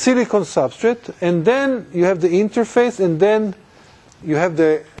 So you have a silicon substrate, and then you have the interface, and then you have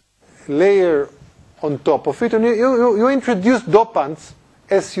the layer on top of it, and you introduce dopants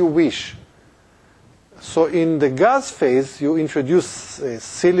as you wish. So in the gas phase, you introduce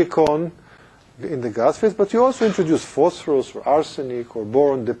silicon in the gas phase, but you also introduce phosphorus or arsenic or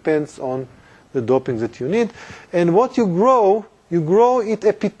boron, depends on the doping that you need. And what you grow it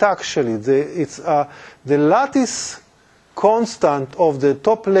epitaxially. The lattice constant of the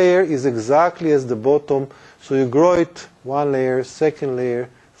top layer is exactly as the bottom, so you grow it 1 layer, 2nd layer,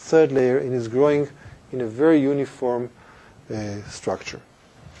 3rd layer, and it's growing in a very uniform structure.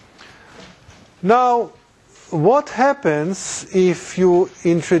 Now, what happens if you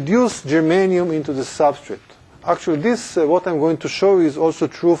introduce germanium into the substrate? Actually, this, what I'm going to show you, is also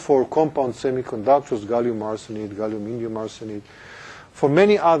true for compound semiconductors, gallium arsenide, gallium indium arsenide, for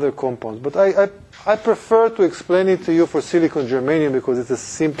many other compounds. But I prefer to explain it to you for silicon germanium because it's a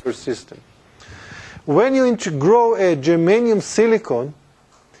simpler system. When you grow a germanium silicon,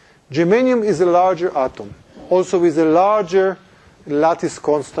 germanium is a larger atom, also with a larger lattice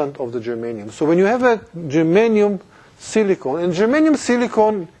constant of the germanium. So when you have a germanium silicon, and germanium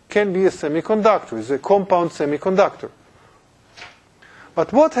silicon can be a semiconductor, it's a compound semiconductor.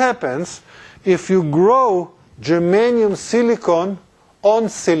 But what happens if you grow germanium silicon on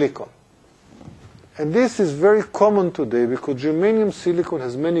silicon? And this is very common today because germanium silicon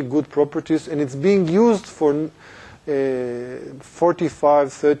has many good properties, and it's being used for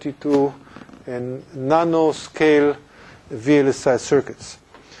 45, 32, and nanoscale VLSI circuits.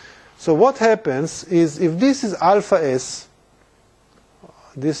 So what happens is, if this is alpha S,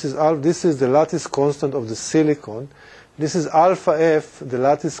 this is the lattice constant of the silicon, this is alpha F, the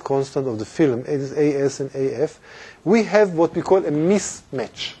lattice constant of the film, it is AS and AF, we have what we call a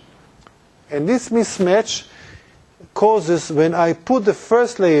mismatch. And this mismatch causes, when I put the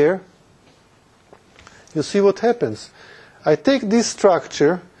first layer, you see what happens. I take this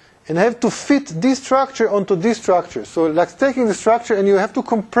structure and I have to fit this structure onto this structure. So like taking the structure and you have to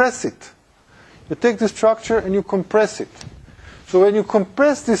compress it. You take the structure and you compress it. So when you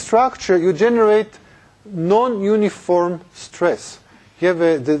compress this structure, you generate non-uniform stress. You have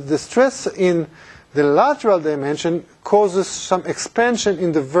the stress in the lateral dimension causes some expansion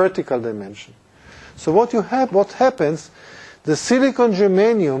in the vertical dimension. So what happens, the silicon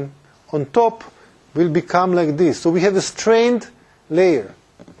germanium on top will become like this. So we have a strained layer.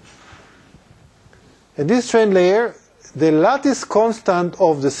 And this strained layer, the lattice constant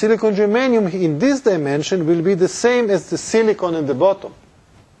of the silicon germanium in this dimension will be the same as the silicon at the bottom.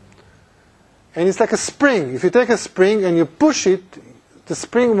 And it's like a spring. If you take a spring and you push it, the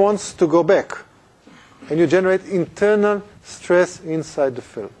spring wants to go back. And you generate internal stress inside the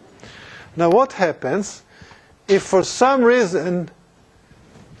film. Now what happens if for some reason,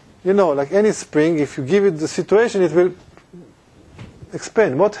 like any spring, if you give it the situation, it will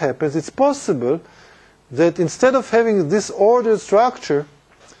expand. What happens? It's possible that instead of having this ordered structure,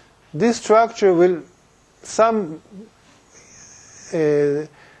 this structure will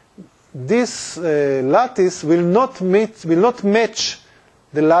this lattice will not match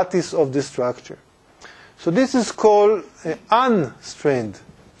the lattice of this structure. So this is called unstrained.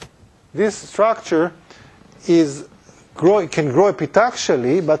 This structure can grow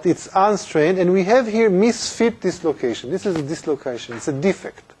epitaxially, but it's unstrained, and we have here misfit dislocation. This is a dislocation. It's a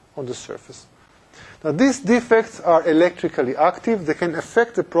defect on the surface. Now these defects are electrically active. They can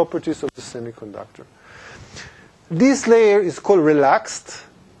affect the properties of the semiconductor. This layer is called relaxed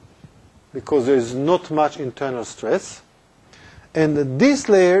because there is not much internal stress. And this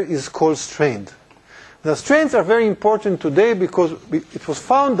layer is called strained. Now strains are very important today because it was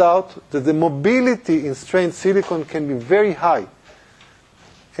found out that the mobility in strained silicon can be very high.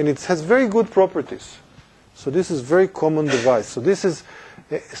 And it has very good properties. So this is a very common device. So this is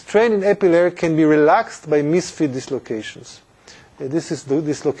strain in epi layer can be relaxed by misfit dislocations. This is the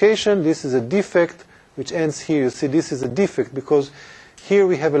dislocation. This is a defect which ends here. You see this is a defect because here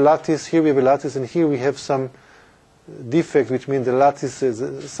we have a lattice, here we have a lattice, and here we have some defect, which means the lattice is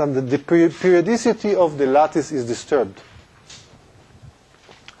the periodicity of the lattice is disturbed.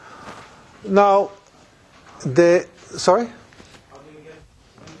 Now, sorry? How do you get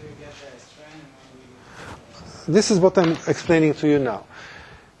that strain? This is what I'm explaining to you now.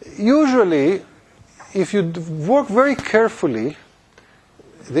 Usually, if you work very carefully,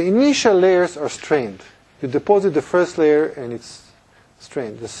 the initial layers are strained. You deposit the first layer and it's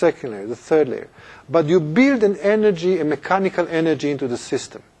strained, the second layer, the third layer. But you build an energy, a mechanical energy into the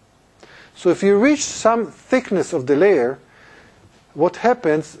system. So if you reach some thickness of the layer, what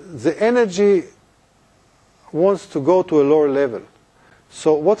happens, the energy wants to go to a lower level.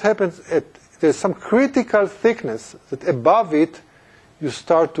 So what happens, there's some critical thickness that above it you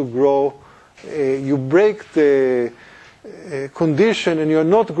start to grow, you break the condition and you're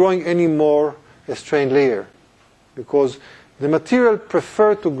not growing anymore a strained layer. Because the material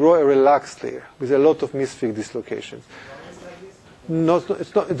prefer to grow a relaxed layer with a lot of misfit dislocations.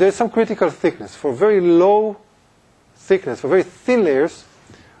 There's some critical thickness. For very low thickness, for very thin layers,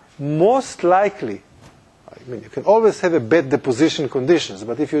 most likely, you can always have a bad deposition conditions,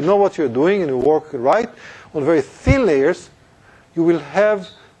 but if you know what you're doing and you work right on very thin layers, you will have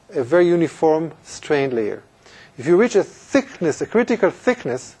a very uniform strained layer. If you reach a thickness, a critical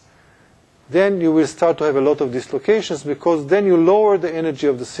thickness, then you will start to have a lot of dislocations because then you lower the energy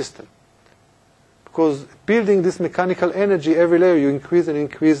of the system. Because building this mechanical energy, every layer you increase and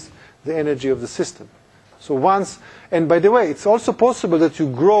increase the energy of the system. So once, and by the way, it's also possible that you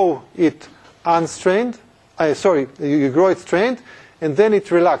grow it unstrained, you grow it strained, and then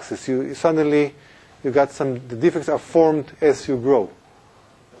it relaxes. Suddenly you got the defects are formed as you grow.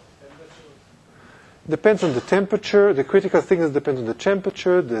 Depends on the temperature. The critical thickness depends on the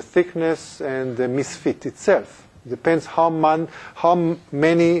temperature, the thickness, and the misfit itself. Depends how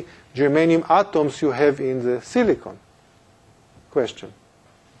many germanium atoms you have in the silicon. Question.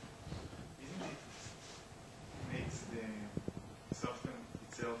 Isn't it makes the substance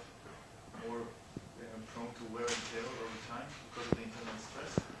itself more prone to wear and tear over time because of the internal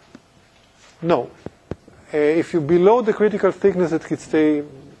stress? No. If you below the critical thickness, it can stay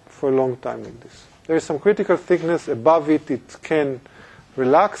for a long time like this. There is some critical thickness above it. It can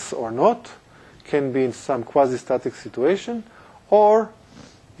relax or not. Can be in some quasi-static situation. Or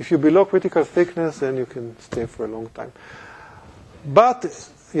if you're below critical thickness, then you can stay for a long time. But,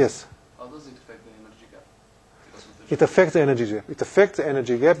 yes? How does it affect the energy gap? It affects the energy gap. It affects the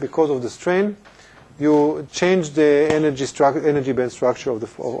energy gap because of the strain. You change the energy band structure of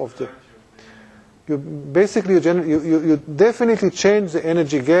the. basically you definitely change the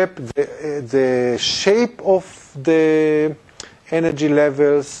energy gap, the shape of the energy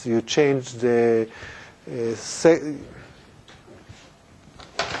levels. You change the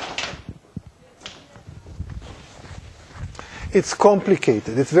it's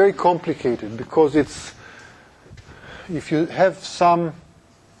complicated. It's very complicated because it's, if you have some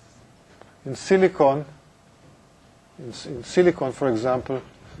in silicon, for example,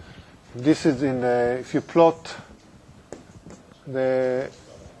 this is in the, if you plot this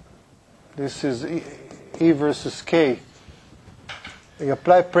is E versus K, you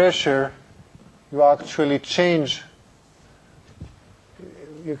apply pressure, you actually change,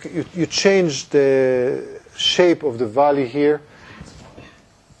 you change the shape of the valley here.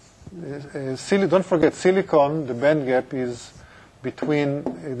 Don't forget, silicon, the band gap is between,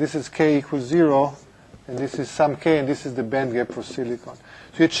 this is K equals 0, and this is some K, and this is the band gap for silicon.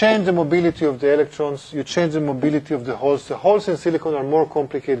 So you change the mobility of the electrons, you change the mobility of the holes. The holes in silicon are more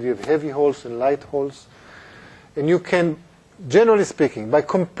complicated. You have heavy holes and light holes. And you can, generally speaking, by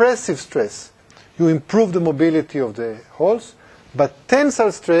compressive stress, you improve the mobility of the holes, but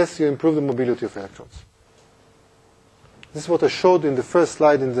tensile stress, you improve the mobility of electrons. This is what I showed in the first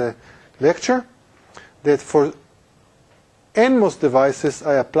slide in the lecture, that for NMOS devices,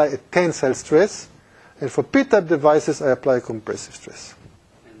 I apply a tensile stress, and for P-type devices, I apply a compressive stress.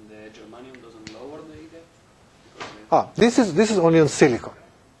 And the germanium doesn't lower the gap? This is only on silicon.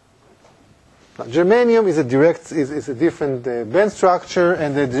 Now, germanium is a different band structure,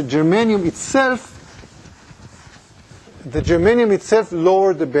 and the germanium itself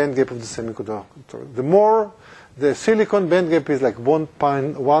lowered the band gap of the semiconductor. The more the silicon band gap is like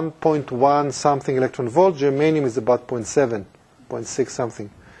 1.1 something electron volt. Germanium is about 0.7, 0.6 something.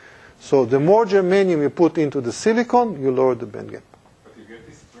 So the more germanium you put into the silicon, you lower the band gap. But you get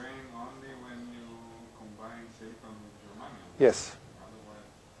this strain only when you combine silicon with germanium. Yes.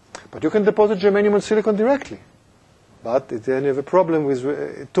 Otherwise, But you can deposit germanium on silicon directly. But then you have a problem with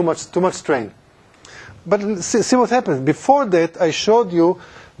too much strain. But see what happens. Before that, I showed you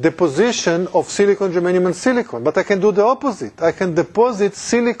deposition of silicon, germanium, and silicon. But I can do the opposite. I can deposit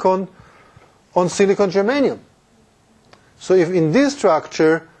silicon on silicon germanium. So if in this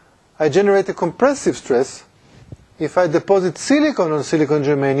structure I generate a compressive stress, if I deposit silicon on silicon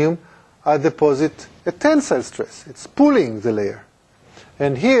germanium, I deposit a tensile stress. It's pulling the layer.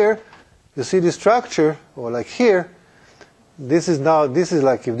 And here, you see the structure, or like here, this is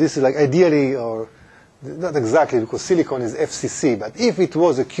like ideally, or not exactly, because silicon is FCC, but if it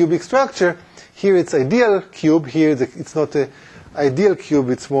was a cubic structure, here it's ideal cube, here it's not an ideal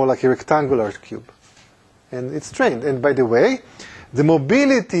cube, it's more like a rectangular cube. And it's strained. And by the way, the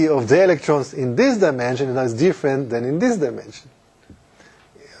mobility of the electrons in this dimension is different than in this dimension.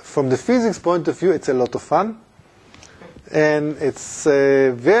 From the physics point of view, it's a lot of fun. And it's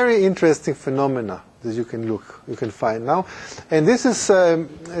a very interesting phenomena that you can find now. And this is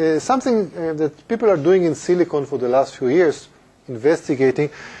something that people are doing in silicon for the last few years, investigating.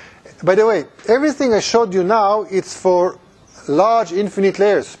 By the way, everything I showed you now, it's for large infinite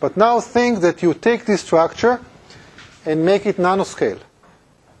layers. But now think that you take this structure and make it nanoscale.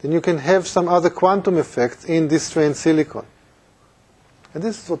 Then you can have some other quantum effects in this strained silicon. And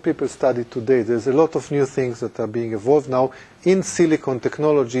this is what people study today. There's a lot of new things that are being evolved now in silicon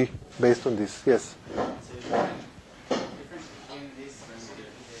technology based on this. Yes? So is there a difference between this and the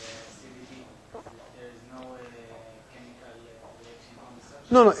CVD? There is no chemical reaction on the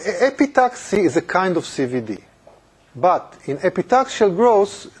substrate? No. Epitaxy is a kind of CVD. But in epitaxial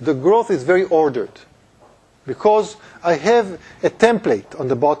growth, the growth is very ordered. Because I have a template on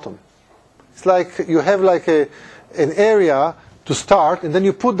the bottom. It's like you have like an area to start, and then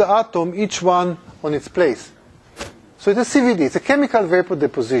you put the atom, each one on its place. So it's a CVD. It's a chemical vapor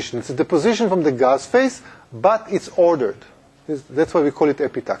deposition. It's a deposition from the gas phase, but it's ordered. That's why we call it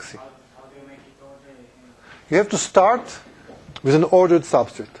epitaxy. How do you make it ordered? You have to start with an ordered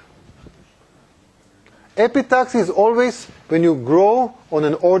substrate. Epitaxy is always when you grow on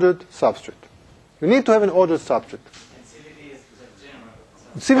an ordered substrate. You need to have an ordered substrate. And CVD is the general.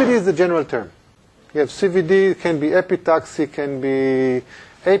 CVD is the general term. You have CVD, can be epitaxy, can be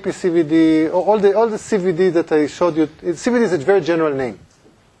APCVD, all the CVD that I showed you. CVD is a very general name.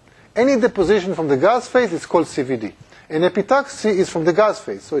 Any deposition from the gas phase is called CVD. And epitaxy is from the gas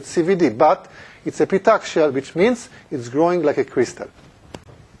phase, so it's CVD. But it's epitaxial, which means it's growing like a crystal.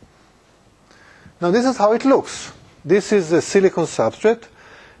 Now this is how it looks. This is a silicon substrate.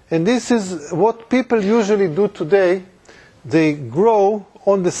 And this is what people usually do today. They grow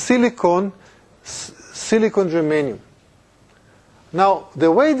on the silicon germanium. Now,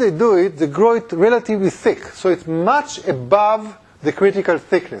 the way they do it, they grow it relatively thick, so it's much above the critical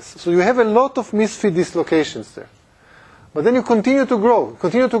thickness. So you have a lot of misfit dislocations there. But then you continue to grow,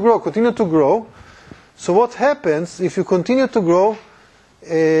 continue to grow, continue to grow. So what happens if you continue to grow?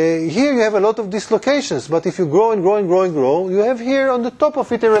 Here you have a lot of dislocations, but if you grow and grow and grow and grow, you have here on the top of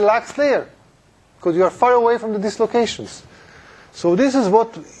it a relaxed layer, because you are far away from the dislocations. So this is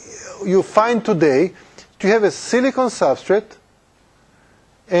what you find today. You have a silicon substrate,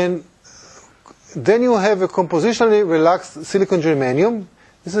 and then you have a compositionally relaxed silicon germanium.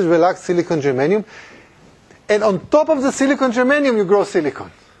 This is relaxed silicon germanium. And on top of the silicon germanium, you grow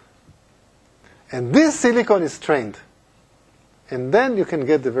silicon. And this silicon is strained. And then you can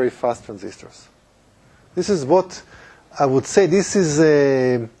get the very fast transistors. This is what I would say, this is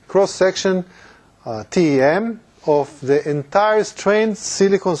a cross-section, TEM, of the entire strained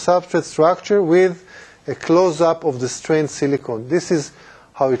silicon substrate structure with a close-up of the strained silicon. This is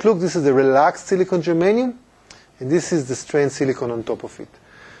how it looks. This is the relaxed silicon germanium, and this is the strained silicon on top of it.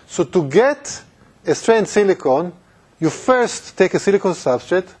 So to get a strained silicon, you first take a silicon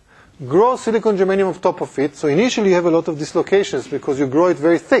substrate, grow silicon germanium on top of it. So initially you have a lot of dislocations because you grow it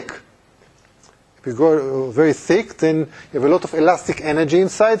very thick. If you grow very thick, then you have a lot of elastic energy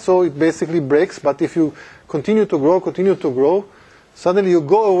inside, so it basically breaks. But if you continue to grow, suddenly you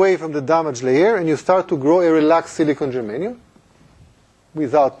go away from the damaged layer and you start to grow a relaxed silicon germanium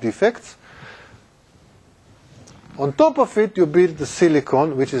without defects. On top of it, you build the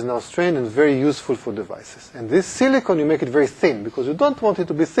silicon, which is now strained and very useful for devices. And this silicon, you make it very thin, because you don't want it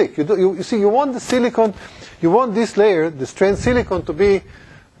to be thick. You see, you want the silicon, you want this layer, the strained silicon, to be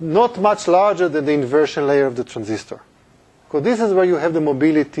not much larger than the inversion layer of the transistor. Because this is where you have the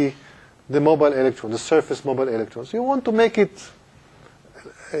mobility, the mobile electron, the surface mobile electrons. You want to make it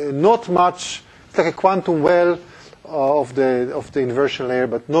not much, it's like a quantum well of the inversion layer,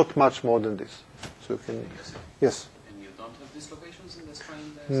 but not much more than this. So you can, yes? And you don't have dislocations in the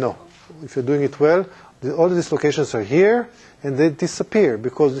strained No. silicon? If you're doing it well, all the dislocations are here, and they disappear,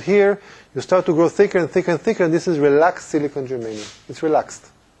 because here you start to grow thicker and thicker and thicker, and this is relaxed silicon germanium. It's relaxed.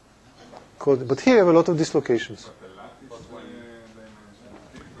 But here you have a lot of dislocations.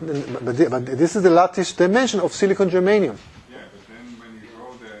 But this is the lattice dimension of silicon germanium. Yeah, but then when you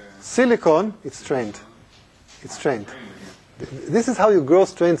grow the Silicon, it's strained. It's strained. This is how you grow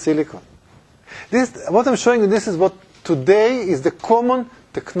strained silicon. What I'm showing you, this is what today is the common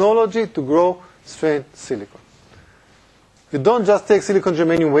technology to grow strained silicon. You don't just take silicon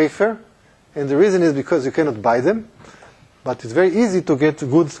germanium wafer, and the reason is because you cannot buy them, but it's very easy to get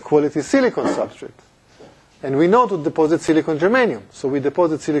good quality silicon substrate. And we know to deposit silicon germanium. So we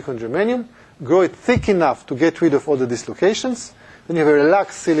deposit silicon germanium, grow it thick enough to get rid of all the dislocations, then you have a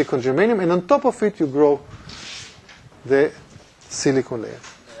relaxed silicon germanium, and on top of it you grow the silicon layer.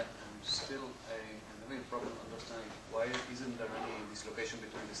 I'm still having a problem understanding why isn't there any dislocation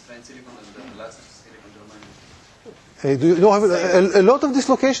between the strained silicon and the relaxed silicon germanium? Do you know, a lot of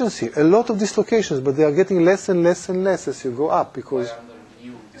dislocations here, a lot of dislocations, but they are getting less and less and less as you go up, because Why are there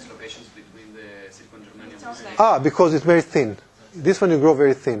new dislocations between the silicon germanium and the because it's very thin. This one you grow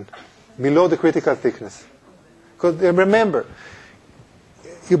very thin, below the critical thickness. Because remember,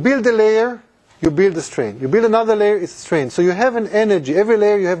 you build a layer, you build a strain. You build another layer, it's strained. So you have an energy. Every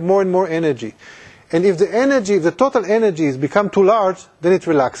layer you have more and more energy. And if the total energy has become too large, then it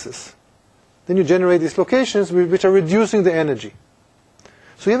relaxes. Then you generate dislocations which are reducing the energy.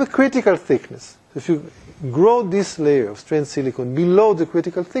 So you have a critical thickness. If you grow this layer of strained silicon below the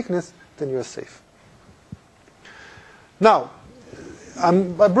critical thickness, then you are safe. Now,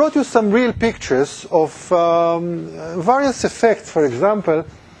 I brought you some real pictures of various effects. For example,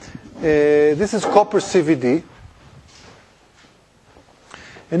 this is copper CVD.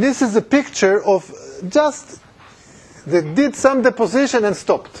 And this is a picture of just, they did some deposition and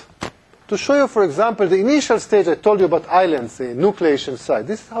stopped. To show you, for example, the initial stage I told you about islands, the nucleation site.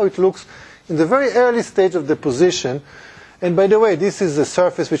 This is how it looks in the very early stage of deposition. And by the way, this is the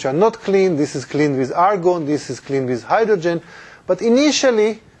surface which are not clean. This is cleaned with argon. This is cleaned with hydrogen. But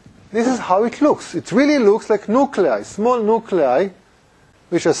initially, this is how it looks. It really looks like nuclei, small nuclei,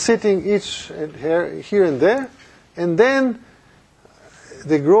 which are sitting each here and there. And then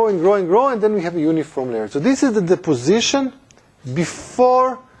they grow and grow and grow, and then we have a uniform layer. So this is the deposition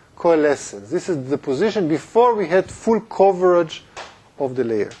before coalescence. This is the deposition before we had full coverage of the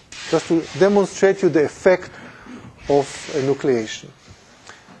layer. Just to demonstrate you the effect of nucleation.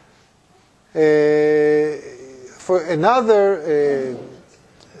 For another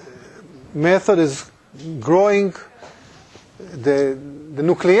method is growing. The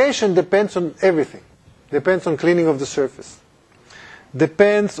nucleation depends on everything. Depends on cleaning of the surface.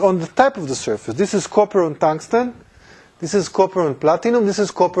 depends on the type of the surface. This is copper on tungsten. This is copper on platinum. This is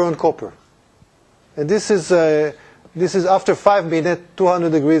copper on copper. And this is after 5 minutes,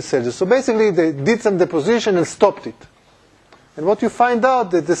 200 degrees Celsius. So basically, they did some deposition and stopped it. And what you find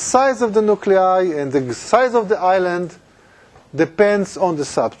out that the size of the nuclei and the size of the island depends on the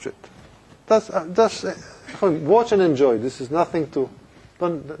substrate. That's watch and enjoy. This is nothing to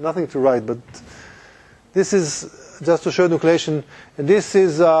write, but this is just to show nucleation. And this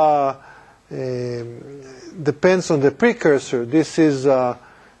is depends on the precursor. This is 2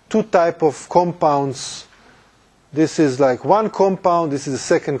 types of compounds. This is like 1 compound. This is the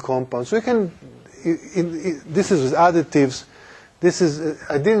second compound. So you can. This is with additives. This is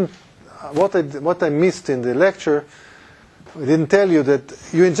what I missed in the lecture. I didn't tell you that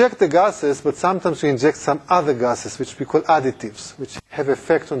you inject the gases, but sometimes you inject some other gases, which we call additives, which have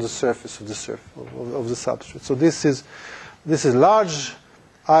effect on the surface of the substrate. So this is large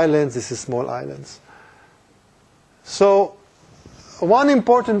islands. This is small islands. So one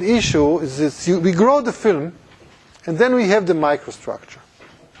important issue is this: we grow the film, and then we have the microstructure.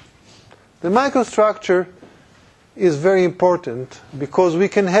 The microstructure is very important because we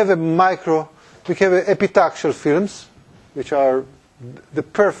can have epitaxial films, which are the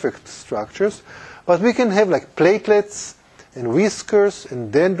perfect structures, but we can have like platelets and whiskers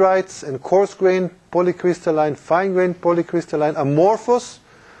and dendrites and coarse-grained polycrystalline, fine-grained polycrystalline, amorphous,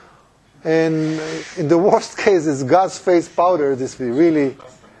 and in the worst case, it's gas phase powder. This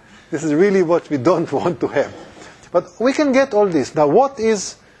is really what we don't want to have. But we can get all this. Now, what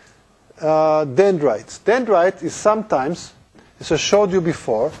is dendrites? Dendrite is sometimes, as I showed you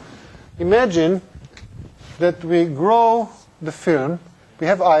before, imagine that we grow the film, we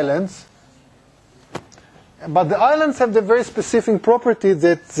have islands, but the islands have the very specific property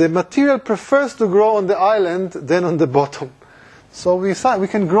that the material prefers to grow on the island than on the bottom. So we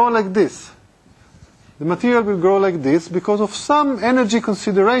can grow like this. The material will grow like this because of some energy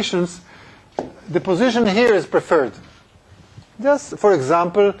considerations. The position here is preferred. Just, for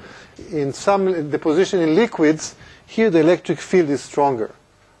example, in some deposition in liquids, here the electric field is stronger.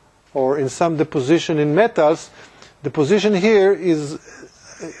 Or in some deposition in metals, the position here is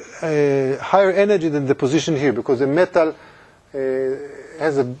higher energy than the position here because the metal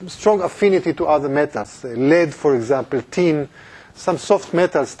has a strong affinity to other metals. Lead, for example, tin. Some soft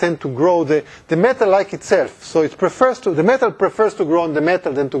metals tend to grow the metal like itself. So the metal prefers to grow on the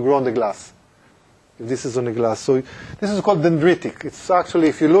metal than to grow on the glass. If this is on the glass. So this is called dendritic. It's actually,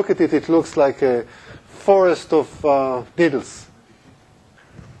 if you look at it, it looks like a forest of needles.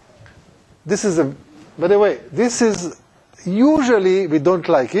 By the way, this is usually we don't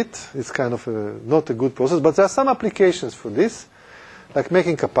like it. It's kind of not a good process, but there are some applications for this, like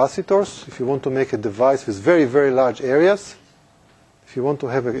making capacitors. If you want to make a device with very, very large areas, if you want to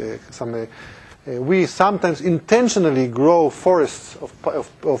have we sometimes intentionally grow forests of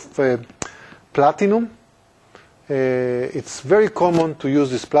platinum. It's very common to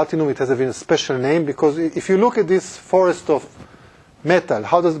use this platinum. It has a special name because if you look at this forest of metal,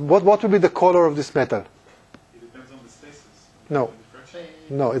 what will be the color of this metal? It depends on the stasis. No.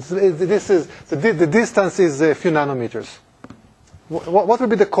 The distance is a few nanometers. What will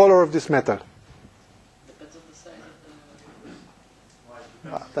be the color of this metal? Depends on the size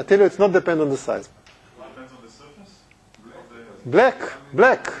of the... I tell you, it's not depend on the size. It depends on the surface?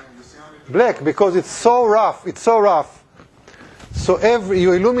 Black, because it's so rough. So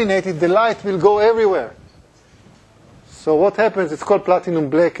you illuminate it, the light will go everywhere. So what happens, it's called platinum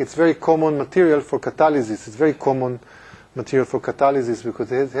black. It's very common material for catalysis. It's very common material for catalysis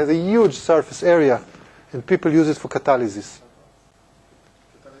because it has a huge surface area and people use it for catalysis.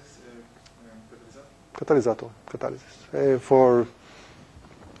 Catalysis. For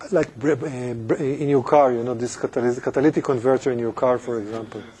like in your car, this catalytic converter in your car, for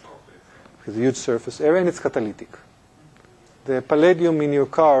example. It has a huge surface area and it's catalytic. The palladium in your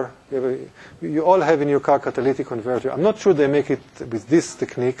car, you all have in your car catalytic converter. I'm not sure they make it with this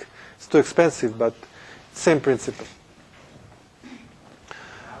technique. It's too expensive, but same principle.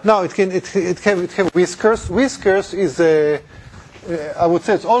 Now it have whiskers. Whiskers is I would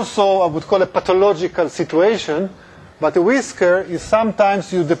say it's also, I would call a pathological situation, but a whisker is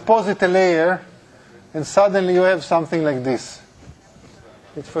sometimes you deposit a layer and suddenly you have something like this.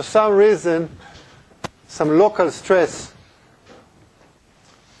 It's for some reason, some local stress.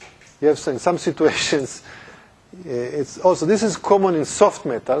 You have in some situations, it's also, this is common in soft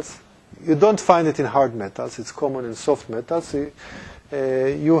metals. You don't find it in hard metals. It's common in soft metals. If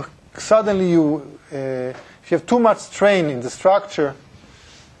you have too much strain in the structure,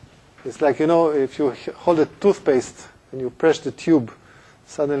 it's like, if you hold a toothpaste and you press the tube,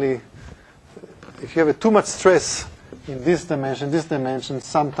 suddenly, if you have too much stress in this dimension,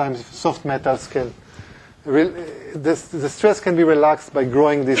 sometimes soft metals can, the stress can be relaxed by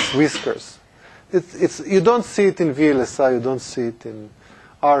growing these whiskers. You don't see it in VLSI, you don't see it in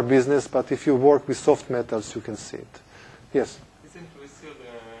our business, but if you work with soft metals, you can see it. Yes? Isn't whisker the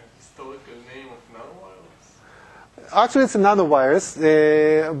historical name of nanowires? Actually, it's nanowires,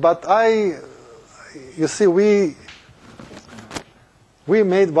 but you see, we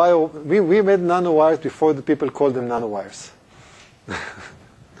made nanowires before the people called them nanowires.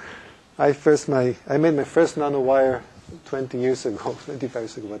 I made my first nanowire 20 years ago, 25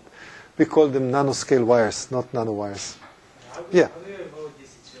 years ago, but we called them nanoscale wires, not nanowires. Yeah. How do you avoid this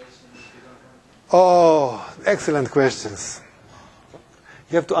situation if you don't want Oh, excellent questions.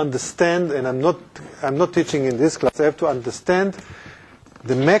 You have to understand, and I'm not teaching in this class, I have to understand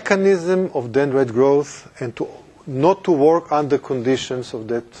the mechanism of dendrite growth and not to work under conditions of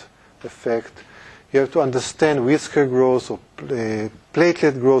that effect. You have to understand whisker growth or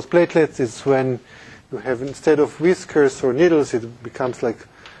platelet growth. Platelets is when you have, instead of whiskers or needles, it becomes like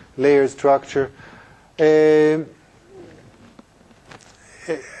layered structure. A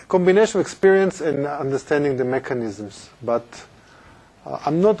combination of experience and understanding the mechanisms. But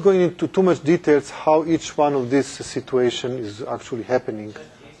I'm not going into too much details how each one of these situations is actually happening.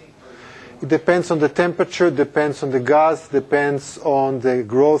 It depends on the temperature, depends on the gas, depends on the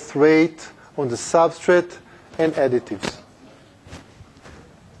growth rate, on the substrate, and additives.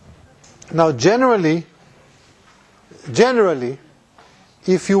 Now, generally,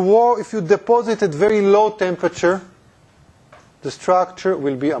 if you deposit at very low temperature, the structure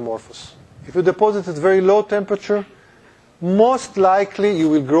will be amorphous. If you deposit at very low temperature, most likely you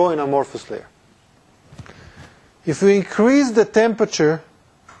will grow an amorphous layer. If you increase the temperature,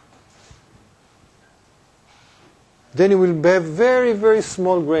 then you will have very, very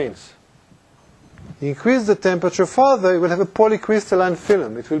small grains. Increase the temperature further, you will have a polycrystalline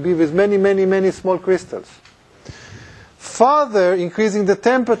film. It will be with many, many, many small crystals. Further increasing the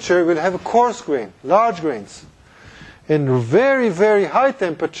temperature, you will have a coarse grain, large grains. And very, very high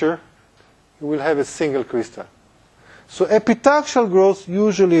temperature, you will have a single crystal. So epitaxial growth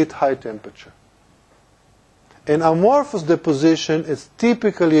usually at high temperature. And amorphous deposition is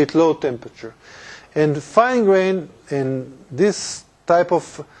typically at low temperature. And fine grain and this type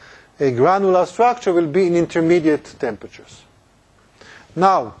of a granular structure will be in intermediate temperatures.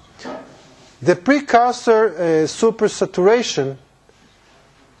 Now, the precursor supersaturation,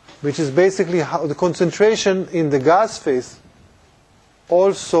 which is basically how the concentration in the gas phase,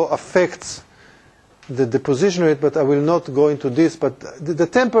 also affects the deposition rate, but I will not go into this, but the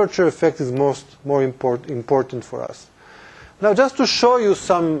temperature effect is more important for us. Now, just to show you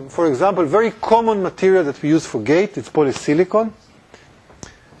some, for example, very common material that we use for gate, it's polysilicon.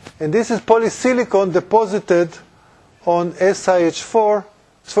 And this is polysilicon deposited on SiH4,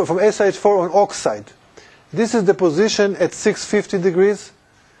 so from SiH4 on oxide. This is deposition at 650 degrees,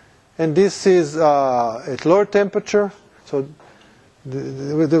 and this is at lower temperature. So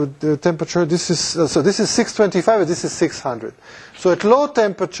the temperature, this is 625, and this is 600. So at low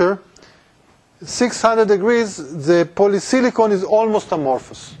temperature, 600 degrees, the polysilicon is almost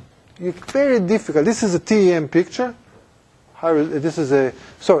amorphous. Very difficult. This is a TEM picture. This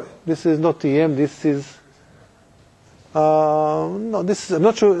is not TEM. This is no. This is, I'm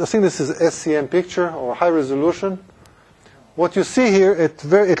not sure. I think this is SCM picture or high resolution. What you see here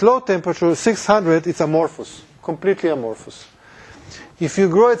at low temperature, 600, it's amorphous, completely amorphous. If you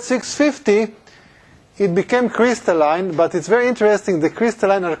grow at 650, it became crystalline, but it's very interesting. The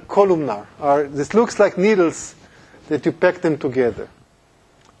crystalline are columnar. This looks like needles that you pack them together.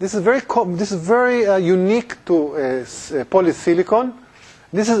 This is very unique to polysilicon.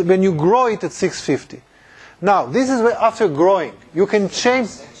 This is when you grow it at 650. Now, this is where after growing, you can change.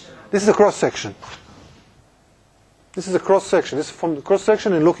 This is a cross section. This is a cross section. This is from the cross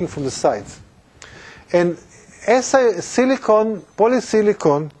section and looking from the sides. And polysilicon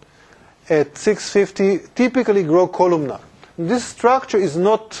at 650 typically grow columnar. This structure is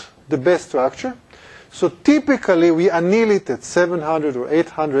not the best structure. So typically we anneal it at 700 or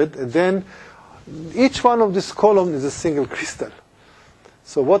 800, and then each one of these columns is a single crystal.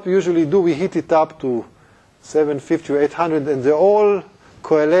 So what we usually do, we heat it up to 750 or 800, and they all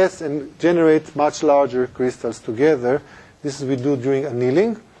coalesce and generate much larger crystals together. This is what we do during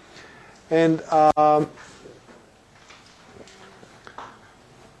annealing. And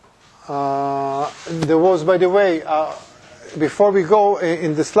there was, by the way, before we go,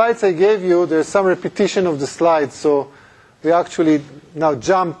 in the slides I gave you, there's some repetition of the slides. So we actually now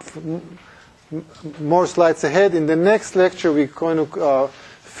jump more slides ahead. In the next lecture, we're going to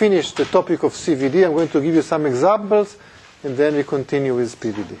finish the topic of CVD. I'm going to give you some examples, and then we continue with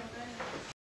PVD.